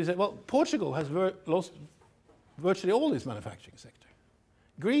 But you say, well, Portugal has lost virtually all its manufacturing sector.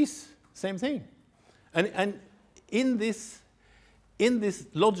 Greece, same thing. And in this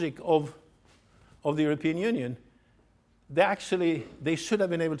logic of the European Union, they should have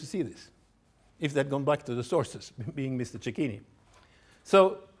been able to see this if they'd gone back to the sources, being Mr. Cecchini.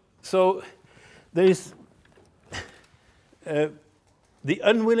 So there is the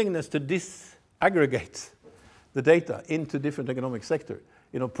unwillingness to disaggregate the data into different economic sectors,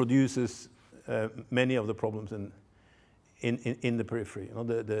 produces many of the problems in the periphery.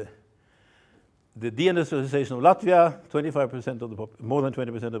 The deindustrialization of Latvia, 25% of more than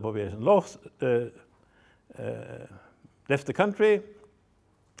 20% of the population left the country.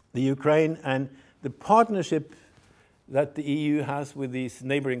 The Ukraine and the partnership that the EU has with these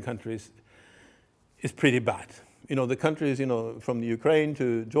neighboring countries is pretty bad. The countries, from the Ukraine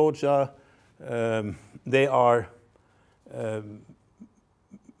to Georgia, they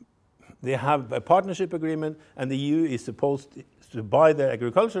have a partnership agreement, and the EU is supposed to buy their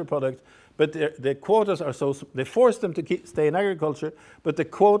agricultural products, but their quotas are they force them to stay in agriculture, but the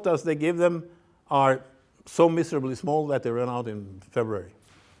quotas they give them are so miserably small that they run out in February.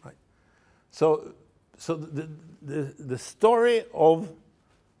 Right? So the story of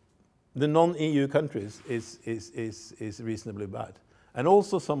the non-EU countries is reasonably bad. And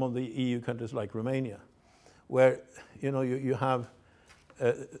also some of the EU countries like Romania, where you have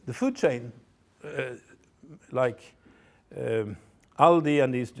the food chain, like Aldi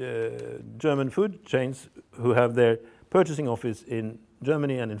and these German food chains who have their purchasing office in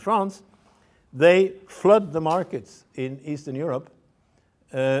Germany and in France, they flood the markets in Eastern Europe.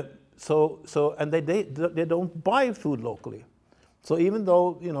 And they don't buy food locally. So even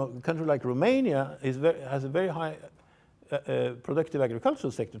though a country like Romania has a very high productive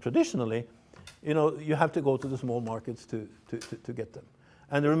agricultural sector traditionally, you have to go to the small markets to get them.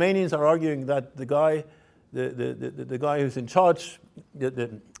 And the Romanians are arguing that the guy who's in charge,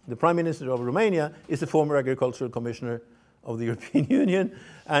 the Prime Minister of Romania, is the former agricultural commissioner of the European Union,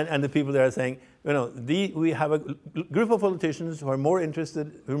 and the people there are saying, we have a group of politicians who are more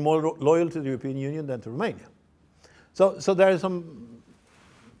interested, who are more loyal to the European Union than to Romania. So there is some,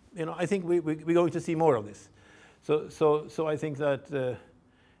 I think we're going to see more of this. So I think that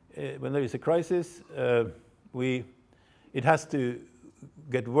when there is a crisis, it has to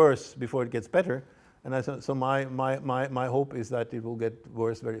get worse before it gets better. And so my hope is that it will get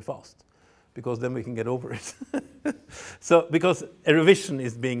worse very fast, because then we can get over it. So because a revision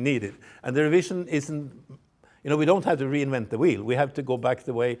is being needed, and the revision isn't, we don't have to reinvent the wheel. We have to go back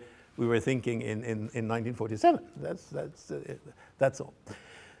the way we were thinking in 1947. That's all.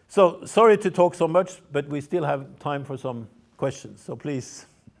 So sorry to talk so much, but we still have time for some questions. So please,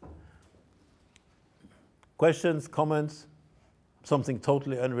 questions, comments, something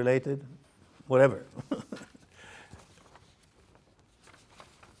totally unrelated, whatever.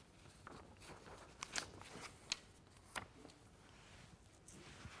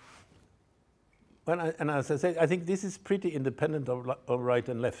 And as I said, I think this is pretty independent of right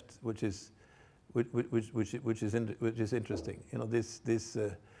and left, which is interesting.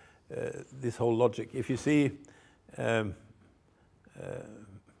 This whole logic. If you see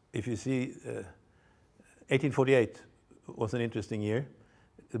 1848 was an interesting year,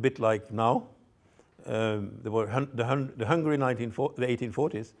 a bit like now. There were the Hungary the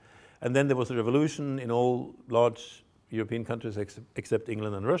 1840s, and then there was a revolution in all large European countries except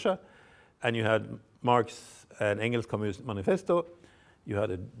England and Russia. And you had Marx and Engels' Communist Manifesto, you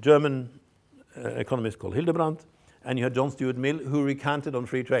had a German economist called Hildebrandt, and you had John Stuart Mill, who recanted on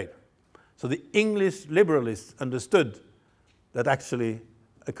free trade. So the English liberalists understood that actually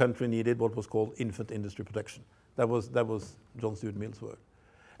a country needed what was called infant industry protection. That was John Stuart Mill's word.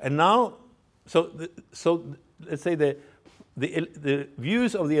 And now, so let's say the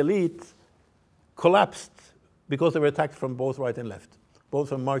views of the elite collapsed because they were attacked from both right and left, both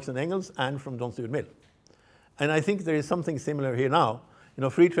from Marx and Engels and from John Stuart Mill. And I think there is something similar here now.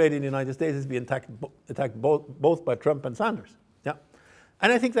 Free trade in the United States is being attacked both by Trump and Sanders. Yeah,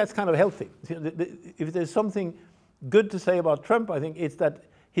 and I think that's kind of healthy. If there's something good to say about Trump, I think it's that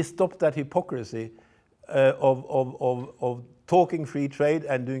he stopped that hypocrisy of talking free trade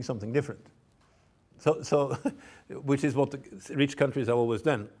and doing something different. So which is what the rich countries have always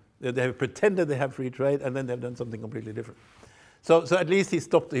done. They have pretended they have free trade, and then they've done something completely different. So at least he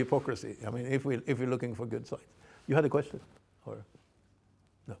stopped the hypocrisy. I mean, if we're looking for good sides. You had a question, or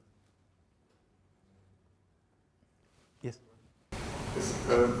no? Yes.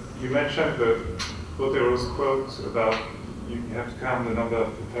 You mentioned Botero's quote about you have to count the number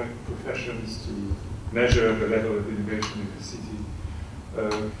of professions to measure the level of innovation in the city.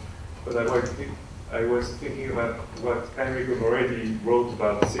 But I was thinking about what Enrico Moretti wrote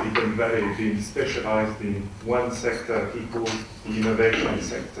about Silicon Valley being specialized in one sector equals the innovation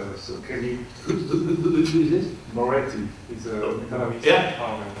sector. So can you... Who is this? Moretti is an economist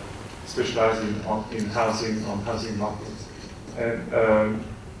specialized in housing markets. And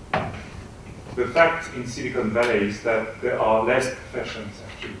the fact in Silicon Valley is that there are less professions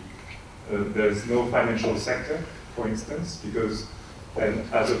actually. There's no financial sector, for instance, because and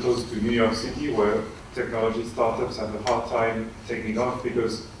as opposed to New York City, where technology startups have a hard time taking off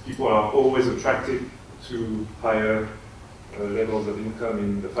because people are always attracted to higher levels of income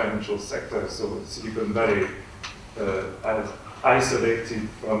in the financial sector. So Silicon Valley has isolated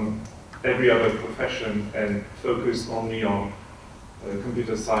from every other profession and focused only on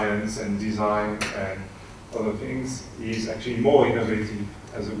computer science and design and other things, is actually more innovative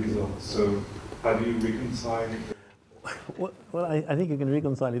as a result. So how do you reconcile it? Well, I think you can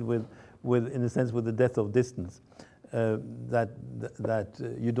reconcile it with, in a sense, with the death of distance. That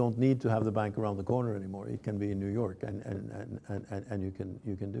you don't need to have the bank around the corner anymore. It can be in New York, and you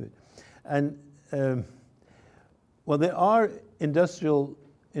can do it. And well, there are industrial,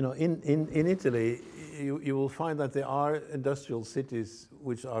 in Italy, you will find that there are industrial cities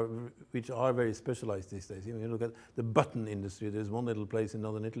which are very specialized these days. You look at the button industry. There's one little place in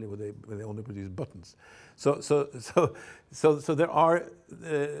northern Italy where they only produce buttons. So there are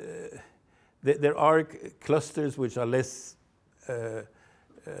there are clusters which are less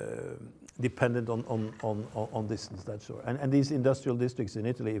dependent on distance, that's sure. And these industrial districts in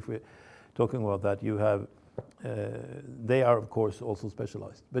Italy, if we're talking about that, you have, they are of course also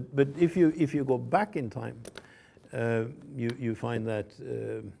specialized. But if you go back in time, you find that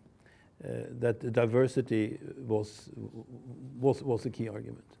that the diversity was a key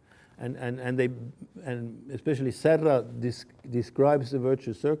argument, and especially Serra describes the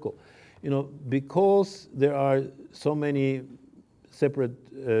virtuous circle, you know, because there are so many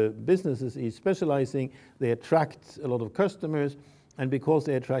separate businesses each specializing, they attract a lot of customers, and because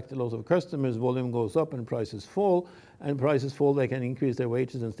they attract a lot of customers, volume goes up and prices fall, they can increase their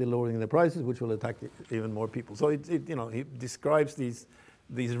wages and still lowering their prices, which will attract even more people. So you know, he describes these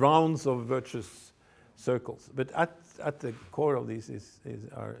rounds of virtuous circles, but at the core of these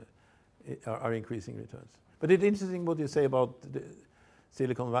are increasing returns. But it's interesting what you say about the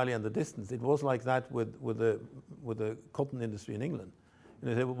Silicon Valley and the distance. It was like that with the cotton industry in England.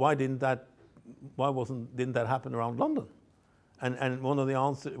 And they say, well, why didn't that happen around London? And one of the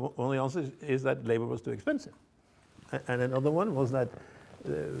answers is that labor was too expensive. And another one was that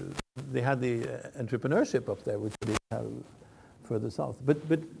they had the entrepreneurship up there, which they didn't have further south. But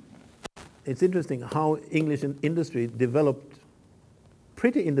it's interesting how English industry developed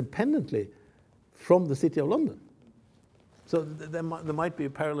pretty independently from the city of London. So there might be a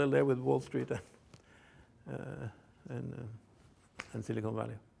parallel there with Wall Street and Silicon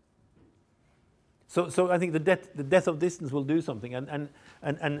Valley. So I think the death of distance will do something, and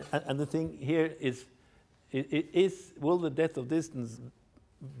the thing here is will the death of distance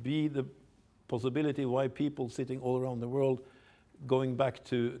be the possibility why people sitting all around the world going back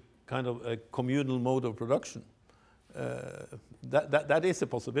to kind of a communal mode of production? That is a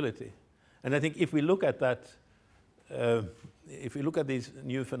possibility, and I think if we look at that, if we look at these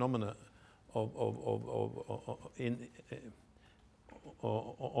new phenomena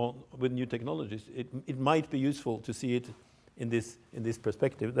with new technologies, it might be useful to see it in this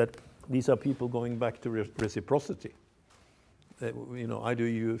perspective, that these are people going back to reciprocity. You know, I do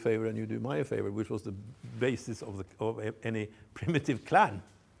you a favor and you do me a favor, which was the basis of any primitive clan.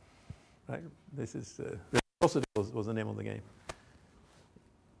 Right? This is reciprocity was the name of the game.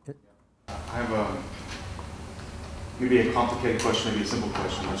 I have maybe a complicated question, maybe a simple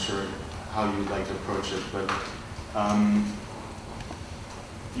question. I'm not sure how you'd like to approach it, but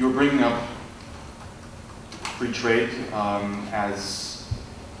you were bringing up free trade as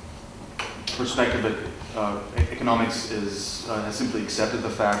perspective that economics has simply accepted the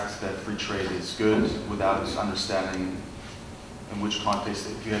fact that free trade is good without understanding in which context.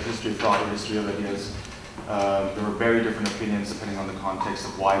 If you have history of thought or history of ideas, there were very different opinions depending on the context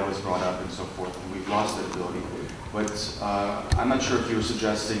of why it was brought up and so forth, and we've lost that ability. But I'm not sure if you were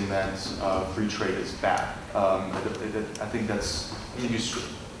suggesting that free trade is bad. I think that's,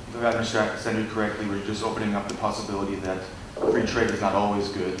 if I understand you correctly, we're just opening up the possibility that free trade is not always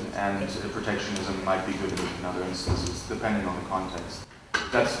good, and protectionism might be good in other instances, depending on the context.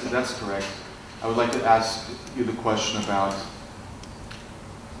 That's correct. I would like to ask you the question about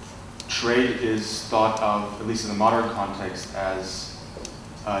trade is thought of, at least in the modern context, as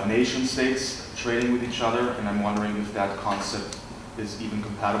nation states trading with each other, and I'm wondering if that concept is even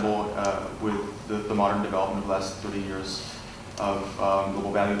compatible with the modern development of the last 30 years of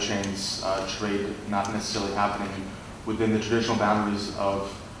global value chains, trade not necessarily happening within the traditional boundaries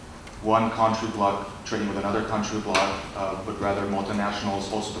of one country bloc trading with another country bloc, but rather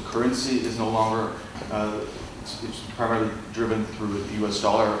multinationals. Also, the currency is no longer, it's primarily driven through the US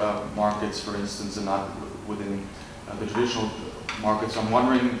dollar markets, for instance, and not within the traditional markets. I'm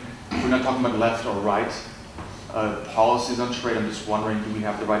wondering, if we're not talking about left or right policies on trade, I'm just wondering, do we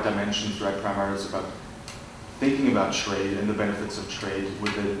have the right dimensions, the right primaries about thinking about trade and the benefits of trade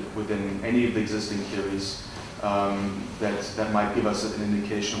within any of the existing theories that might give us an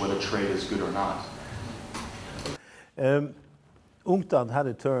indication whether trade is good or not? UNCTAD had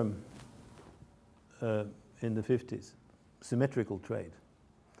a term in the 50s, symmetrical trade.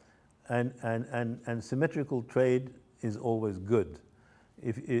 And symmetrical trade is always good.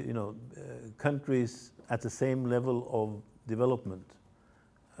 If you know, countries at the same level of development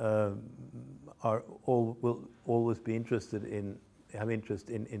will always be interested in, have interest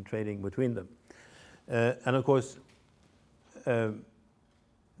in trading between them. And of course, the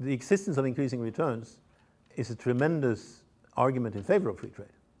existence of increasing returns is a tremendous argument in favor of free trade.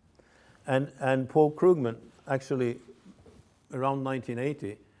 And Paul Krugman actually, around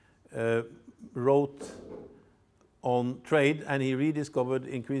 1980, wrote on trade, and he rediscovered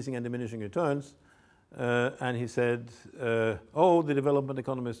increasing and diminishing returns and he said, oh, the development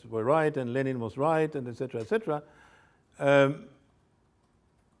economists were right, and Lenin was right, and etc., etc. And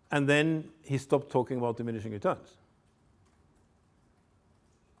then he stopped talking about diminishing returns.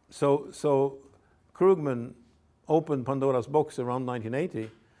 So Krugman opened Pandora's box around 1980,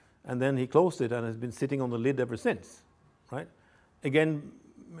 and then he closed it and has been sitting on the lid ever since, right? Again,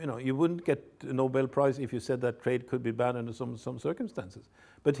 you know, you wouldn't get a Nobel Prize if you said that trade could be bad under some circumstances.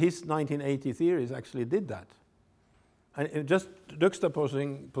 But his 1980 theories actually did that. And just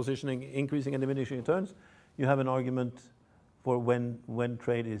juxtaposing increasing and diminishing returns, you have an argument for when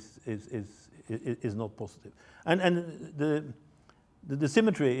trade is not positive. And the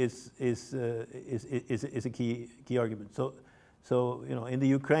symmetry is a key argument. So you know, in the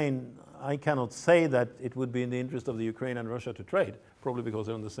Ukraine, I cannot say that it would be in the interest of the Ukraine and Russia to trade, probably because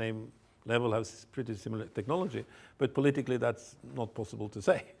they're on the same level, have pretty similar technology. But politically, that's not possible to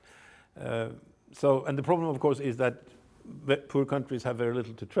say. And the problem, of course, is that poor countries have very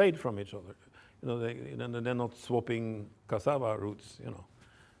little to trade from each other. You know, they're not swapping cassava roots. You know,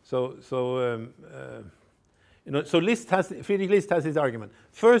 so Friedrich List has his argument.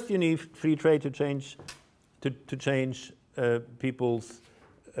 First, you need free trade to change people's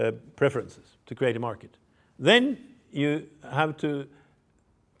preferences, to create a market. Then you have to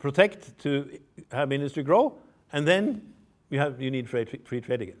protect to have industry grow, and then you need free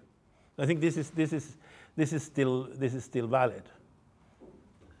trade again. I think this is still valid.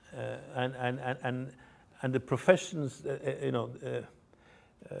 And the professions,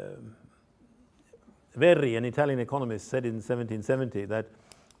 Verri, an Italian economist, said in 1770 that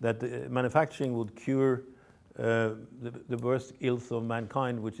manufacturing would cure the worst ills of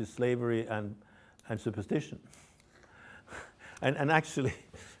mankind, which is slavery and superstition. and actually,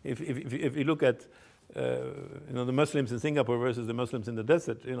 if you look at the Muslims in Singapore versus the Muslims in the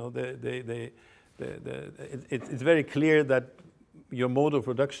desert, you know, it's very clear that your mode of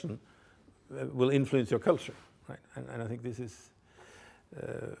production will influence your culture, right? And I think this is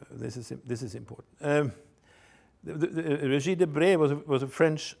important. Régis Debray was a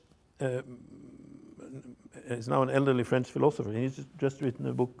French. Is now an elderly French philosopher. He's just written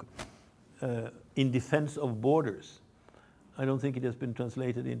a book, In Defense of Borders. I don't think it has been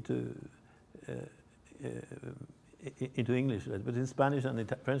translated into English, but in Spanish and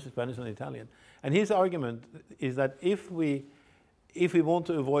French, Spanish, and Italian. And his argument is that if we want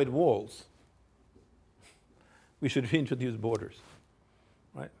to avoid walls, we should reintroduce borders,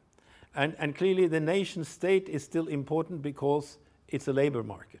 right? And clearly, the nation state is still important because it's a labor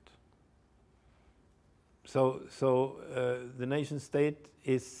market. So the nation state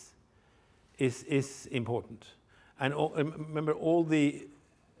is important, and remember all the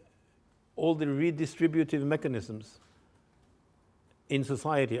redistributive mechanisms in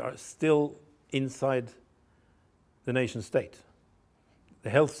society are still inside the nation state. The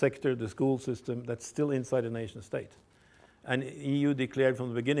health sector, the school system, that's still inside the nation state. And EU declared from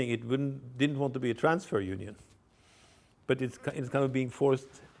the beginning it didn't want to be a transfer union, but it's kind of being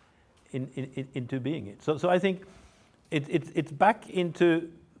forced into being it. So I think it's back into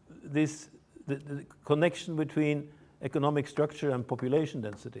this the connection between economic structure and population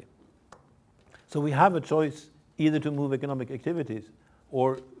density. So we have a choice either to move economic activities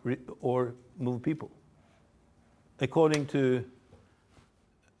or move people. According to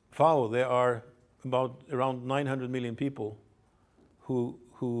FAO, there are around 900 million people who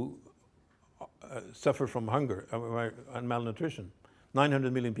suffer from hunger and malnutrition.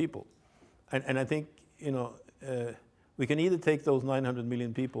 900 million people. And I think, you know, we can either take those 900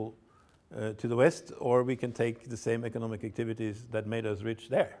 million people to the West, or we can take the same economic activities that made us rich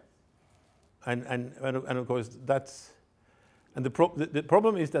there. And of course, the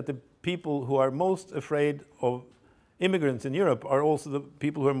problem is that the people who are most afraid of immigrants in Europe are also the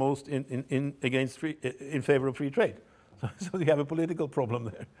people who are most in favor of free trade. So you have a political problem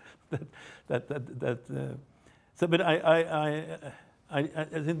there. But I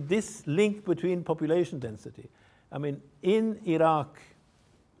think this link between population density. I mean, in Iraq,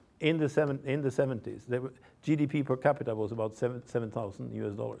 in the 70s, GDP per capita was about $7,000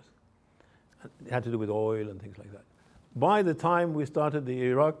 US. It had to do with oil and things like that. By the time we started the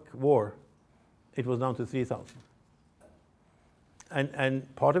Iraq war, it was down to 3,000.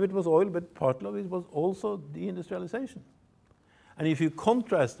 And part of it was oil, but part of it was also deindustrialization. And if you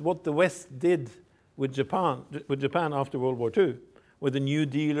contrast what the West did with Japan after World War II, where the new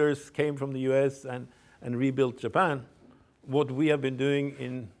dealers came from the US and rebuilt Japan, what we have been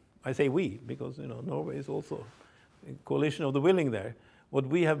doing I say we, because Norway is also a coalition of the willing there. What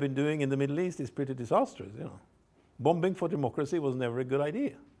we have been doing in the Middle East is pretty disastrous. Bombing for democracy was never a good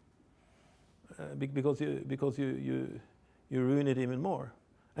idea. because you ruin it even more.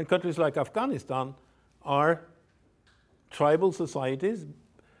 And countries like Afghanistan are tribal societies,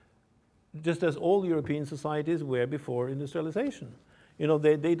 just as all European societies were before industrialization. You know,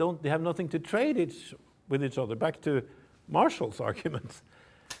 they have nothing to trade with each other. Back to Marshall's argument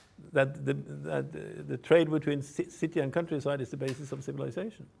that the trade between city and countryside is the basis of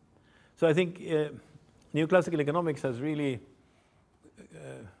civilization. So I think neoclassical economics has really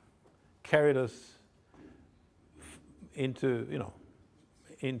carried us into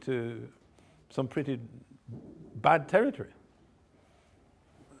some pretty bad territory.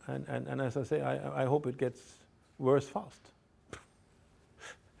 And as I say, I hope it gets worse fast.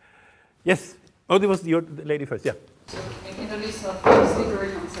 Yes. Oh, there was your lady first. Yeah. So in the list of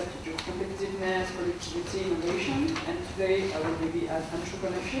very concept of competitiveness, productivity, innovation, and today I will maybe add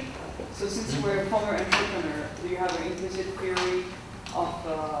entrepreneurship. So since you were a former entrepreneur, do you have an implicit theory of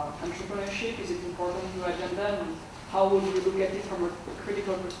entrepreneurship? Is it important to your agenda? And how would you look at it from a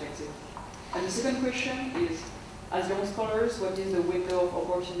critical perspective? And the second question is, as young scholars, what is the window of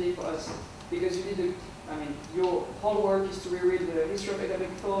opportunity for us? Because you did your whole work is to reread the history of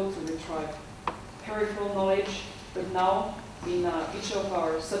economic thought, to retrieve peripheral knowledge, but now in each of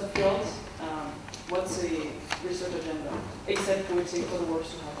our subfields, what's a research agenda, except for waiting for the wars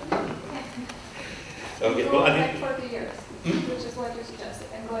to happen? Okay, well, going back 40 years, which is what you suggested,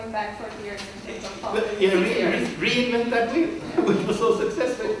 and going back 40 years in terms of politics. Reinvent that wheel, which was so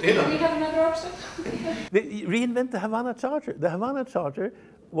successful. Do we have another option? Reinvent the Havana Charter. The Havana Charter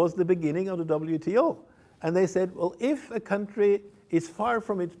was the beginning of the WTO. And they said, well, if a country is far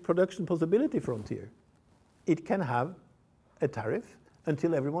from its production possibility frontier, it can have a tariff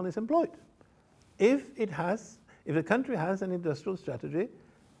until everyone is employed. If a country has an industrial strategy,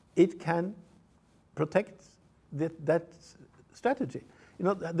 it can protect that strategy. You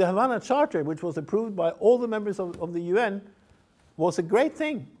know, the Havana Charter, which was approved by all the members of the UN, was a great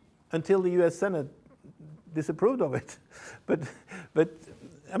thing until the US Senate disapproved of it. But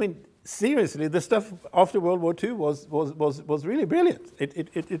I mean, seriously, the stuff after World War II was really brilliant.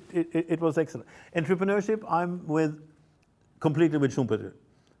 It was excellent. Entrepreneurship, I'm completely with Schumpeter.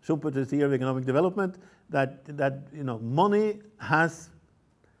 Schumpeter's theory of economic development, that money has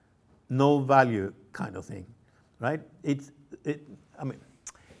no value kind of thing, right? I mean,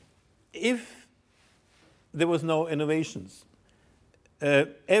 if there was no innovations,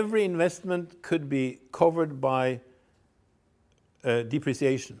 every investment could be covered by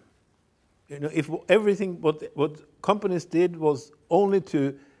depreciation. You know, if everything what companies did was only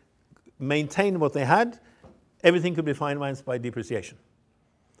to maintain what they had, everything could be financed by depreciation.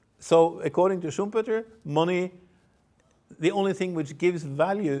 So according to Schumpeter, money, the only thing which gives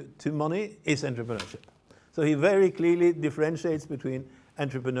value to money is entrepreneurship. So he very clearly differentiates between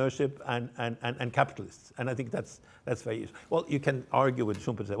entrepreneurship and capitalists. And I think that's very useful. Well, you can argue with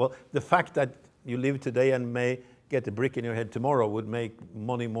Schumpeter. Well, the fact that you live today and may get a brick in your head tomorrow would make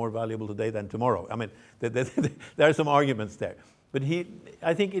money more valuable today than tomorrow. I mean, there are some arguments there. But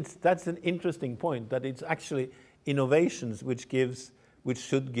I think that's an interesting point, that it's actually innovations which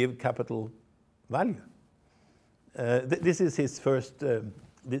should give capital value. This is his first.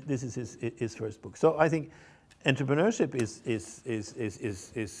 This is his first book. So I think entrepreneurship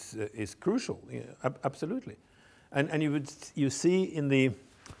is crucial, absolutely. And you see in the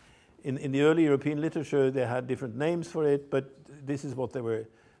early European literature they had different names for it, but this is what they were.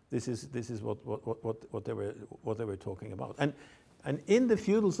 This is what they were talking about. And in the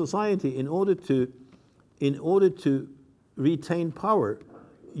feudal society, in order to retain power,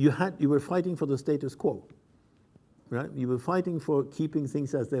 you were fighting for the status quo. Right? You were fighting for keeping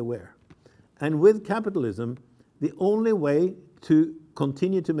things as they were. And with capitalism, the only way to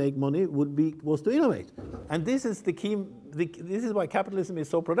continue to make money was to innovate. And this is the key. This is why capitalism is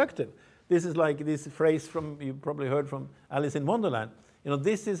so productive. This is like this phrase you probably heard from Alice in Wonderland. You know,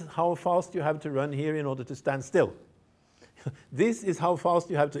 this is how fast you have to run here in order to stand still. This is how fast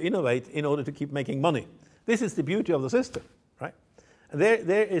you have to innovate in order to keep making money. This is the beauty of the system, right?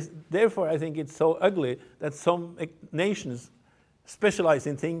 Therefore, I think it's so ugly that some nations specialize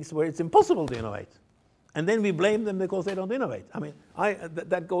in things where it's impossible to innovate. And then we blame them because they don't innovate. I mean,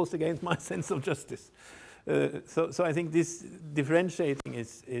 that goes against my sense of justice. So I think this differentiating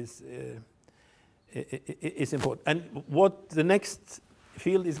is important. And what the next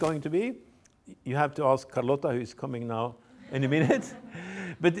field is going to be, you have to ask Carlotta, who is coming now in a minute.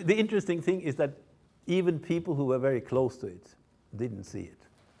 But the interesting thing is that even people who were very close to it didn't see it.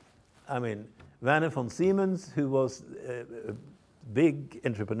 I mean, Werner von Siemens, who was a big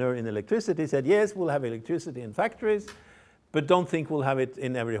entrepreneur in electricity, said, yes, we'll have electricity in factories, but don't think we'll have it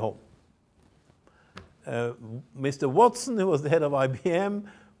in every home. Mr. Watson, who was the head of IBM,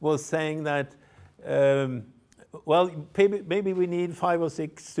 was saying that, well, maybe we need 5 or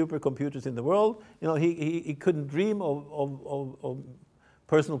 6 supercomputers in the world. You know, he couldn't dream of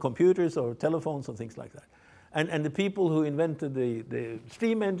personal computers or telephones or things like that. And the people who invented the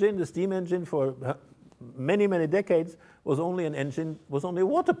steam engine for many, many decades was only an engine, was only a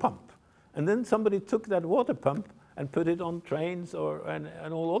water pump. And then somebody took that water pump and put it on trains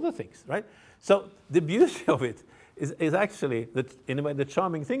and all other things, right? So the beauty of it is actually, that in a way, the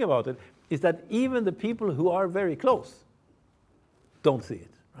charming thing about it is that even the people who are very close don't see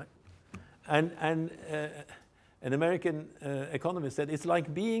it, right? And an American economist said, it's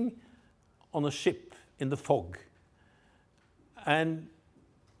like being on a ship in the fog. And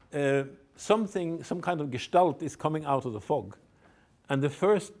some kind of gestalt is coming out of the fog. And the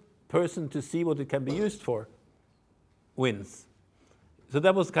first person to see what it can be used for wins. So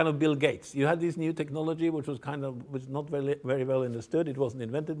that was kind of Bill Gates. You had this new technology which was not very well understood. It wasn't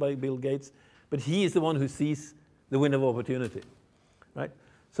invented by Bill Gates, but he is the one who sees the window of opportunity, right?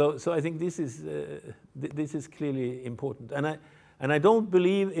 So I think this is clearly important. And I don't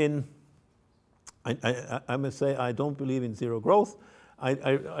believe in, I must say, I don't believe in zero growth.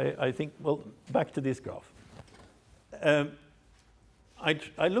 I think, well, back to this graph.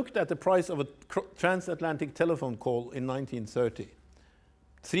 I looked at the price of a transatlantic telephone call in 1930.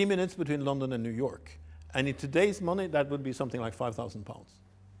 3 minutes between London and New York. And in today's money, that would be something like £5,000.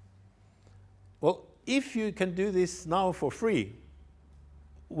 Well, if you can do this now for free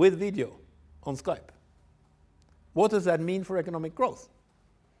with video on Skype, what does that mean for economic growth?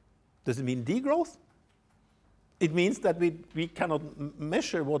 Does it mean degrowth? It means that we cannot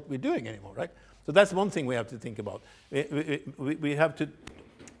measure what we're doing anymore, right? So that's one thing we have to think about. We have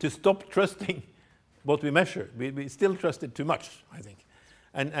to stop trusting what we measure. We still trust it too much, I think.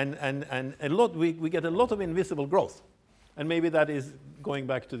 And a lot, we get a lot of invisible growth. And maybe that is going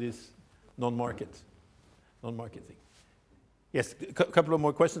back to this non-market thing. Yes, a couple of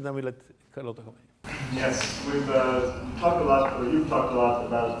more questions, then we let Carlotta come in. Yes, you've talked a lot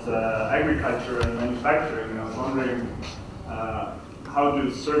about agriculture and manufacturing. I was wondering, how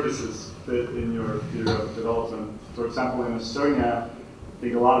do services fit in your field of development? For example, in Estonia, I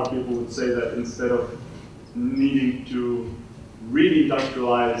think a lot of people would say that instead of needing to really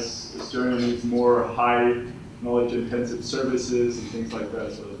industrialize, Estonia needs more high knowledge-intensive services and things like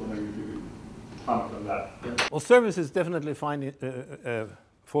that. So I was wondering if you could comment on that. Yeah. Well, services definitely fall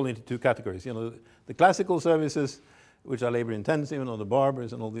into 2 categories. You know, the classical services, which are labor-intensive, you know, the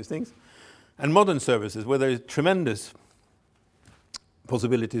barbers and all these things, and modern services, where there is tremendous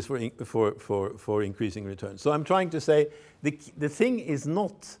possibilities for increasing returns. So I'm trying to say the thing is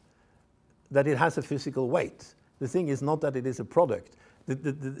not that it has a physical weight. The thing is not that it is a product.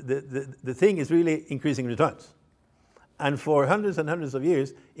 The thing is really increasing returns. And for hundreds and hundreds of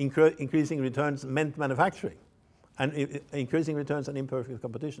years, increasing returns meant manufacturing, and increasing returns and imperfect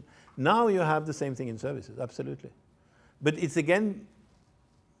competition. Now you have the same thing in services, absolutely. But it's again,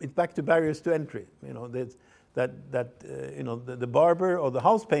 it's back to barriers to entry. You know, you know, the barber or the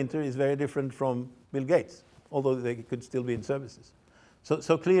house painter is very different from Bill Gates, although they could still be in services.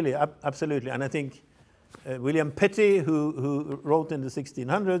 So clearly, absolutely, and I think William Petty, who wrote in the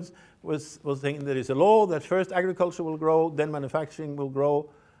 1600s, was saying there is a law that first agriculture will grow, then manufacturing will grow,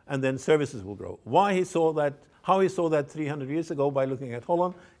 and then services will grow. Why he saw that, how he saw that 300 years ago by looking at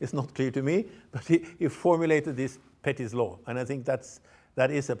Holland is not clear to me, but he formulated this Petty's law, and I think that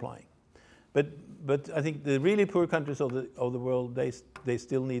is applying. But I think the really poor countries of the world, they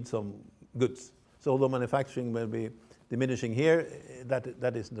still need some goods. So although manufacturing will be diminishing here,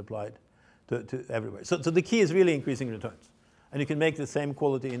 that isn't applied to everywhere. So the key is really increasing returns. And you can make the same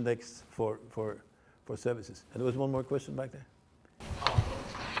quality index for services. And there was one more question back there.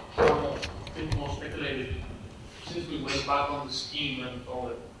 A bit more speculative. Since we went back on the scheme and all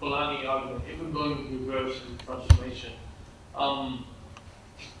the Polanyi argument, if we're going with reverse transformation,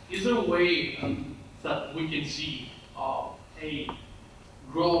 is there a way that we can see A,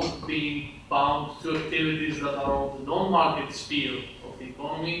 growth being bound to activities that are of the non-market sphere of the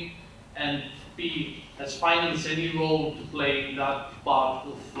economy, and B, has finance any role to play in that part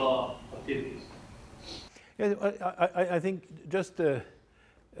of activities? Yeah, I think just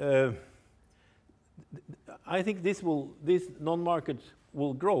I think this non-market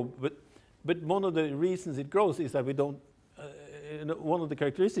will grow, but one of the reasons it grows is that we don't. One of the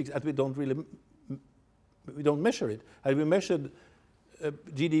characteristics that we don't measure it. Had we measured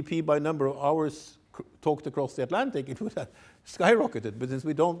GDP by number of hours talked across the Atlantic, it would have skyrocketed. But since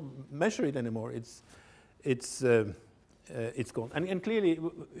we don't measure it anymore, it's gone. And clearly,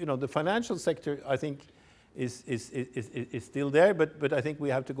 you know, the financial sector, I think, is still there, but I think we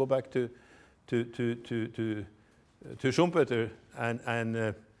have to go back to Schumpeter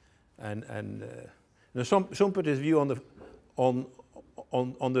and Schumpeter's view on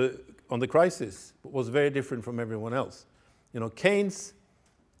the crisis was very different from everyone else. You know, Keynes'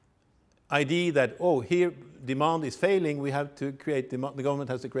 idea that, oh, here demand is failing, we have to create demand, the government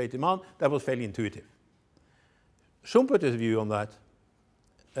has to create demand, that was fairly intuitive. Schumpeter's view on that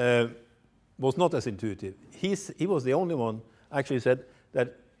was not as intuitive. He was the only one actually said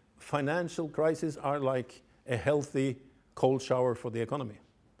that financial crises are like a healthy cold shower for the economy,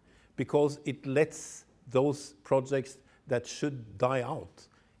 because it lets those projects that should die out,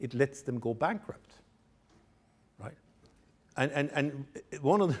 it lets them go bankrupt, right? And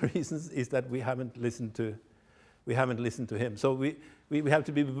one of the reasons is that we haven't listened to him. So we have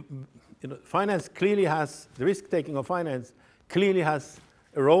to be, you know, finance clearly has, the risk-taking of finance clearly has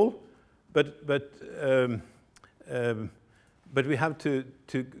a role, but we have to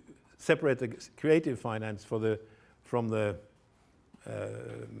separate the creative finance from the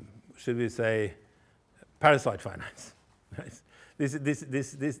should we say parasite finance. Right? This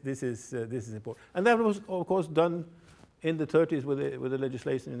is important, and that was of course done in the 30s with the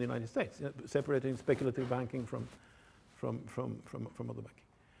legislation in the United States, you know, separating speculative banking from other banking.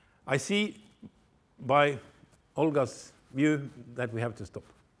 I see by Olga's view that we have to stop.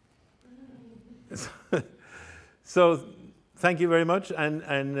 So thank you very much,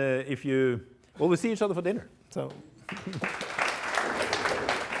 and if you, well, we'll see each other for dinner. So.